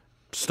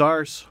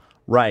 Stars.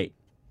 Right.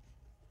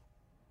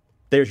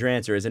 There's your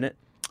answer, isn't it?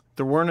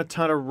 There weren't a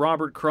ton of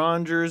Robert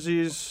Cron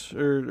jerseys,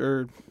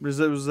 or was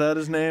that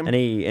his name?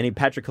 Any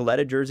Patrick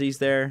Coletta jerseys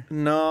there?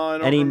 No, I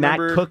don't Any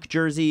remember. Matt Cook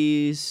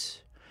jerseys?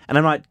 And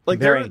I'm not Like,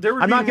 there- comparing. there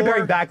would I'm be not comparing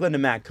more- Backlund to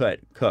Matt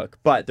Cook,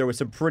 but there was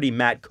some pretty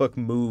Matt Cook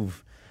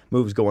moves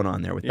going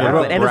on there with Yeah. Backlund.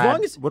 What And as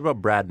long as What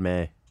about Brad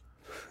May?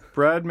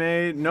 Brad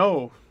May,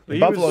 no. He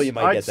Buffalo, was- you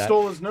might I get that.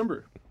 stole his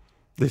number.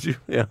 Did you?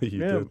 Yeah, you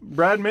Yeah, did.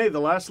 Brad May, the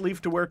last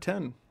Leaf to wear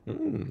 10.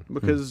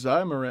 Because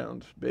I'm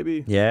around,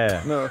 baby.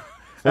 yeah, No.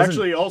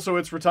 Actually, also,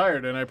 it's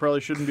retired, and I probably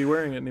shouldn't be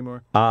wearing it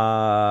anymore.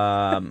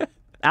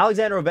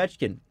 Alexander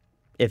Ovechkin,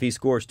 if he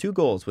scores 2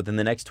 goals within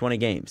the next 20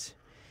 games,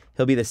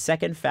 he'll be the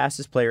second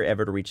fastest player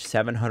ever to reach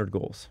 700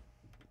 goals.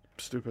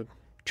 Stupid.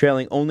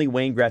 trailing only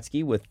Wayne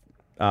Gretzky with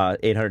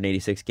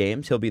 886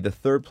 games. He'll be the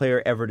third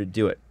player ever to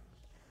do it.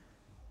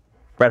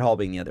 Brett Hull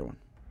being the other one.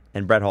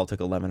 And Brett Hull took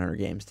 1,100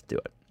 games to do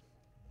it.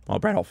 Well,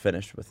 Brett Hull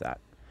finished with that.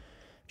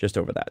 Just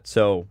over that.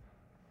 So,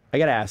 I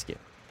got to ask you.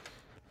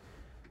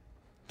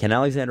 Can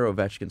Alexander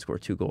Ovechkin score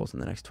 2 goals in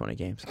the next 20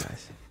 games,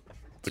 guys?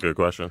 That's a good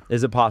question.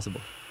 Is it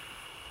possible?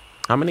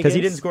 How many Because games?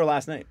 he didn't score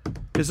last night.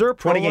 Is there a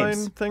pro 20 line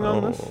games. thing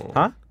on this?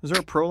 Huh? Is there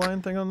a pro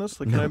line thing on this?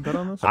 Like, can I bet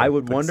on this? I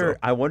would think wonder. so.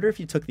 I wonder if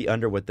you took the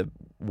under, what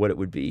it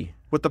would be.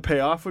 What the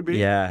payoff would be?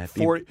 Yeah, if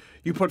you- 40.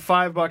 You put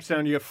 $5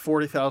 down, you get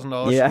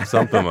 $40,000. Yeah,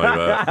 Something like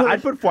that.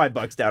 I'd put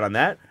 $5 down on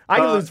that. I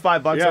could lose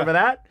 $5 yeah. over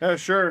that. Yeah,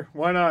 sure.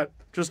 Why not?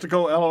 Just to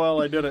go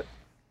LOL, I did it.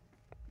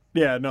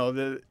 Yeah,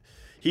 no,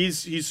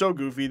 he's so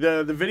goofy.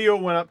 The video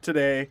went up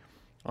today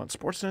on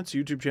Sportsnet's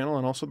YouTube channel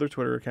and also their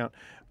Twitter account.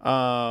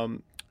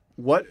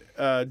 What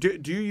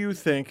do you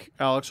think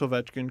Alex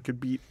Ovechkin could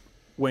beat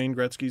Wayne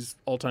Gretzky's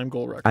all-time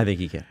goal record? I think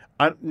he can.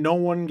 No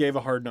one gave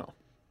a hard no.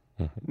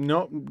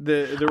 No,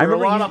 there were a remember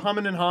lot you- of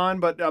humming and hawing,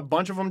 but a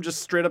bunch of them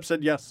just straight up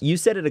said yes. You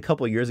said it a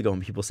couple of years ago,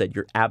 and people said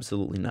you're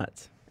absolutely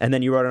nuts. And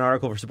then you wrote an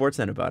article for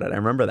Sportsnet about it. I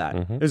remember that.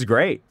 It was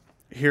great.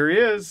 Here he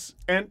is,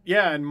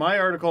 and my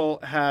article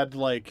had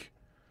like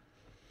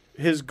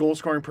his goal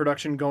scoring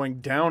production going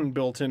down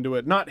built into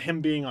it, not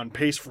him being on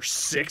pace for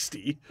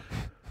 60.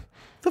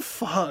 The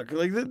fuck,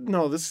 like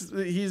no,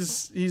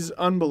 he's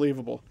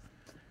unbelievable.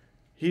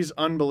 He's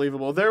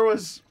unbelievable. There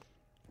was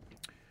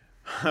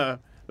a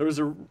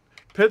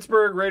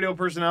Pittsburgh radio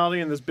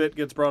personality, and this bit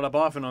gets brought up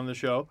often on the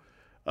show,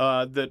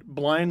 that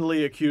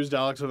blindly accused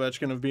Alex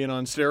Ovechkin of being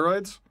on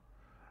steroids.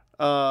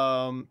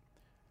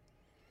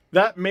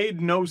 That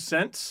made no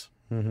sense.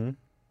 Mm-hmm.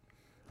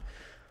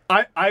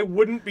 I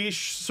wouldn't be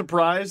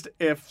surprised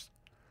if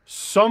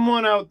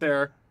someone out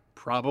there,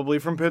 probably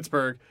from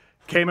Pittsburgh,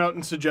 came out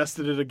and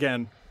suggested it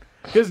again.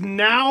 Because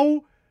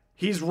now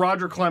he's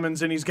Roger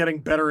Clemens and he's getting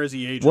better as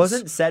he ages.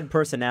 Wasn't said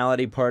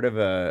personality part of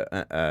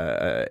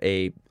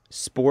a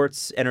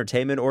sports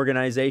entertainment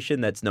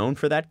organization that's known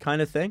for that kind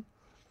of thing?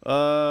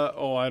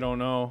 I don't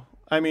know.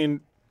 I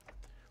mean,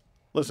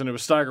 listen, it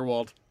was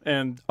Steigerwald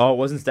and Oh, it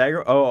wasn't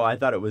Stagger? Oh, I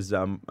thought it was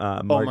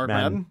Mark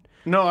Madden.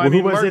 No, I Who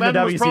mean, was Mark in the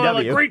Madden was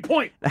probably WCW? like, great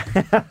point.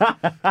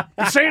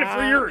 Been saying it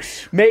for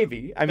years.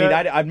 Maybe. I mean,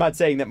 I'm not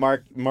saying that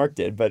Mark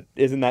did, but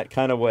isn't that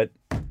kind of what?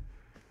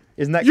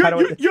 Isn't that kind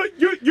of what?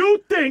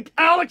 You think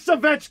Alex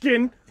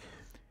Ovechkin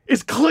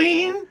is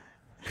clean,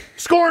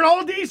 scoring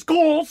all these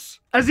goals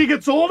as he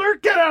gets older?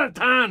 Get out of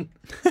town.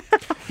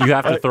 You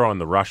have to throw in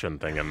the Russian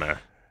thing in there.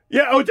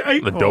 Yeah,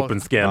 The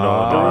doping scandal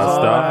and all that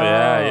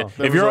stuff.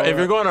 Yeah. If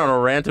you're going on a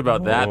rant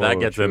about that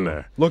gets in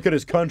there. Look at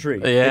his country.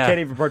 They Yeah.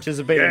 can't even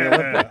participate in the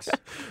Olympics.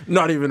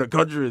 Not even a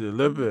country in the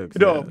Olympics.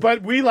 No, Yeah.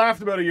 but we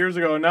laughed about it years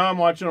ago, and now I'm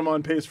watching him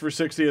on pace for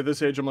 60 at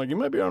this age. I'm like, you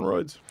might be on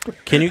roids.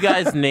 Can you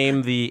guys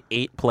name the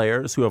 8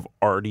 players who have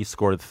already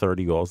scored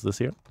 30 goals this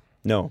year?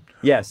 No.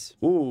 Yes.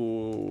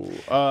 Ooh.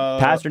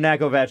 Pasternak,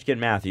 Ovechkin,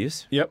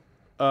 Matthews. Yep.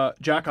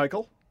 Jack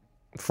Eichel.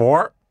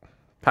 4.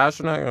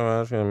 Pasternak,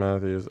 Ovechkin,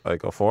 Matthews,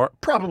 Eichel. 4.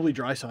 Probably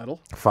Draisaitl.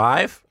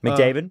 5.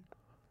 McDavid.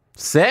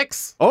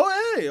 6.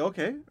 Oh, hey,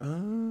 okay.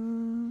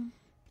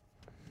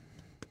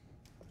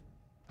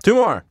 2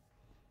 more.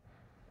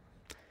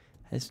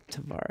 Has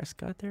Tavares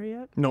got there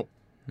yet? Nope,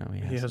 No, he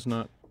he hasn't. has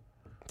not.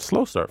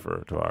 Slow start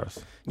for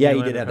Tavares. Yeah, he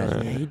Nylander did have that.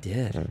 has. Yeah, he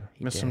did.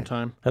 He Missed did. some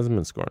time. Hasn't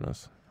been scoring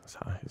as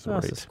high. He's Who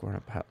else right. is scoring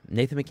up?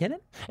 Nathan McKinnon?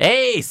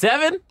 Hey,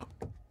 7.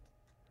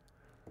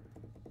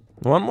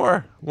 One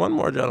more,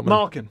 gentlemen.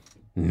 Malkin.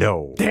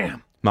 No.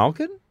 Damn.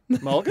 Malkin?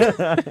 Malkin?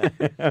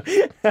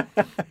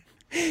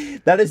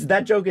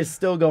 That joke is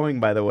still going,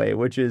 by the way,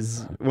 which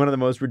is one of the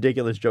most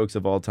ridiculous jokes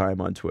of all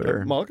time on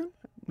Twitter. Malkin?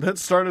 That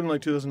started in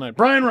like 2009.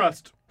 Brian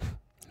Rust.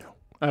 No.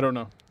 I don't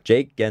know.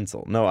 Jake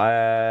Gensel. No,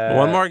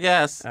 One more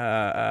guess.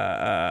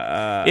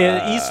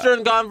 In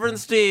Eastern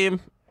Conference team.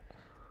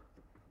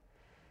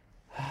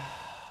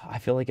 I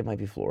feel like it might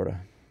be Florida.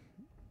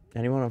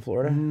 Anyone on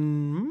Florida?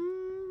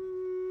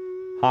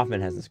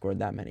 Hoffman hasn't scored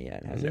that many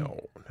yet, has he? No.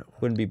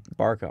 Wouldn't be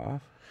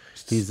Barkov.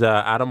 He's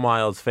Adam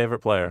Wild's favorite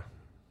player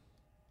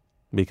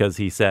because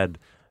he said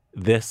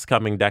this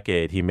coming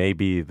decade he may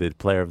be the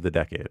player of the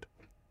decade.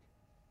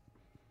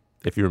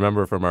 If you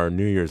remember from our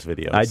New Year's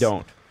videos. I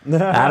don't.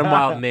 Adam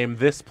Wild named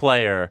this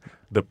player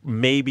the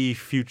maybe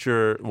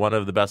future one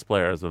of the best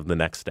players of the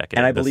next decade.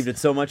 And I believed it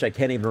so much I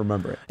can't even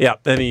remember it. Yeah,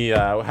 and he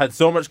had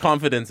so much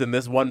confidence in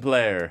this one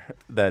player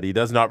that he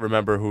does not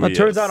remember who he It is.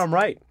 turns out I'm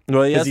right.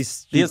 Well, he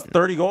 'Cause has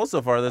 30 goals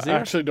so far this I year.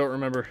 actually don't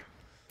remember.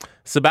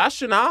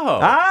 Sebastian Aho.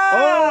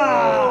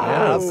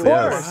 Of Yes, course.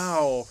 yes.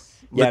 Wow.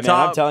 Yeah, The man,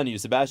 I'm top- telling you,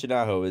 Sebastian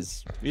Aho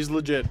is... He's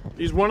legit.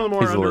 He's one of the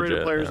more He's underrated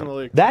legit, players yeah. in the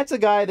league. That's a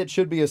guy that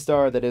should be a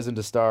star that isn't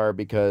a star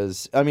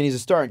because... I mean, he's a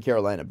star in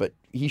Carolina, but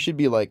he should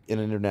be like an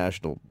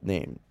international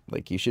name.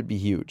 Like, he should be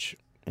huge.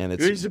 And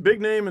it's He's a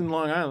big name in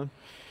Long Island.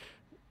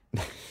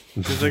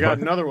 Because they got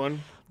another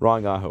one.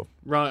 wrong Aho.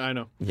 Wrong, I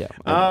know. Yeah,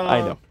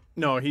 I know.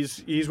 No,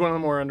 he's one of the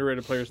more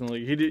underrated players in the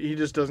league. He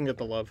just doesn't get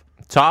the love.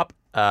 Top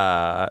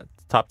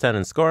 10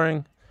 in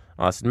scoring.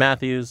 Austin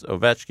Matthews,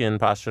 Ovechkin,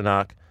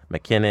 Pasternak,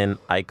 McKinnon,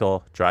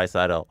 Eichel,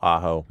 Draisaitl,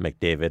 Aho,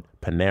 McDavid,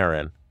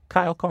 Panarin,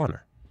 Kyle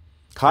Connor.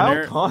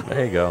 Kyle Connor.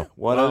 There you go.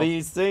 One of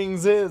these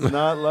things is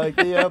not like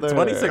the other.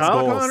 26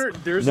 Kyle goals. Connor,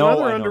 there's No,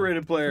 another I know.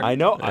 underrated player. I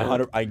know.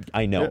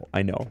 I know.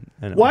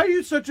 Why are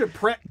you such a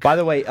prick? By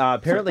the way,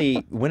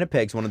 apparently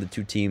Winnipeg's one of the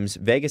two teams,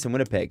 Vegas and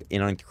Winnipeg,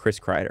 in on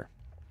Chris Kreider.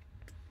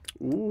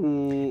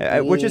 Ooh.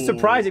 Which is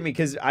surprising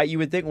because you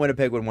would think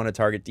Winnipeg would want to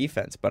target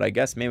defense, but I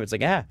guess maybe it's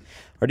like, our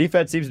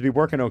defense seems to be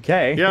working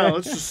okay. Yeah,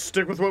 let's just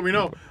stick with what we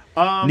know.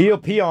 Neil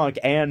Pionk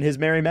and his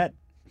Merry Met.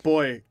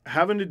 Boy,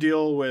 having to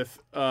deal with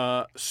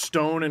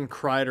Stone and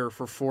Kreider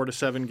for 4 to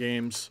 7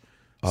 games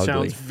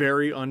sounds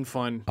very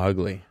unfun.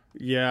 Ugly.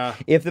 Yeah.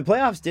 If the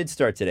playoffs did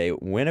start today,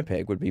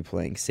 Winnipeg would be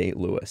playing St.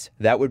 Louis.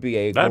 That would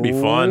be That'd be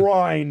fun.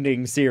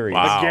 grinding series.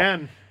 Wow.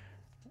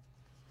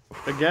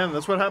 Again,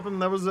 that's what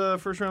happened. That was the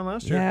first round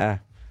last year. Yeah.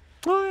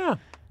 Oh, yeah.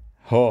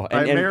 Oh,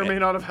 I may or may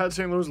not have had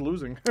St. Louis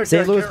losing.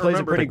 St. Louis can't plays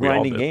remember. a pretty we all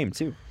grinding did. game,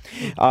 too.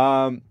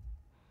 Want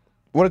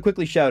to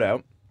quickly shout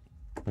out,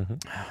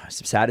 as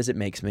sad as it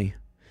makes me,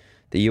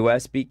 the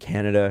U.S. beat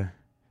Canada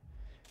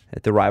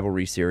at the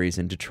rivalry series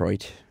in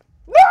Detroit.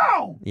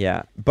 No!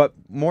 Yeah, but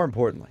more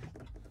importantly,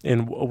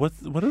 And what is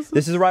this?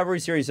 this is a rivalry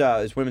series.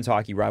 It's women's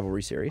hockey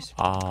rivalry series.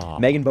 Ah.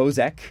 Megan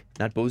Bozek,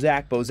 not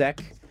Bozak,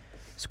 Bozek,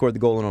 scored the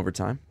goal in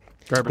overtime.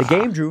 The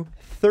game drew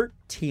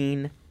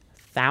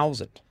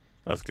 13,000.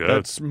 That's good.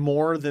 That's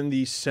more than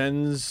the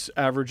Sens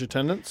average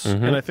attendance,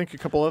 and I think a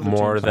couple other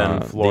More teams. than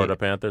the Florida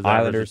Panthers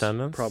Islanders, average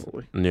attendance?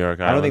 probably. New York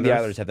Islanders? I don't think the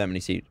Islanders have that many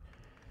seats.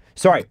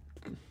 Sorry.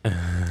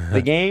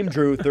 The game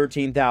drew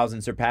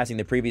 13,000, surpassing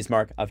the previous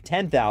mark of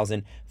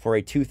 10,000 for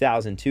a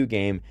 2002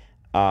 game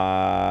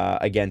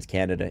against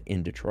Canada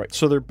in Detroit.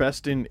 So they're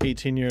best in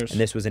 18 years. And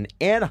this was in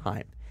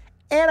Anaheim,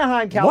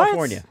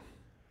 California.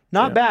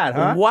 Not bad,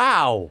 huh?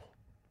 Wow.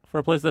 For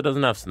a place that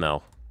doesn't have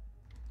snow.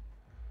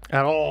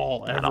 At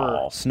all, At ever.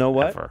 all. Snow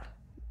what? Ever.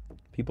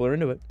 People are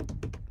into it.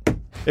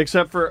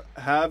 Except for,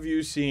 have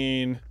you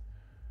seen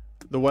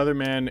the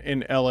weatherman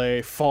in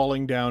LA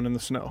falling down in the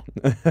snow?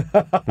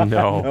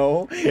 No.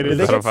 No, It Did is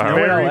they get so snow in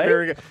very, LA?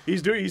 very good.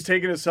 He's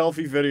taking a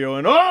selfie video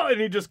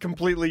and he just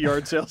completely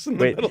yard sales in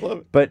the Wait, middle of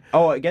it. but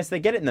I guess they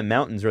get it in the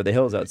mountains or the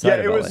hills outside Yeah,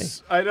 of it LA.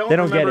 was. I don't They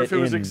don't get remember it if it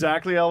was in-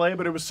 exactly LA,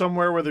 but it was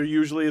somewhere where there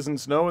usually isn't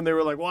snow, and they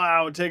were like,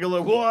 "Wow, take a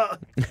look!" What?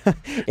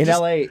 In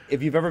LA,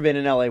 if you've ever been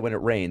in LA when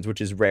it rains,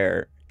 which is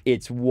rare,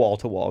 it's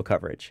wall-to-wall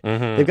coverage.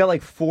 They've got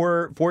like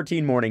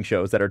 14 morning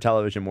shows that are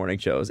television morning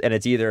shows, and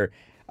it's either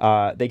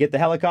they get the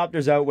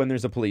helicopters out when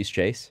there's a police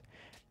chase,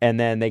 and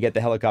then they get the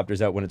helicopters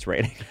out when it's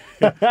raining.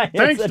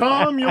 Thanks,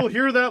 Tom. You'll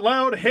hear that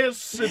loud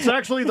hiss. It's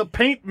actually the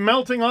paint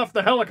melting off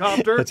the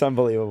helicopter. It's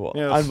unbelievable.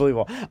 Yes.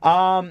 Unbelievable.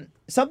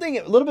 Something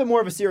a little bit more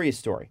of a serious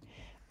story.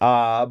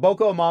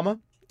 Boko Amama.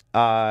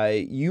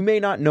 You may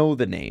not know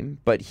the name,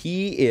 but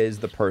he is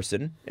the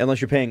person,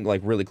 unless you're paying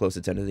like really close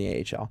attention to the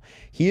AHL,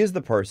 he is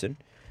the person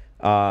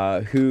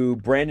who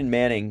Brandon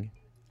Manning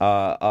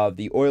of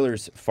the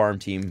Oilers farm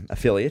team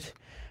affiliate,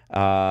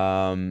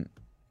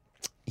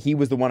 he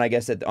was the one, I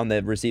guess, on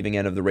the receiving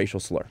end of the racial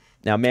slur.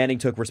 Now, Manning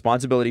took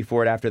responsibility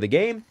for it after the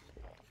game.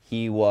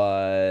 He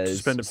was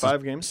Suspended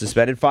 5 games.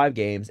 Suspended 5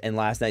 games, and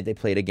last night they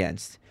played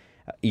against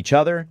each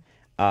other.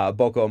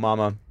 Boko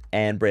Amama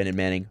and Brandon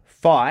Manning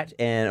fought,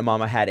 and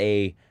Amama had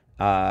a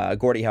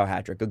Gordie Howe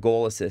hat trick, a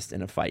goal assist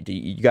in a fight.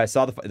 You guys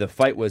saw the fight? The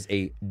fight was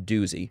a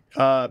doozy.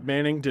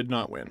 Manning did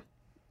not win.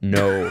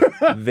 No,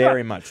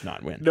 very much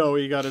not win. No,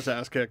 he got his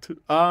ass kicked.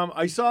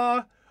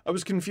 I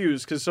was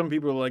confused because some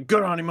people were like,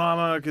 "Good on him,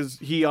 mama," because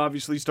he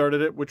obviously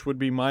started it, which would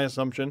be my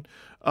assumption.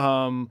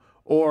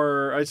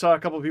 Or I saw a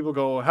couple of people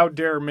go, "How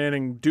dare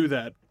Manning do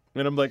that?"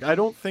 And I'm like, I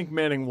don't think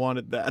Manning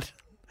wanted that.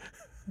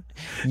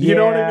 You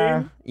know what I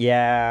mean?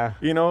 Yeah.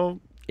 You know?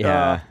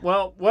 Yeah.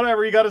 Well,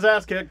 whatever. He got his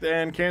ass kicked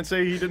and can't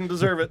say he didn't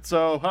deserve it.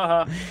 So,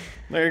 haha.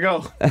 There you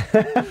go.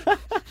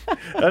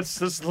 That's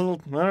just a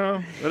little, I don't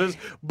know. It is.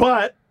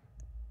 But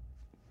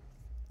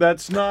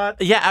that's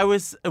not. Yeah,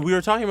 we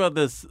were talking about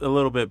this a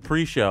little bit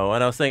pre-show,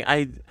 and I was saying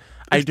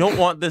I don't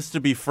want this to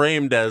be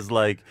framed as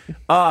like,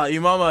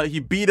 Imama, he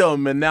beat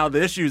him, and now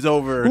the issue's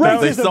over.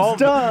 'cause they Racism's solved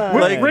done.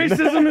 like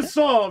Racism is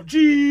solved.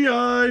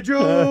 G.I.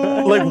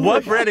 Joe. like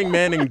what Brandon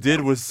Manning did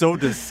was so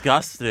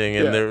disgusting,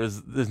 and Yeah.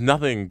 there's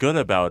nothing good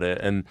about it,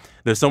 and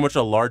there's so much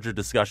a larger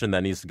discussion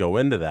that needs to go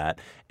into that.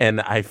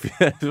 And I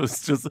feel it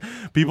was just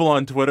people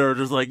on Twitter are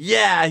just like,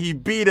 yeah, he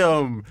beat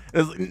him.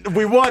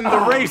 We won the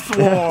race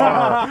war,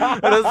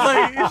 and it's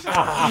like,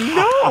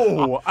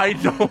 no, I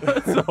don't.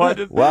 So I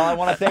just, Well, I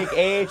want to thank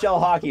AHL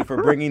Hockey for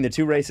bringing the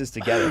two races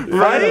together.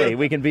 Right? Finally,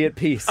 we can be at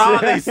peace.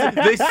 they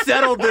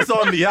settled this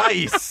on the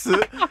ice,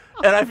 and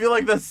I feel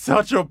like that's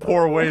such a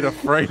poor way to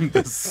frame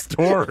this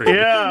story.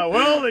 Yeah,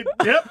 well,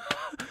 yep.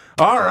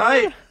 All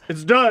right,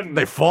 It's done.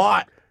 they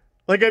fought.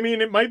 Like, I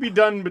mean, it might be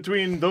done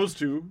between those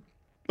two.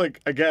 Like,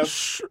 I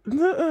guess.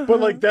 But,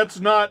 like, that's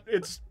not.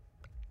 It's.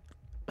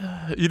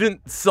 You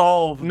didn't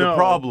solve the No.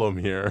 problem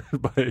here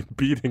by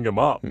beating him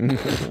up.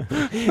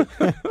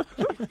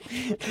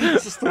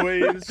 It's just the way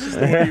you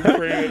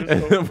frame it.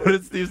 It's so- What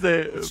did Steve say?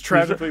 It's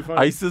tragically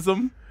funny.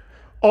 Icism?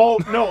 Oh,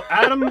 no,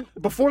 Adam,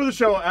 before the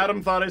show,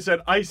 Adam thought I said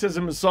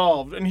iceism is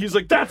solved. And he's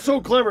like, that's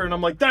so clever. And I'm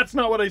like, that's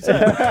not what I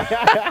said.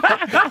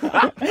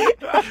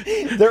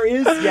 There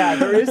is.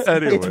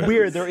 Anyway. It's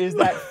weird. There is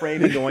that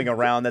framing going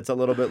around that's a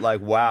little bit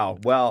like, wow,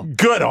 well,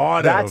 Good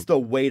on that's him. the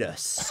way to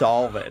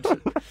solve it.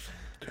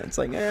 It's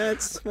like,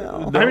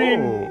 well, I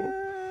mean,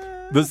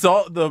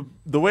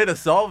 The way to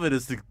solve it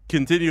is to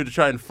continue to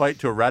try and fight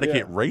to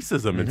eradicate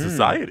racism in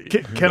society.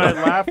 can I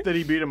laugh that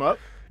he beat him up?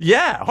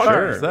 Yeah,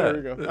 100%. There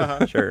we go.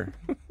 Uh-huh. sure.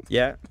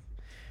 Yeah.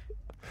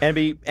 And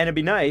it'd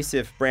be nice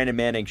if Brandon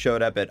Manning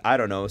showed up at, I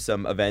don't know,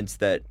 some events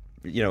that,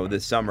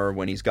 this summer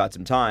when he's got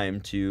some time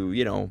to,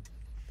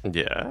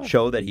 Yeah.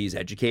 show that he's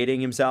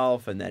educating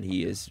himself and that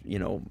he is,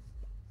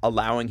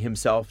 allowing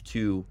himself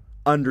to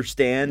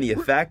understand the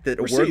effect that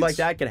a word like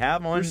that could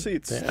have on.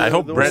 Receipts. I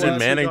hope The Brendan last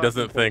Manning week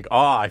doesn't off. think,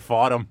 I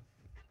fought him.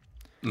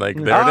 Like,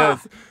 there it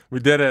is. We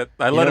did it.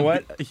 I let know him.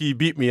 what? He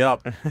beat me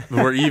up.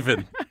 We're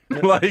even.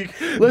 Like,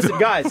 Listen,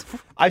 guys,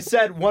 I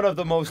said one of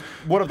the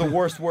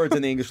worst words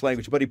in the English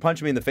language, but he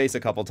punched me in the face a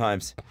couple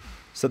times.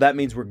 So that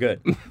means we're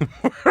good.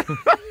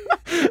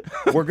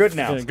 We're good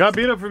now. Yeah, got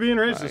beat up for being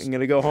racist. I'm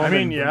going to go home. I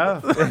mean, and yeah.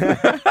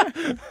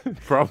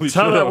 probably That's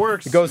how should that have.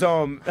 works. Goes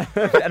home.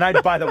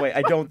 And by the way,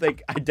 I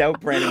doubt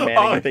Brandon Manning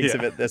Oh, thinks yeah.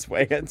 of it this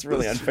way. It's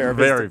really unfair of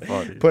us Very to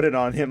funny. put it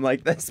on him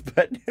like this,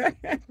 but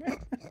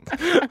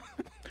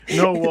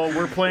No, well,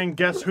 we're playing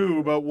Guess Who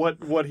about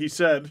what he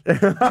said.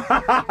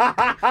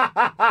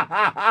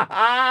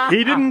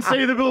 He didn't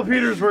say the Bill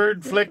Peters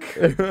word, Flick.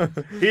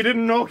 He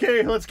didn't.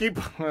 Okay, let's keep.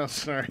 Oh,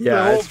 sorry. yeah,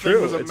 the whole it's thing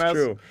true. was a It's mess.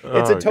 true.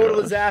 It's a Oh, total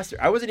God. disaster.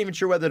 I wasn't even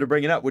sure whether to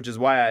bring it up, which is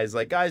why I was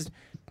like, guys,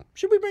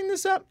 should we bring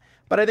this up?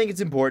 But I think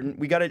it's important.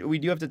 We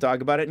do have to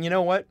talk about it. And you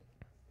know what?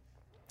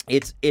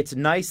 It's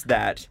nice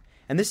that,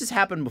 and this has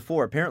happened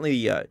before.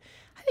 Apparently, I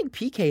think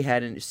PK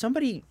had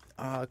somebody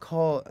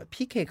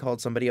PK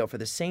called somebody out for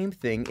the same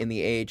thing in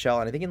the AHL,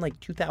 and I think in like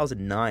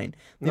 2009.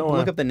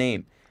 Look up the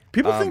name.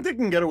 People think they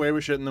can get away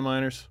with shit in the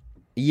minors.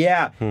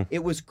 Yeah,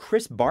 it was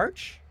Chris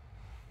Barch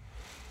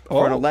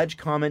for an alleged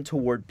comment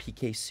toward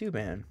PK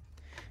Subban.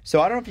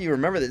 So I don't know if you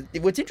remember this.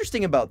 What's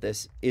interesting about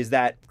this is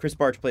that Chris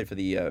Barch played for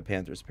the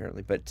Panthers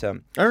apparently, but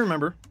I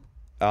remember.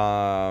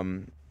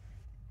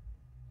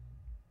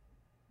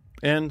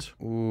 And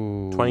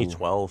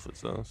 2012 it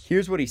says.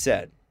 here's what he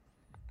said.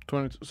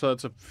 so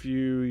that's a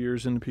few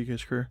years into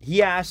PK's career.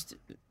 He asked,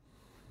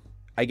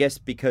 I guess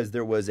because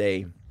there was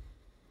a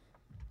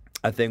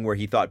thing where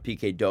he thought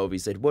PK dove. He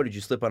said, "What did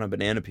you slip on a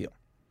banana peel?"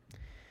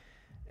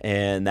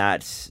 And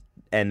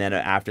then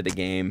after the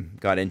game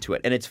got into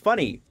it. And it's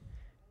funny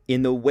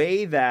in the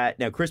way that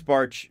now Chris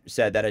Barch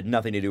said that had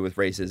nothing to do with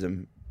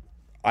racism.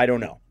 I don't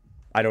know.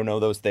 I don't know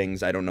those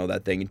things. I don't know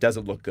that thing. It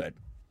doesn't look good.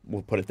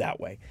 We'll put it that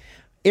way.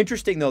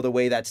 Interesting though the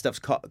way that stuff's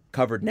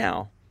covered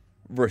now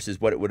versus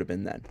what it would have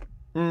been then.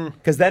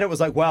 Because then it was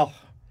like, well,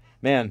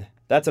 man,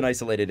 that's an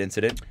isolated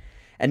incident.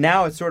 And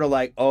now it's sort of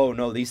like, oh,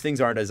 no, these things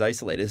aren't as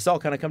isolated. It's all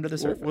kind of come to the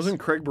surface. Wasn't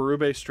Craig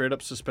Berube straight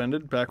up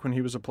suspended back when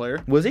he was a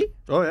player? Was he?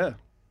 Oh, yeah.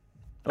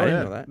 I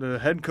didn't know that. The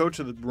head coach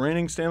of the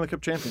reigning Stanley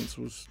Cup champions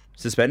was.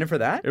 Suspended for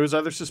that? It was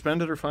either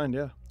suspended or fined,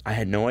 yeah. I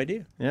had no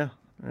idea. Yeah.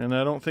 And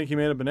I don't think he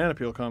made a banana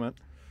peel comment.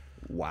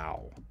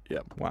 Wow.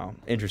 Yep. Wow.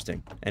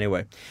 Interesting.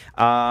 Anyway,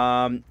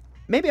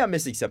 maybe I'm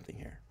missing something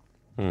here.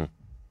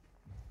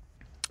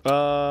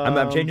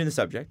 I'm changing the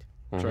subject.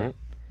 Sorry.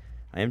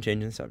 I am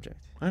changing the subject.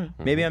 I know.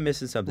 Maybe I'm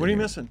missing something. What are you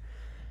here. missing?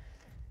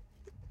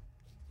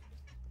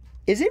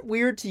 Is it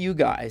weird to you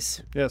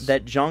guys Yes.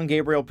 that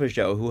Jean-Gabriel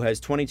Pageau, who has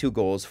 22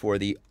 goals for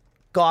the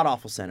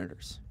god-awful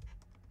Senators,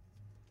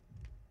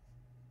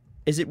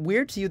 is it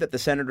weird to you that the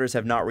Senators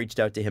have not reached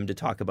out to him to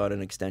talk about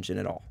an extension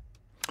at all?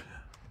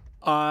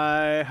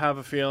 I have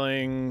a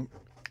feeling.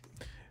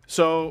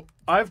 So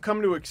I've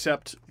come to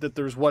accept that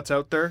there's what's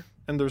out there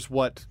and there's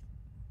what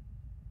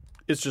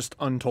is just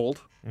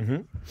untold.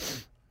 Mm-hmm.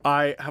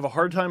 I have a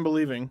hard time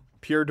believing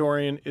Pierre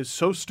Dorian is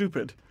so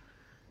stupid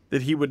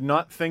that he would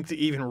not think to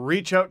even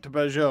reach out to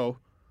Pageau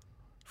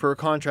for a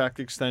contract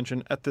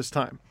extension at this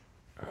time.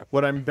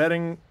 What I'm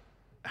betting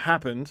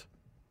happened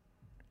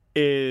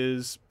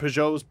is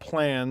Pageau's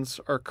plans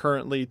are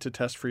currently to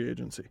test free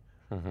agency.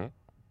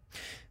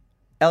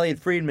 Elliot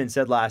Friedman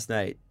said last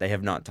night they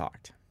have not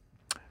talked.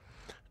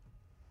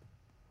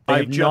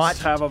 I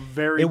just have a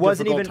very it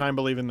wasn't difficult even- time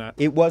believing that.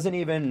 It wasn't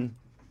even...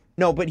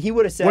 No, but he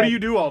would have said... What do you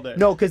do all day?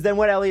 No, because then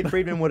what Elliot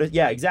Friedman would have...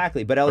 Yeah,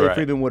 exactly. But Elliot Right.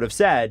 Friedman would have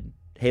said,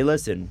 hey,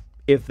 listen,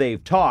 if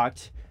they've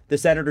talked, the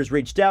Senators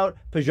reached out,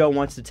 Pageau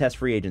wants to test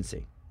free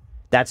agency.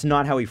 That's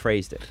not how he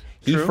phrased it.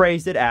 He True.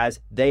 phrased it as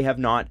they have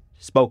not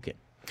spoken,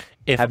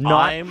 If have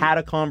not I'm, had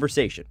a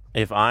conversation.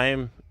 if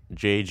I'm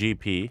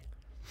JGP,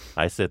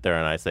 I sit there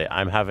and I say,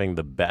 I'm having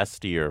the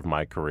best year of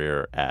my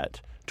career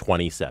at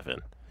 27.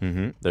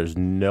 There's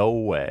no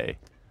way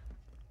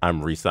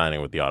I'm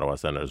re-signing with the Ottawa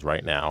Senators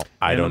right now.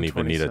 I And don't I'm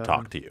even need to 27.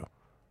 talk to you.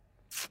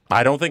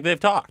 I don't think they've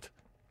talked.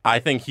 I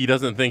think he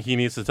doesn't think he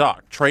needs to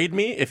talk. Trade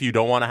me if you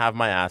don't want to have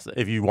my asset,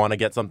 if you want to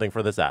get something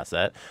for this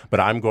asset. But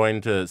I'm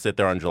going to sit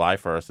there on July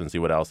 1st and see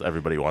what else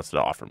everybody wants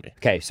to offer me.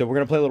 Okay, so we're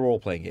going to play a little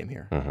role-playing game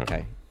here.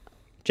 Okay.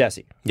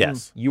 Jesse.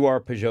 Yes. You are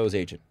Peugeot's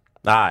agent.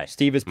 Aye.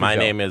 Steve is My Peugeot.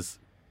 name is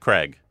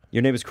Craig.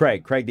 Your name is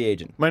Craig. Craig the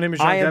agent. My name is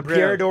I Jean am Gabriel.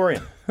 Pierre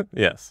Dorian.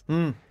 Yes.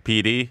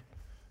 PD.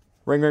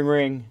 Ring, ring,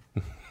 ring.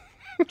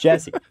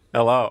 Jesse.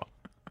 Hello.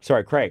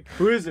 Sorry, Craig.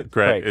 Who is it?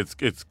 Craig. Craig.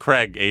 It's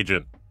Craig,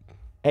 agent.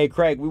 Hey,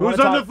 Craig. We want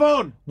Who's to on talk. the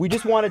phone? We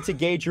just wanted to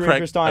gauge your Craig,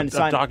 interest on. I'm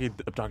talking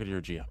to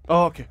your GM.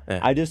 Oh, okay.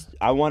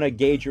 I want to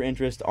gauge your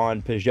interest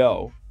on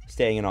Peugeot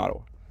staying in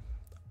Ottawa.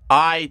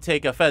 I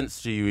take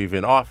offense to you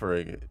even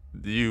offering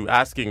you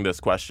asking this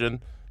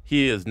question.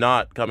 He is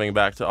not coming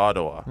back to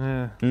Ottawa.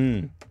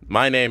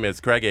 My name is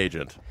Craig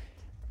Agent.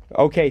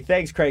 Okay,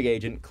 thanks, Craig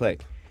agent.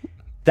 Click.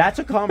 That's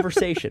a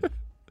conversation.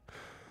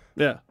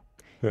 Yeah.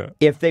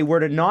 If they were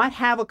to not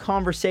have a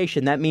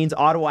conversation, that means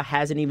Ottawa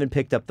hasn't even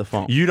picked up the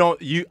phone.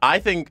 I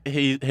think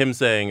him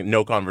saying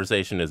no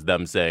conversation is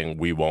them saying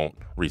we won't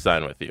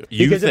re-sign with you.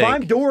 Because if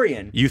I'm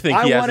Dorian, you think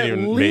I he want hasn't at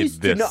even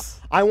least made to know.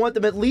 this? I want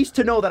them at least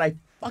to know that I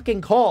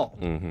fucking called.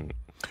 Mm-hmm.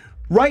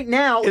 Right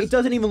now, it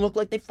doesn't even look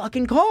like they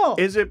fucking called.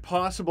 Is it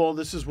possible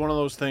this is one of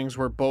those things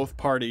where both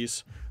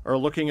parties are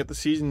looking at the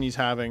season he's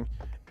having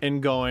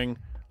and going,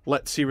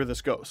 let's see where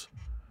this goes?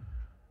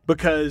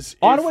 Because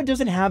Ottawa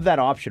doesn't have that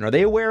option. Are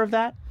they aware of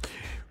that?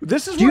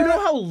 this is Do you where know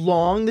how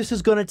long this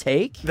is going to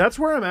take? that's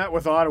where I'm at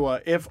with Ottawa.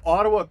 If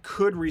Ottawa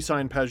could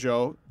re-sign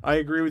Peugeot, I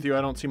agree with you.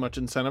 I don't see much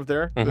incentive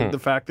there. The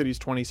fact that he's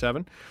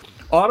 27.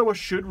 Ottawa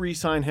should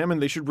re-sign him,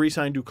 and they should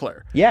re-sign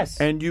Duclair. Yes.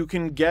 And you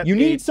can get You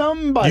need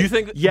somebody. Do you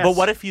think? Yes. But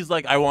what if he's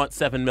like, I want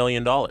 $7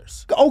 million?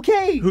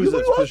 Okay. Who's you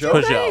this, want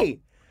Peugeot? to pay.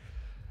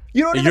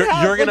 You don't even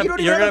have, you don't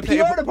even have a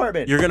PR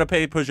department. You're gonna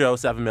pay Peugeot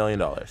 $7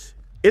 million.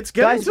 It's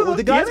getting Guys, to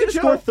the guy's going to NHL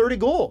score 30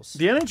 goals.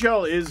 The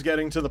NHL is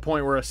getting to the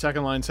point where a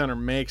second line center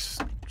makes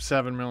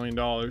 $7 million.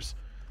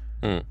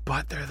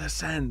 But they're the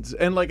Sens.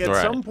 And like at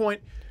Right. some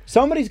point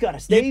Somebody's got to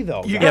stay,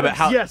 though. you guys. gotta, but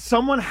how- yes,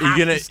 someone has You're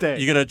gonna to stay.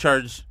 you're gonna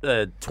charge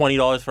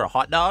 $20 for a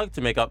hot dog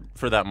to make up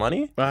for that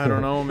money? I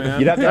don't know, man.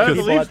 You'd have to have The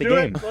people Leafs at the do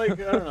it. game. Like,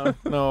 I don't know.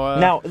 No,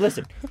 Now,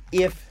 listen.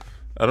 If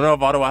I don't know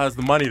if Ottawa has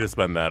the money to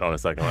spend that on a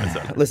second line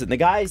center. Listen, the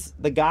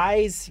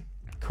guy's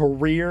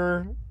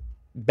career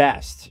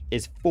best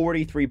is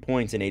 43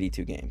 points in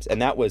 82 games,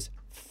 and that was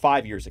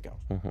 5 years ago.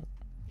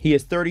 He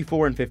is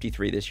 34 and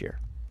 53 this year.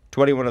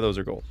 21 of those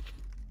are gold.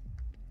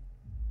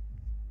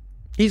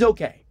 He's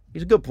okay.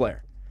 He's a good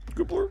player.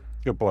 good blur.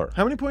 Good blur.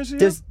 How many points do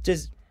you have?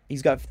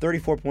 He's got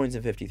 34 points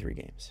in 53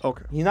 games.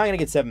 Okay. He's not going to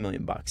get $7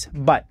 million.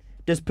 But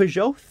does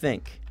Peugeot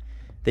think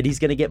that he's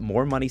going to get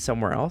more money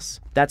somewhere else?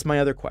 That's my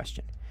other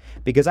question.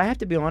 Because I have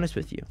to be honest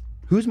with you.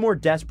 Who's more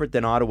desperate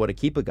than Ottawa to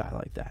keep a guy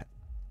like that?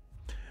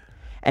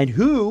 And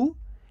who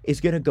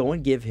is going to go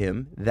and give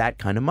him that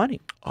kind of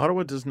money?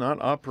 Ottawa does not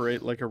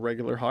operate like a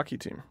regular hockey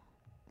team.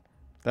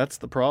 That's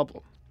the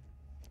problem.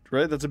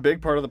 Right? That's a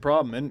big part of the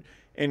problem.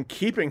 And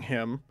keeping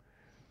him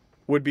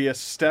would be a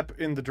step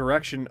in the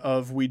direction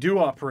of we do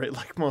operate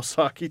like most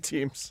hockey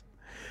teams.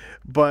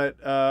 But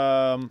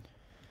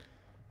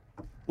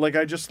like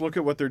I just look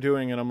at what they're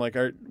doing and I'm like,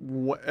 at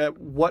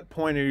what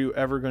point are you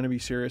ever going to be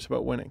serious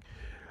about winning?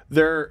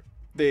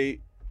 They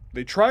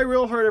try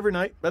real hard every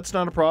night. That's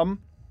not a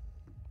problem.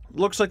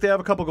 Looks like they have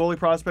a couple goalie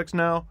prospects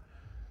now.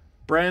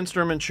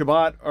 Brandstrom and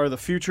Shabbat are the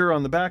future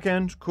on the back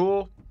end.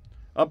 Cool.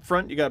 Up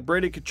front, you got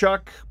Brady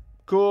Tkachuk.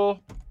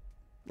 Cool.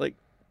 Like,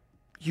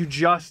 you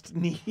just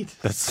need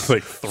That's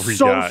like three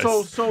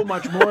guys. so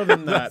much more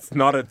than that. That's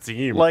not a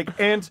team. Like,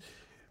 and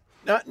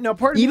now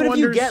part of me Even if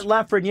you wonders, get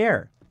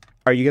Lafreniere,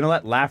 are you going to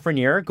let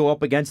Lafreniere go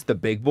up against the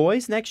big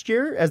boys next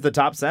year as the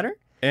top center?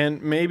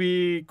 and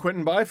maybe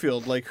Quentin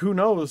Byfield. Like, who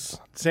knows?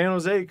 San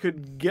Jose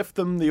could gift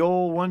them the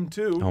old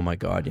 1-2. Oh my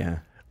God, yeah.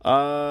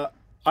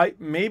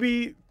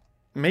 Maybe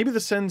the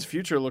Sens'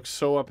 future looks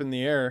so up in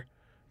the air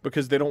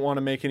because they don't want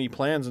to make any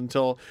plans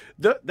until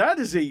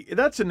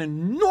that's an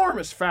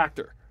enormous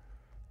factor.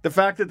 The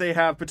fact that they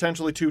have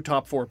potentially 2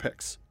 top 4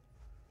 picks,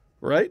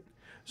 right?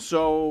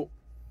 So,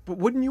 but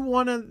wouldn't you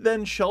want to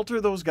then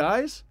shelter those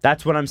guys?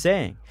 That's what I'm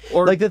saying.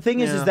 Or- like the thing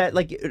is yeah. that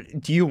like,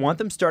 do you want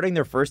them starting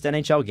their first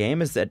NHL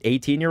game as that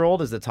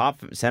 18-year-old as the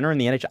top center in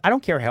the NHL? I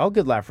don't care how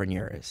good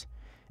Lafreniere is.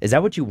 Is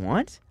that what you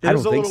want? I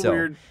don't think It's a so. little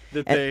weird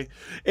that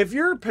if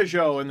you're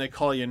Peugeot and they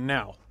call you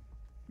now,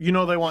 you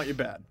know they want you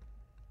bad.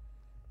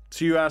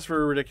 So you ask for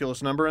a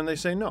ridiculous number and they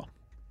say no.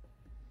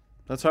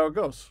 That's how it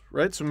goes,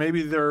 right? So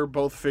maybe they're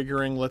both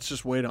figuring, let's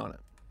just wait on it.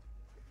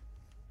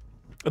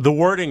 the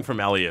wording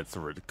from Elliott's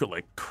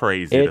like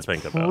crazy It's to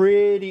think about.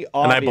 pretty And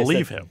obvious. I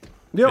believe that- him.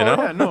 Yeah, You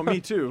know? yeah, no, me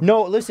too.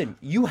 No, listen,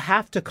 you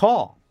have to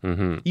call.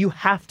 Mm-hmm. You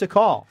have to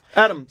call.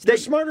 Adam, They- you're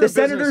smarter the at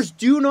business.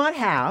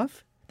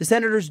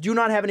 Senators do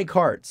not have any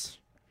cards.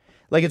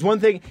 Like, it's one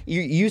thing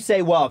you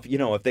say, well,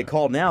 if they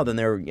call now, then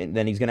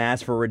he's going to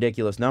ask for a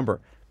ridiculous number.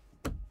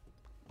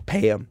 Pay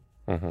him.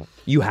 Mm-hmm.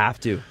 You have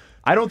to.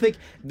 I don't think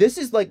this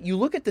is like, you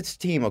look at this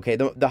team. Okay,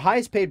 the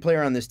highest paid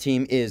player on this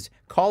team is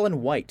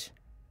Colin White,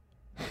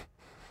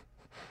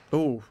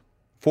 Oh,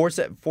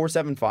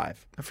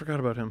 475. I forgot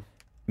about him.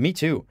 Me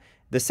too.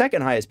 The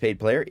second highest paid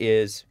player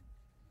is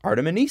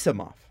Artem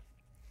Anisimov.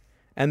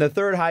 And the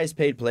third highest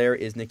paid player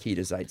is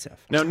Nikita Zaitsev.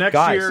 Now, next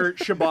Guys. year,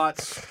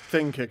 Shabbat's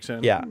thing kicks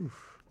in. Yeah.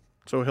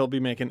 So he'll be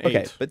making 8.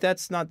 Okay, but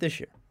that's not this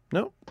year.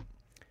 No.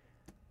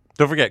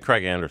 Don't forget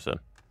Craig Anderson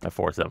at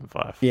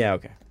 4.75. Yeah,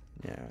 okay.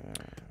 Yeah.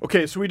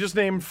 Okay, so we just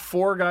named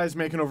 4 guys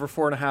making over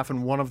 4.5,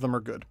 and one of them are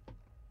good.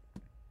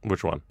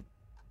 Which one?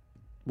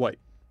 White.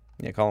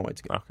 Yeah, Colin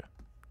White's good. Okay.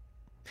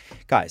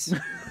 Guys,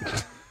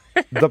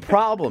 the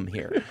problem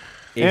here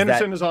is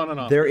Anderson that is on and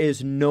off. there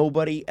is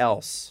nobody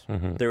else.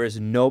 There is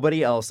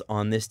nobody else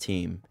on this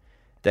team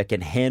that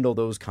can handle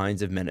those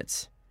kinds of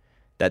minutes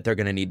that they're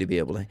going to need to be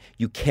able to.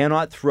 You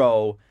cannot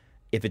throw,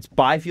 if it's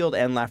Byfield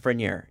and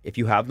Lafreniere, if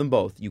you have them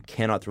both, you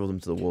cannot throw them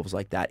to the Wolves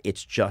like that.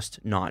 It's just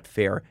not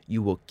fair.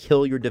 You will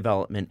kill your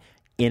development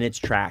in its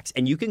tracks.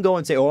 And you can go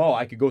and say, oh,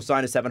 I could go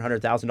sign a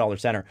 $700,000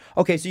 center.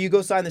 Okay, so you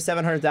go sign the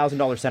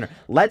 $700,000 center.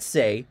 Let's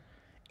say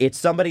it's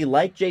somebody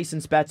like Jason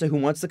Spezza who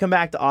wants to come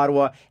back to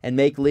Ottawa and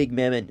make league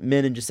min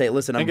and just say,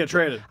 listen, And get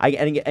traded.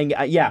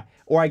 Yeah,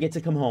 or I get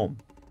to come home,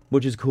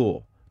 which is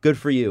cool. Good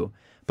for you.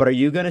 But are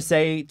you going to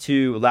say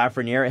to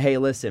Lafreniere, hey,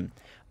 listen,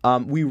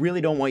 we really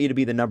don't want you to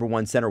be the number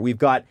one center. We've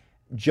got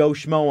Joe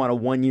Schmo on a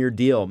 1-year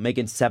deal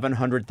making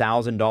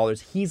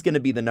 $700,000. He's going to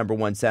be the number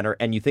one center,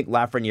 and you think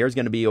Lafreniere is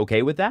going to be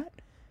okay with that?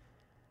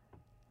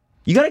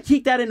 You got to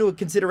take that into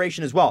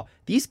consideration as well.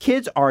 These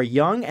kids are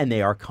young and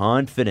they are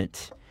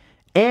confident.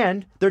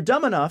 And they're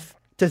dumb enough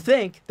to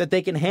think that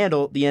they can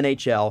handle the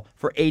NHL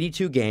for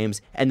 82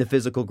 games and the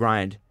physical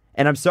grind.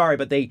 And I'm sorry,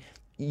 but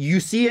you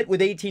see it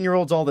with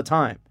 18-year-olds all the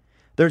time.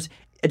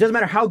 It doesn't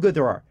matter how good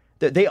they are.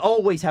 They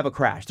always have a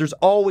crash. There's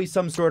always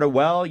some sort of,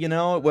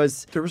 it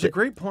was... There was a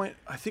great point,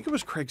 I think it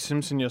was Craig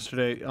Simpson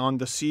yesterday, on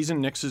the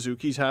season Nick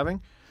Suzuki's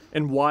having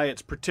and why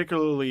it's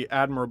particularly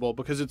admirable,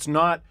 because it's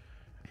not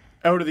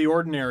out of the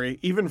ordinary,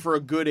 even for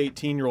a good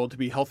 18-year-old to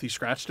be healthy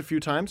scratched a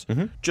few times,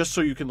 just so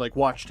you can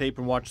watch tape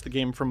and watch the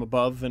game from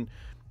above. And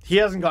he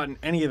hasn't gotten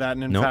any of that,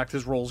 and in fact,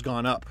 his role's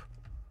gone up.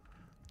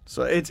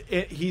 So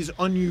he's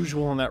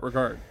unusual in that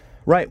regard.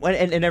 Right,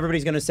 and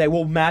everybody's going to say,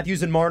 well,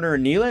 Matthews and Marner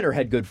and Nylander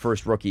had good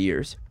first rookie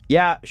years.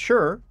 Yeah,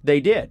 sure,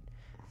 they did.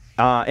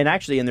 And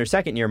actually, in their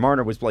second year,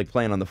 Marner was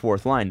playing on the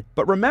fourth line.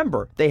 But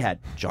remember, they had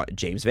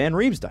James Van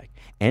Riemsdyk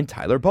and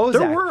Tyler Bozak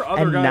There were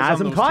other and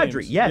guys on Nazem those Kadri.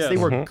 teams. Yes, Yes. they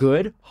were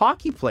good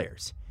hockey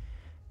players.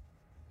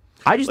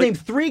 I just named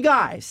 3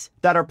 guys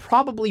that are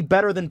probably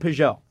better than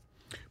Peugeot.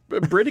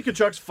 But Brady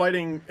Tkachuk's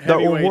fighting were.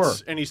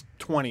 heavyweights, and he's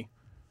 20.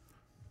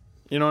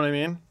 You know what I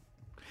mean?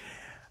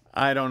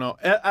 I don't know.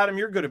 Adam,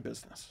 you're good at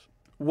business.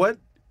 What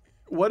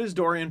is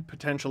Dorian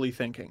potentially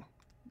thinking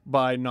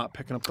by not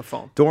picking up the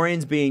phone?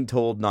 Dorian's being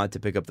told not to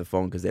pick up the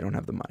phone because they don't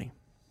have the money.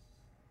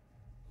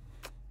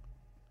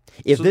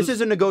 If So this this-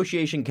 is a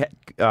negotiation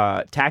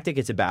tactic,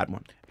 it's a bad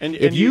one. And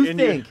you you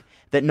think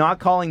that not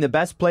calling the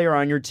best player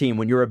on your team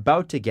when you're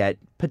about to get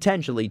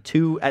potentially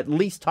 2 at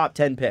least top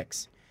 10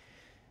 picks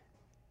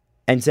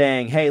and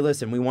saying, hey,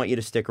 listen, we want you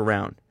to stick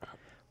around.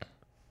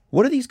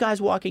 What are these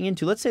guys walking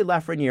into? Let's say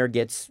Lafreniere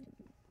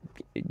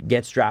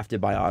gets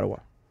drafted by Ottawa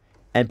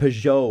and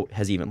Peugeot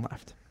has even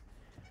left.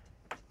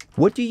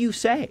 What do you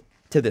say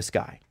to this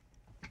guy?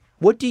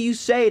 What do you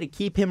say to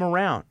keep him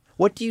around?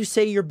 What do you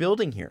say you're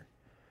building here?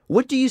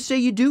 What do you say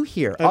you do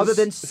here other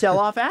than sell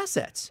off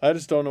assets? I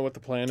just don't know what the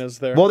plan is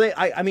there. Well,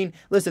 I mean,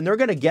 listen,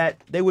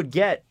 they would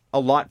get a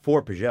lot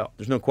for Peugeot.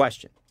 There's no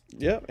question.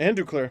 Yeah, and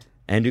Duclair.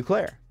 And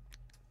Duclair.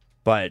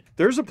 But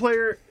There's a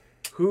player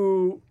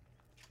who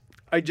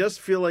I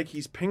just feel like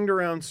he's pinged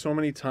around so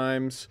many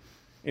times,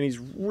 and he's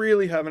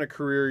really having a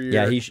career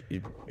year. yeah,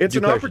 it's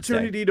an Duclair should stay.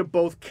 opportunity to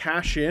both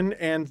cash in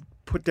and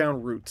put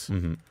down roots.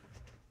 Mm-hmm.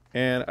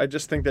 And I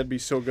just think that'd be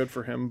so good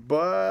for him.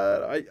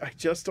 But I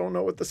just don't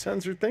know what the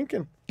Sens are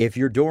thinking. If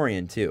you're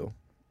Dorian too,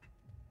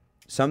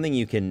 something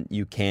you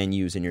can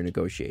use in your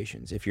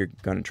negotiations if you're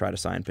going to try to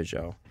sign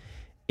Peugeot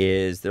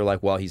is they're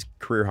like, well, he's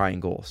career high in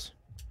goals.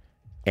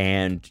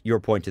 And your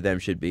point to them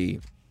should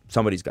be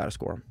somebody's got to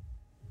score him.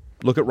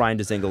 Look at Ryan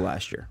Dzingel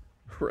last year,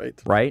 Right.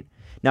 right?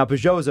 Now,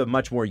 Peugeot is a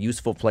much more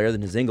useful player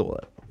than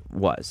Dzingel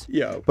was.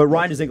 Yeah. But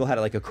Ryan Dzingel had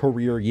a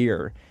career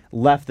year,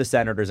 left the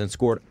Senators and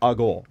scored a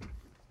goal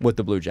with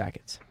the Blue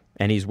Jackets.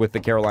 And he's with the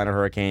Carolina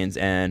Hurricanes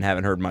and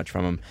haven't heard much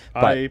from him.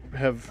 But I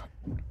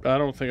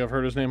don't think I've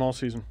heard his name all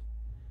season.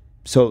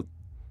 So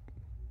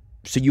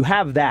you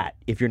have that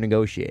if you're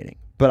negotiating.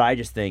 But I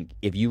just think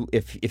if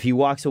he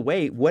walks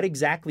away, what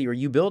exactly are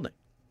you building?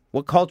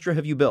 What culture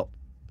have you built?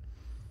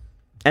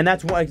 And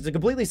that's why it's a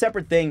completely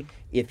separate thing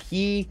if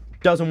he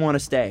doesn't want to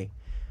stay.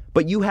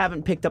 But you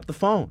haven't picked up the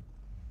phone.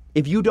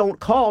 If you don't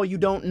call, you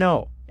don't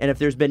know. And if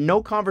there's been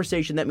no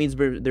conversation, that means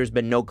there's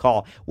been no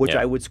call, which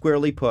I would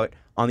squarely put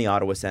on the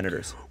Ottawa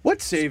Senators.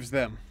 What saves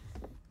them?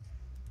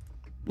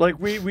 Like,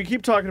 we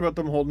keep talking about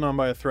them holding on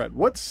by a thread.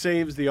 What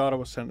saves the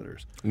Ottawa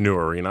Senators? New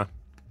arena.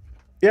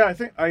 Yeah,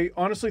 I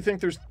honestly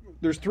think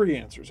there's 3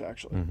 answers,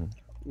 actually. Mm-hmm.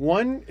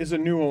 1 is a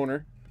new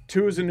owner.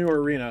 2 is a new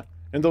arena.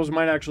 And those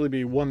might actually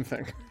be one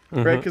thing,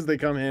 right? Because they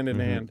come hand in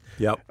hand.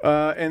 Yep.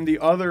 And the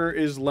other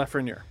is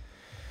Lafreniere.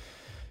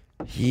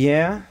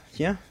 Yeah.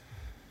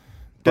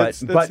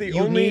 That's But the you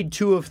only- need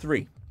 2 of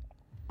 3.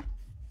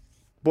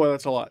 Boy,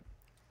 that's a lot.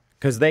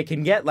 Because they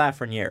can get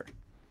Lafreniere,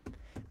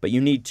 but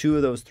you need 2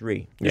 of those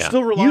 3. You're Yeah.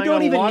 still relying don't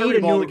on even a lottery need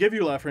a ball new- to give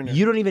you Lafreniere.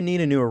 You don't even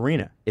need a new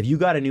arena. If you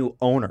got a new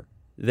owner,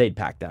 they'd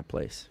pack that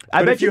place.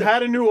 But if you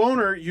had a new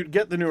owner, you'd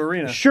get the new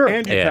arena. Sure.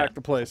 And you'd Yeah. pack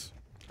the place.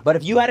 But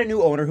if you had a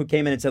new owner who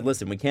came in and said,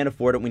 listen, we can't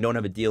afford it, we don't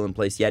have a deal in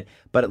place yet,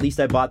 but at least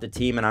I bought the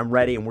team and I'm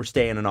ready and we're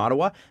staying in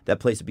Ottawa, that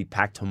place would be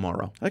packed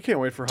tomorrow. I can't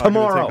wait for hockey to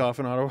Tomorrow. take off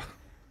in Ottawa.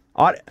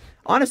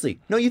 Honestly,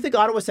 no, you think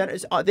Ottawa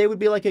Senators, they would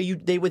be like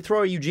they would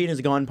throw a Eugene as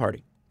a gone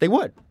party. They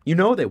would. You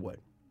know they would.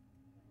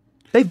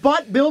 They've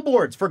bought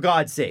billboards, for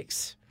God's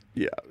sakes.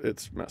 Yeah,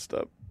 it's messed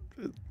up.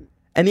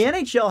 And the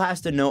NHL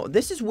has to know,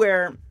 this is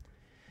where,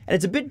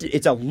 and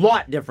it's a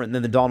lot different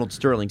than the Donald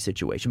Sterling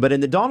situation, but in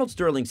the Donald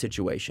Sterling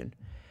situation,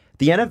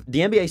 the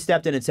NBA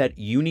stepped in and said,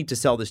 you need to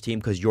sell this team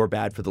because you're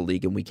bad for the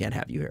league and we can't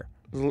have you here.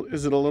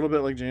 Is it a little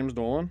bit like James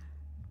Dolan?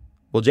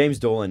 Well, James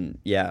Dolan,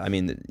 yeah, I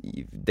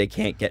mean, they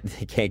can't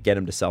get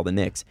him to sell the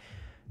Knicks.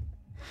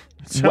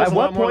 Sounds At a what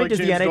lot more point like does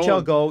James the NHL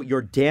Dolan. go,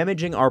 you're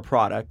damaging our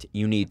product,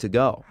 you need to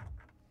go?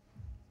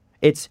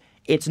 It's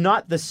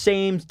not the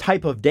same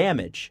type of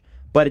damage,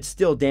 but it's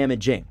still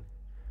damaging.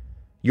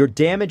 You're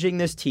damaging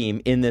this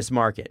team in this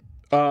market.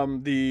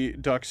 The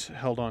Ducks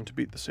held on to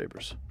beat the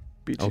Sabres.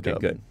 BT Okay, Dub.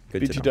 good.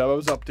 Good to BT know. Dub. I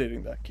was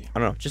updating that game. I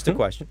don't know, just a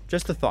question,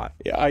 just a thought.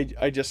 Yeah,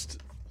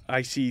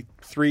 I see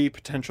 3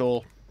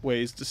 potential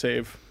ways to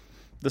save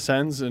the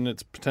Sens, and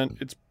it's 2.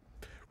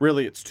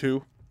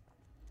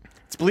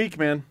 It's bleak,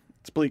 man.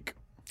 It's bleak.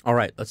 All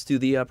right, let's do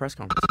the press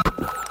conference.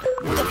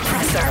 The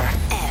Presser.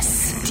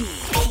 SDP.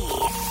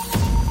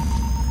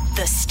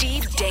 The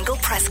Steve Dangle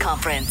Press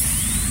Conference.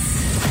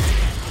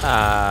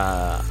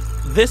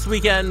 This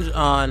weekend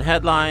on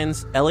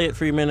headlines, Elliot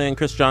Friedman and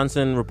Chris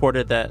Johnson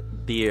reported that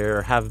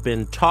there have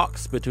been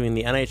talks between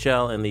the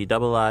NHL and the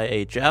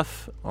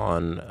IIHF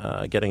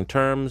on getting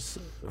terms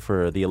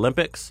for the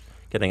Olympics,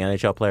 getting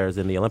NHL players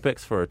in the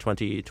Olympics for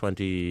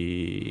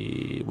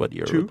 2020. What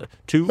year?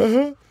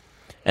 Two.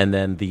 And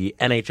then the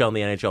NHL and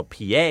the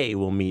NHLPA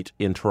will meet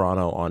in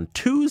Toronto on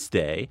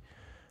Tuesday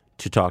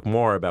to talk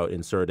more about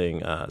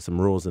inserting some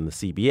rules in the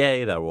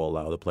CBA that will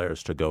allow the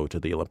players to go to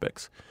the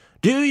Olympics.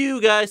 Do you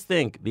guys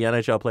think the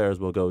NHL players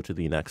will go to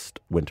the next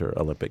Winter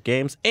Olympic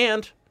Games?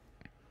 And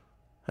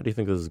how do you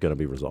think this is going to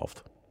be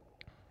resolved?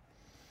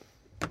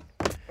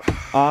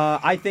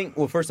 I think,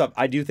 well, first off,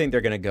 I do think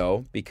they're going to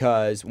go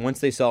because once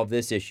they solve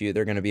this issue,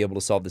 they're going to be able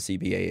to solve the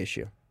CBA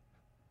issue.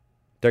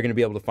 They're going to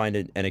be able to find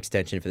an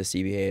extension for the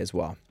CBA as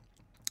well.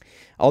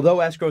 Although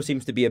escrow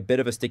seems to be a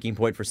bit of a sticking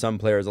point for some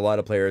players, a lot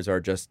of players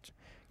are just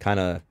kind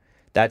of,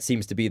 that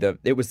seems to be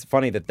it was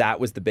funny that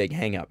was the big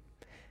hang up.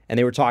 And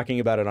they were talking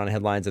about it on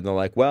headlines and they're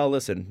like, well,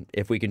 listen,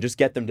 if we can just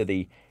get them to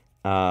the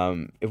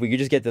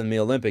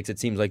Olympics, it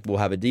seems like we'll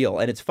have a deal.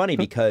 And it's funny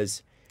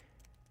because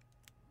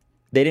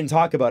they didn't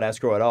talk about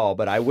escrow at all,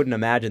 but I wouldn't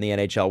imagine the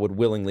NHL would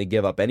willingly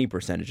give up any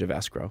percentage of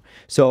escrow.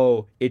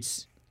 So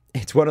it's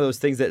one of those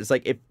things that it's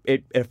like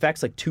it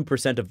affects like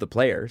 2% of the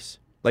players.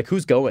 Like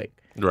who's going?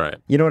 Right.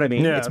 You know what I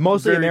mean? Yeah, it's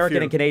mostly very American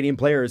few. and Canadian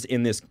players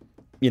in this,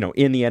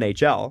 in the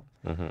NHL.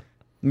 Mm-hmm.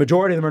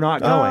 Majority of them are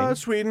not going.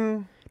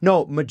 Sweden.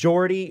 No,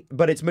 majority,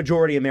 but it's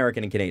majority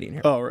American and Canadian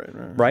here. Oh, right.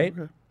 Right?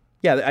 Okay.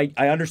 Yeah,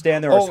 I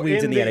understand there are Oh,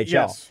 Swedes in the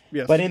NHL.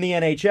 yes. But in the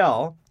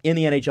NHL, in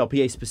the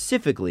NHLPA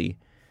specifically,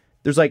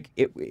 there's like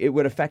it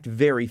would affect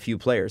very few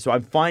players. So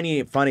I'm finding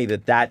it funny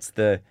that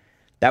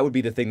that would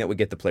be the thing that would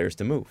get the players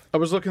to move. I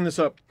was looking this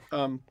up.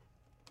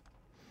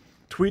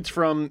 Tweets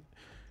from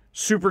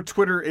super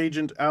Twitter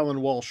agent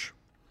Alan Walsh.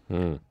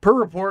 Per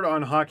report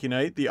on Hockey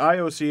Night, the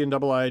IOC and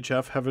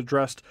IIHF have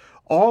addressed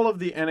all of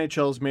the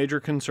NHL's major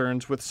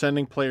concerns with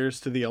sending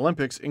players to the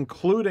Olympics,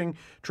 including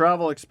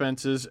travel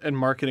expenses and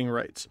marketing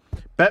rights.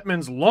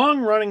 Bettman's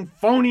long-running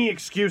phony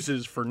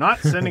excuses for not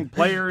sending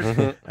players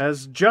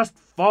has just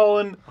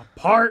fallen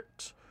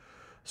apart.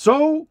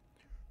 So,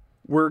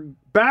 we're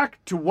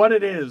back to what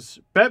it is.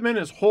 Bettman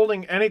is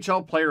holding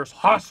NHL players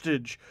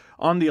hostage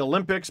on the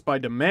Olympics by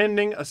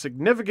demanding a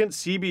significant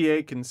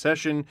CBA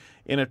concession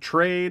in a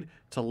trade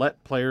to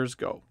let players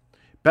go.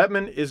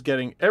 Bettman is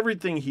getting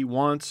everything he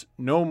wants.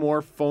 No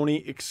more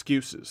phony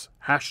excuses.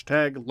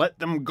 Hashtag let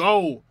them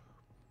go.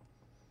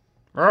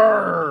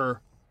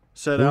 Arr,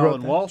 said Who wrote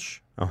Alan that? Walsh.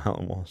 Oh,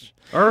 Alan Walsh.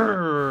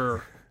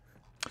 Arr.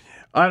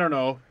 I don't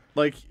know.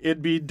 Like,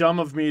 it'd be dumb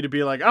of me to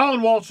be like,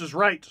 Alan Walsh is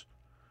right.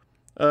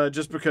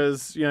 Just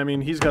because,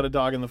 he's got a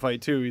dog in the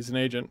fight too. He's an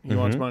agent. He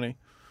wants money.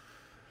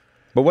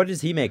 But what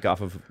does he make off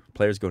of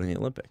players going to the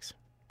Olympics?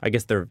 I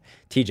guess they're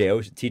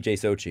TJ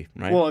Sochi,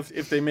 right? Well,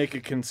 if they make a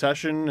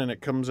concession and it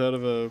comes out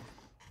of a,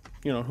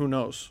 who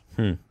knows?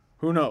 Who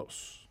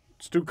knows?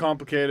 It's too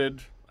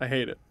complicated. I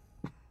hate it.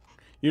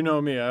 You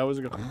know me. I always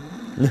go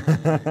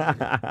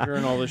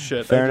hearing all this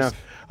shit. Fair enough.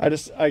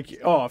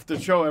 If the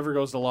show ever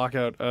goes to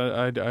lockout,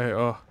 I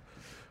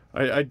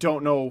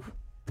don't know.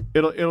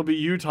 It'll be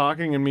you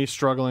talking and me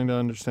struggling to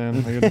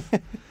understand.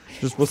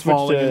 Just we'll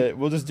falling in. switch to.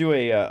 We'll just do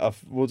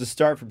we'll just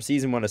start from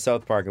season 1 of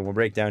South Park, and we'll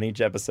break down each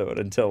episode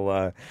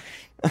until.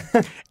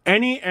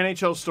 Any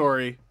NHL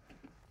story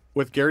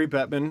with Gary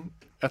Bettman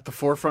at the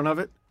forefront of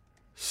it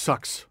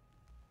sucks.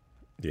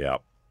 Yeah.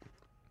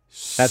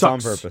 That's on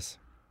sucks. purpose.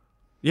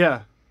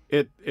 Yeah,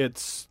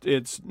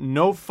 it's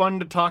no fun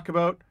to talk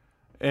about,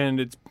 and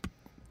it's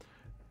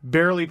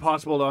barely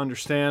possible to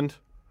understand.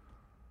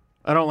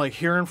 I don't like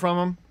hearing from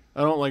them.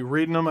 I don't like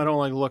reading them. I don't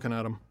like looking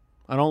at them.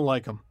 I don't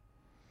like them.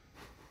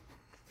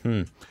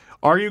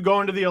 Are you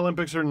going to the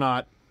Olympics or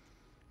not?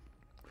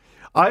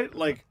 I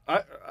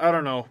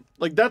don't know.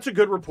 Like, that's a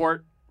good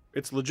report.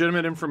 It's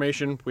legitimate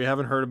information. We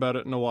haven't heard about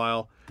it in a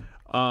while.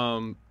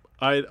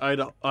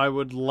 I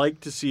would like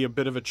to see a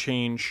bit of a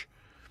change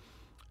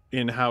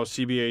in how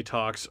CBA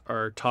talks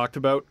are talked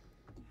about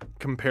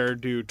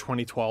compared to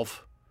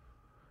 2012,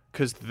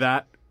 because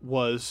that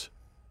was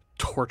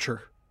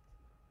torture.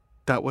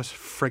 That was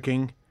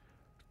frigging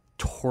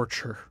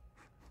torture.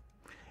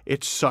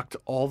 It sucked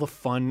all the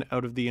fun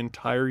out of the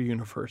entire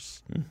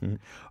universe. Mm-hmm.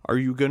 Are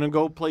you going to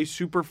go play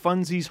Super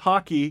Funsies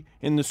hockey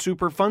in the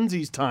Super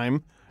Funsies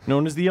time,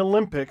 known as the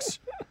Olympics,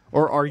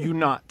 or are you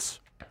not?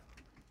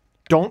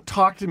 Don't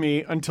talk to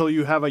me until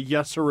you have a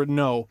yes or a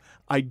no.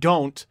 I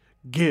don't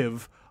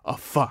give a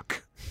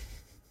fuck.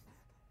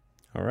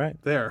 All right.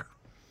 There.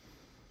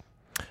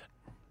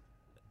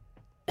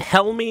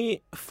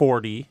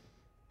 Helmy40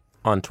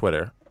 on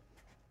Twitter,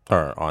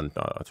 or on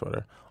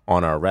Twitter,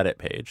 on our Reddit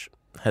page,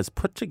 has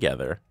put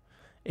together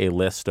a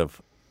list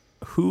of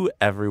who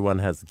everyone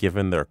has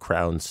given their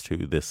crowns to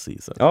this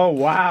season. Oh,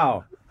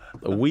 wow.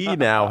 We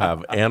now have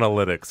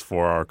analytics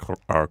for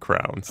our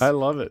crowns. I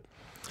love it.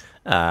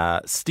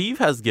 Steve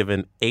has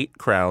given 8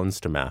 crowns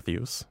to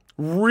Matthews.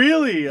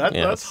 Really? That's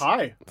Yes.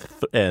 high.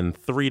 And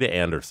 3 to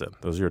Anderson.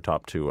 Those are your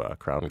top 2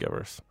 crown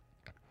givers.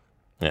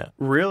 Yeah.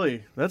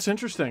 Really? That's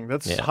interesting.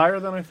 That's Yeah. higher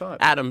than I thought.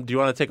 Adam, do you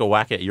want to take a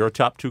whack at your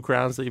top 2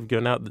 crowns that you've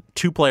given out? The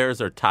 2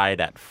 players are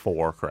tied at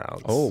 4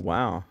 crowns. Oh,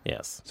 wow.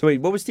 Yes. So wait,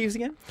 what was Steve's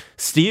again?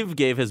 Steve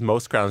gave his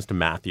most crowns to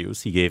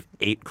Matthews. He gave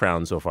 8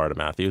 crowns so far to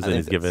Matthews, and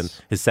think he's given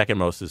that's- his second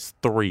most is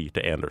 3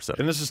 to Anderson.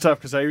 And this is tough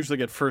because I usually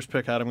get first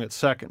pick, Adam gets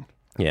second,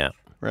 Yeah.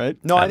 right?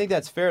 No, I think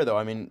that's fair, though.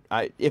 I mean,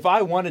 if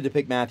I wanted to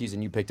pick Matthews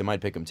and you picked him,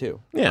 I'd pick him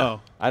too. Yeah.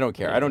 Oh. I don't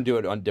care. I don't do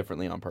it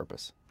differently on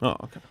purpose. Oh,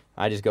 okay.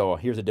 I just go,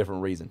 here's a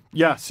different reason.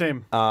 Yeah,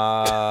 same.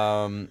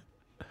 I'm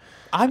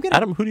gonna.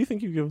 Adam, who do you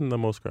think you've given the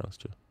most crowns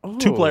to?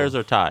 2 players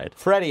are tied.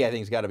 Freddie, I think,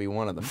 has got to be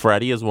one of them.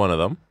 Freddie is one of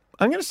them.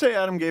 I'm going to say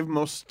Adam gave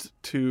most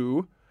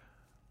to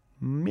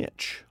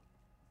Mitch.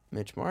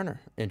 Mitch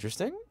Marner.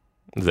 Interesting.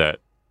 Is that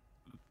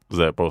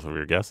both of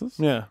your guesses?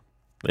 Yeah.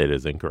 It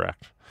is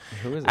incorrect.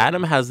 Who is it?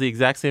 Adam has the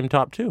exact same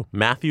top 2,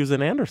 Matthews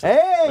and Anderson.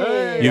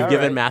 Hey! You've all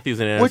given right. Matthews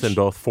and Anderson Which-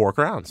 both 4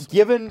 crowns.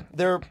 Given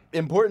their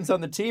importance on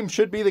the team,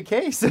 should be the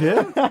case.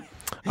 Yeah.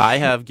 I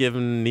have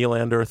given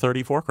Nylander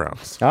 34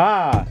 crowns.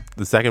 Ah.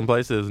 The second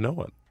place is no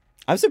one.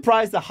 I'm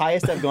surprised the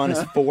highest I've gone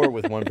is 4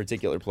 with one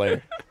particular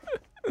player.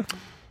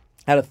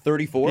 Out of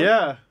 34?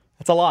 Yeah.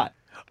 That's a lot.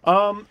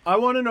 I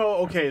want to know,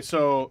 okay,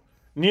 so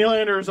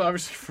Nylander is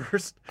obviously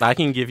first. I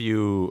can give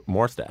you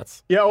more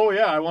stats. Yeah, oh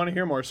yeah, I want to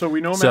hear more. So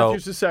we know So-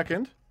 Matthews is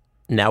second.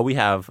 Now we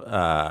have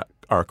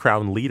our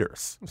crown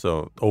leaders.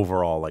 So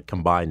overall, like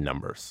combined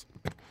numbers.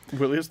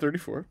 Willie is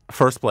 34.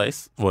 First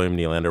place, William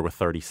Nylander with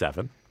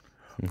 37.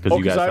 Because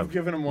Oh, 'cause I've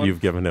given him one.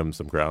 You've given him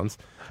some crowns.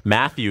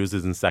 Matthews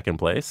is in second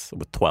place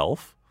with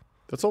 12.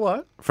 That's a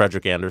lot.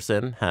 Frederick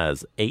Anderson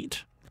has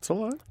 8. That's a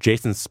lot.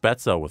 Jason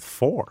Spezza with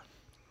 4.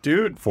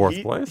 Dude,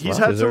 Fourth place? He's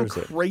Wow. had some Deserves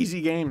it.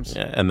 crazy games.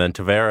 Yeah, and then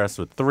Tavares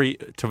with 3.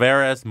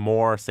 Tavares,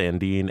 Moore,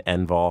 Sandin,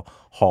 Enval,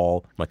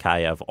 Hall,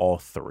 Makayev, all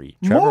 3.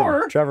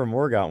 More? Trevor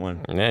Moore got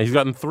one. Yeah, he's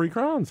gotten 3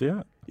 crowns,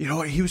 yeah. You know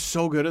what? He was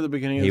so good at the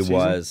beginning of He the season.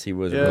 was. He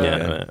was Yeah. really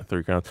Yeah, good.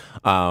 3 crowns.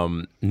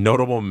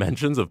 Notable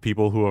mentions of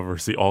people who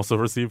have also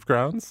received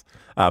crowns.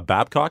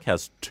 Babcock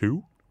has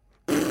 2.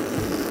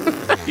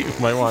 You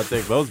might want to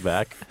take those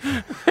back.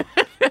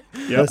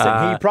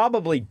 Listen, he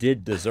probably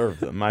did deserve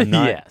them. I'm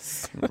not.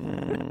 Yes.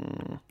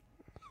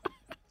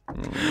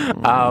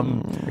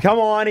 Come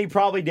on, he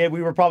probably did.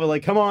 We were probably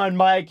like, come on,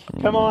 Mike.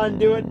 Come on,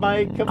 do it,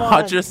 Mike. Come on.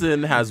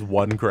 Hutchison has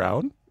 1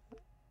 crown.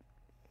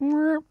 He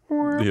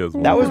has That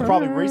one. was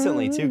probably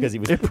recently, too, because he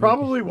was. It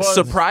probably was.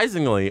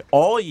 Surprisingly,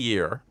 all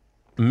year,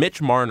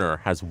 Mitch Marner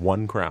has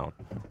 1 crown.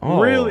 Oh,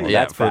 Really?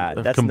 That's for, bad.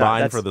 That's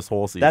combined not, for this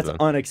whole season. That's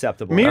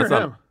unacceptable. Me or That's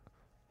not- him?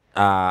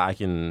 I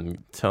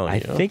can tell you. I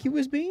think he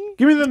was being.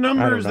 Give me the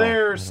numbers know.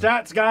 there,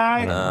 stats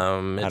guy.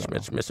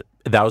 Mitch.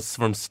 That was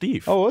from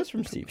Steve. Oh, it was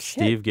from Steve.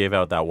 Steve gave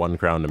out that 1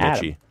 crown to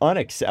Adam, Mitchie.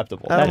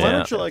 unacceptable. Adam, That's why Yeah.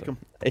 don't you like him?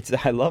 It's.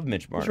 I love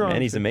Mitch Martin, wrong and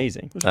with he's you?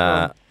 amazing.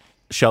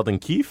 Sheldon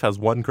Keefe has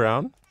 1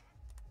 crown.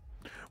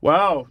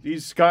 Wow,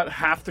 he's got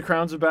half the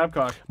crowns of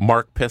Babcock.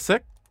 Mark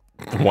Pissick,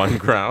 1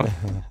 crown.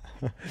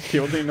 The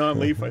only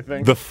non-leaf, I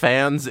think. The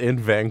fans in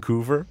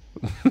Vancouver,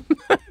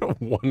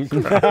 1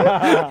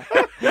 crown.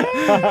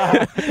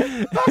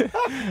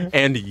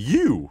 And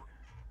you,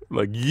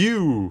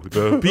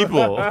 the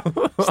people,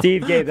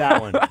 Steve gave that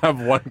one.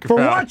 have 1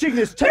 crown.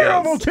 this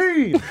terrible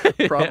team.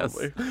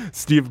 Probably. Yes.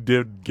 Steve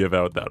did give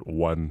out that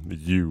 1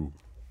 you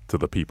to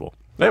the people.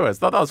 Anyways,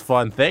 thought that was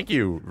fun. Thank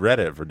you,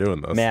 Reddit, for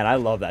doing this. Man, I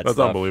love that That's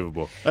stuff.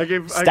 unbelievable. I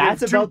gave Stats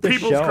two about the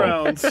people's show.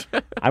 crowns.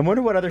 I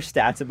wonder what other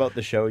stats about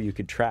the show you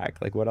could track.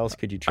 Like, what else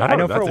could you track? I I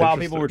know know, for a that's while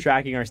interesting. people were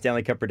tracking our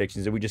Stanley Cup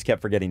predictions, and we just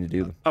kept forgetting to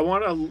do them. I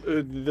want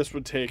to. This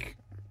would take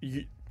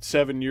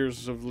 7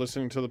 years of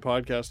listening to the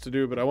podcast to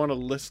do, but I want a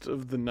list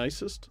of the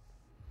nicest.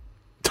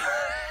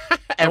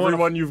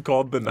 Everyone you've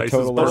called the nicest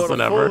total list. person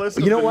I want a full ever. list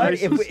of You know the what?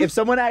 nicest- If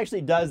someone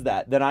actually does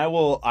that, then I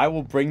will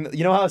bring.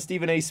 You know how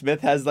Stephen A.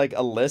 Smith has like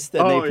a list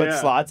and Oh, they put yeah.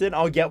 slots in.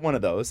 I'll get one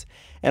of those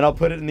and I'll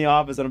put it in the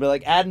office and I'll be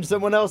like, adding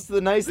someone else to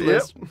the nice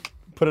list.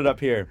 Put it up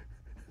here.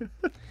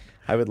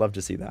 I would love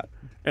to see that.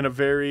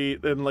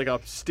 and like a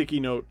sticky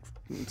note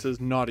that says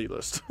naughty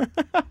list.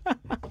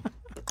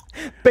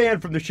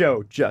 Banned from the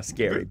show, just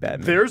Gary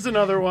Bettman. There's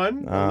another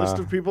one. A list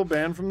of people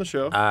banned from the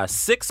show.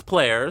 6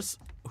 players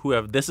who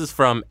have. This is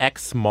from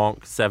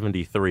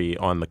xmonk73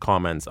 on the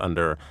comments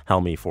under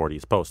Helmy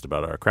 40's post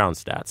about our crown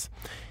stats.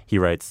 He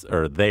writes,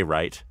 or they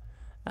write,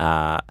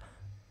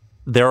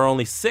 there are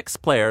only 6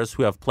 players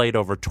who have played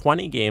over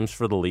 20 games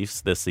for the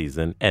Leafs this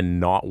season and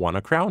not won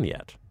a crown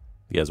yet.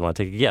 You guys want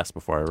to take a guess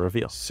before I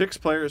reveal? 6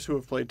 players who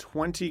have played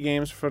 20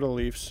 games for the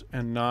Leafs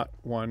and not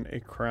won a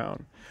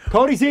crown.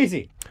 Cody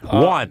Ceci.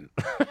 One.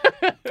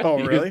 Oh,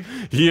 really?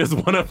 He is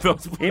one of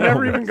those players. He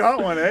never even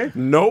got one, eh?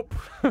 Nope.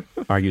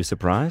 Are you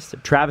surprised?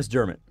 Travis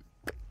Dermott.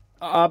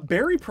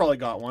 Barry probably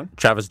got one.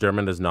 Travis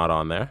Dermott is not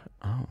on there.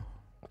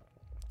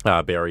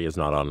 Oh. Barry is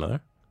not on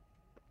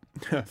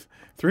there.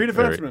 3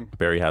 defensemen.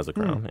 Barry has a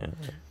crown.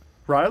 Yeah.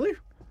 Riley?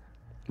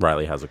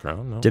 Riley has a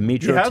crown. No.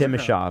 Dmitro He has a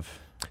Timashov.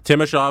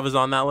 Timashov is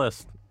on that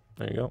list.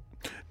 There you go.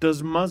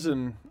 Does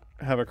Muzzin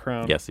have a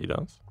crown? Yes, he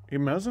does.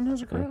 Muzzin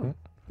has a crown.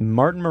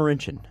 Martin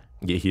Marincin.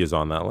 Yeah, he is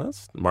on that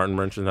list. Martin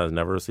Marincin has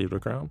never received a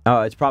crown.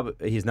 Oh, it's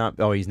probably he's not.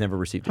 Oh, he's never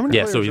received. How many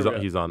Yeah, so players he's are we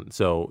he's on.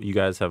 So you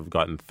guys have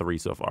gotten 3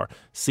 so far: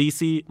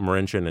 Ceci,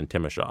 Marincin, and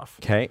Timashov.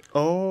 Okay.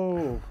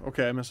 Oh,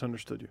 okay. I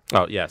misunderstood you.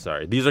 Oh yeah,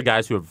 sorry. These are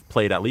guys who have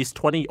played at least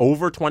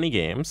over 20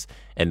 games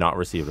and not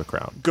received a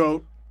crown.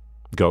 Goat.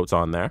 Goat's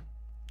on there.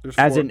 There's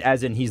As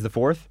 4. in he's the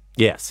fourth.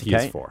 Yes, he's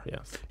Okay. 4.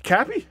 Yes.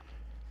 Cappy?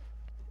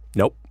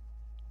 Nope.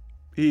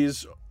 He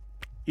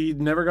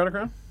never got a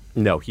crown?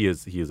 No, he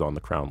is on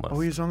the crown list. Oh,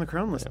 he's on the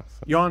crown list.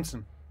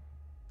 Janssen.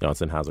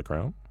 Johnson has a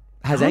crown.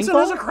 Has Johnson Engvall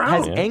has a crown?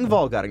 Has Yeah.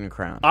 Engvall gotten a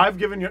crown?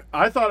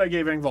 I thought I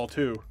gave Engvall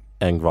 2.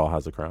 Engvall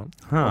has a crown.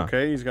 Huh.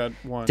 Okay, he's got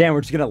 1. Damn,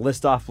 we're just gonna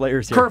list off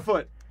players here.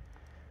 Kerfoot.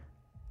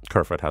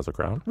 Kerfoot has a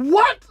crown.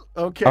 What?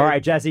 Okay. All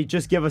right, Jesse,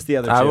 just give us the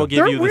other two. I will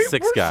give you the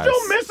 6 we're guys.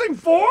 still missing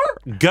 4?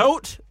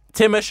 Goat,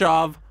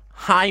 Timashov,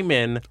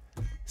 Hyman,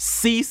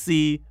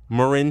 Ceci,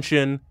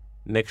 Marincin,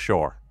 Nick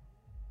Shore.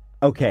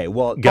 Okay,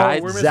 well,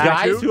 Guys, we're missing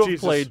Zach, two? guys who have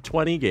Jesus. played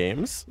 20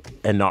 games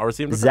and not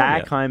received a crown Zach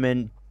yet.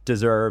 Hyman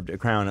deserved a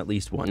crown at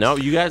least once. No,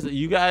 you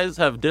guys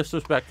have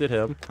disrespected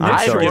him. I'm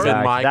I've sorry, given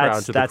Zach. my That's-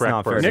 crown to the that's correct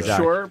not fair, person. Nick Zach.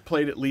 Shore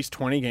played at least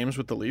 20 games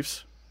with the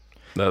Leafs.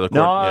 No, the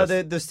No, court-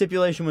 yes. the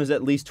stipulation was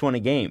at least 20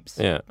 games.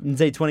 Yeah. Didn't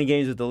say 20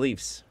 games with the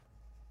Leafs.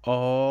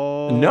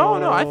 Oh.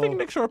 No, I think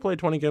Nick Shore played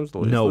 20 games with the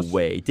Leafs. No Let's-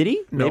 way. Did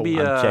he? Maybe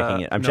I'm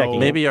checking it. I'm no. checking it.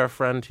 Maybe our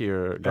friend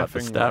here got the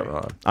Effing stat way.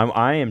 wrong.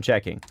 I am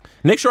checking.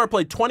 Nick Shore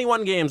played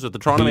 21 games with the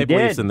Toronto He Maple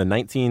did. Leafs in the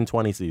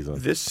 1920 season.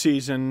 This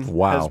season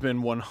Wow. has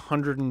been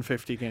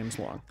 150 games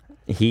long.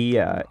 He you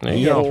had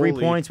go. 3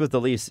 Holy- points with the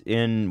Leafs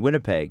in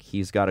Winnipeg.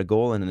 He's got a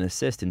goal and an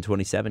assist in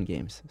 27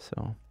 games.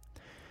 So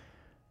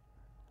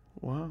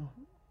Wow.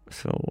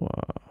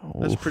 oof.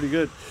 That's pretty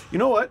good. You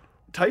know what?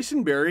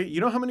 Tyson Barrie, you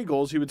know how many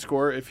goals he would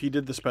score if he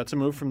did the Spezza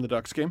move from the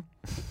Ducks game?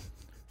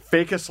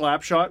 Fake a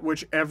slap shot,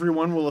 which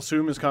everyone will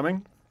assume is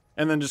coming,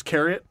 and then just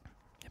carry it?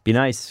 be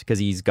nice because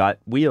he's got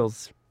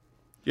wheels.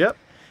 Yep.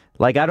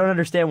 Like, I don't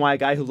understand why a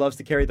guy who loves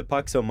to carry the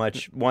puck so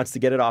much wants to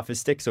get it off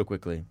his stick so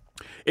quickly.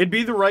 It'd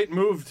be the right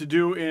move to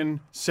do in,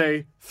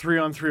 say,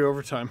 3-on-3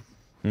 overtime.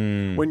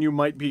 When you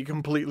might be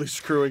completely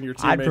screwing your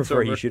teammates I'd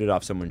prefer over. he shoot it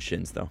off someone's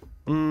shins, though.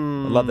 I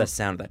love the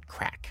sound of that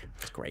crack.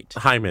 It's great.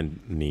 Hyman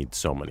needs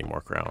so many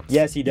more crowns.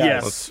 Yes, he does.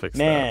 Yes. Let's fix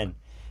Man,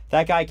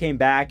 that guy came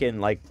back and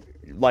like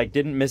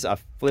didn't miss a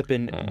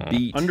flippin'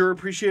 beat.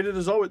 Underappreciated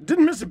as always.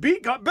 Didn't miss a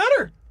beat, got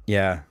better.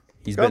 Yeah,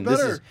 he's Got been.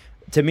 This better. is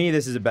to me.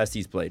 This is the best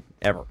he's played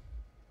ever.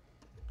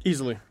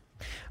 Easily.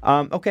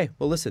 Okay,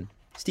 well listen,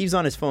 Steve's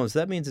on his phone, so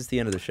that means it's the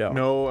end of the show.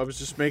 No, I was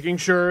just making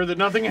sure that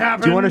nothing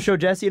happened. Do you want to show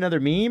Jesse another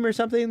meme or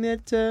something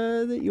that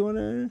you want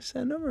to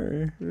send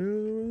over?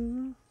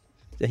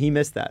 He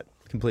missed that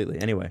completely.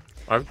 Anyway,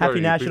 I've happy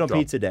already National picked up.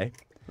 Pizza Day,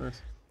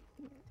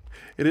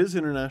 It is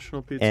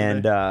International Pizza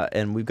and Day.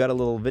 and we've got a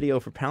little video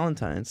for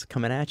Palentine's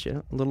coming at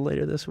you a little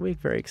later this week.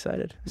 Very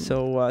excited.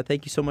 So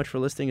thank you so much for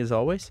listening as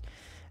always,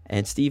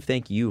 and Steve,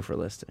 thank you for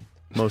listening.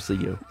 Mostly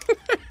you.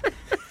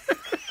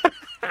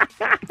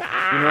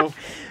 You know,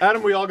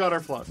 Adam, we all got our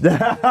flaws.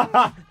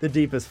 The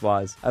deepest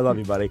flaws. I love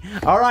you, buddy.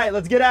 All right,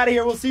 let's get out of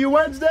here. We'll see you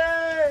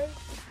Wednesday.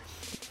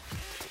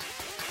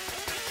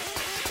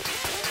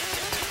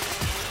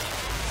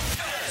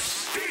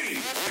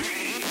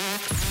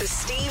 The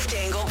Steve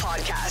Dangle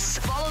Podcast.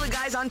 Follow the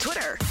guys on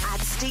Twitter at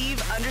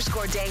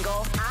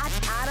Steve_Dangle,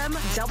 at Adam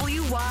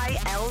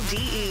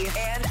WYLDE,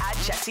 and at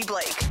Jesse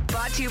Blake.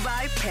 Brought to you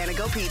by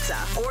Panago Pizza.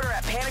 Order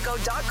at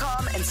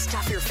panago.com and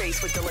stuff your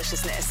face with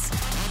deliciousness.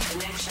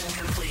 Connection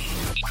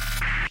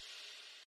complete.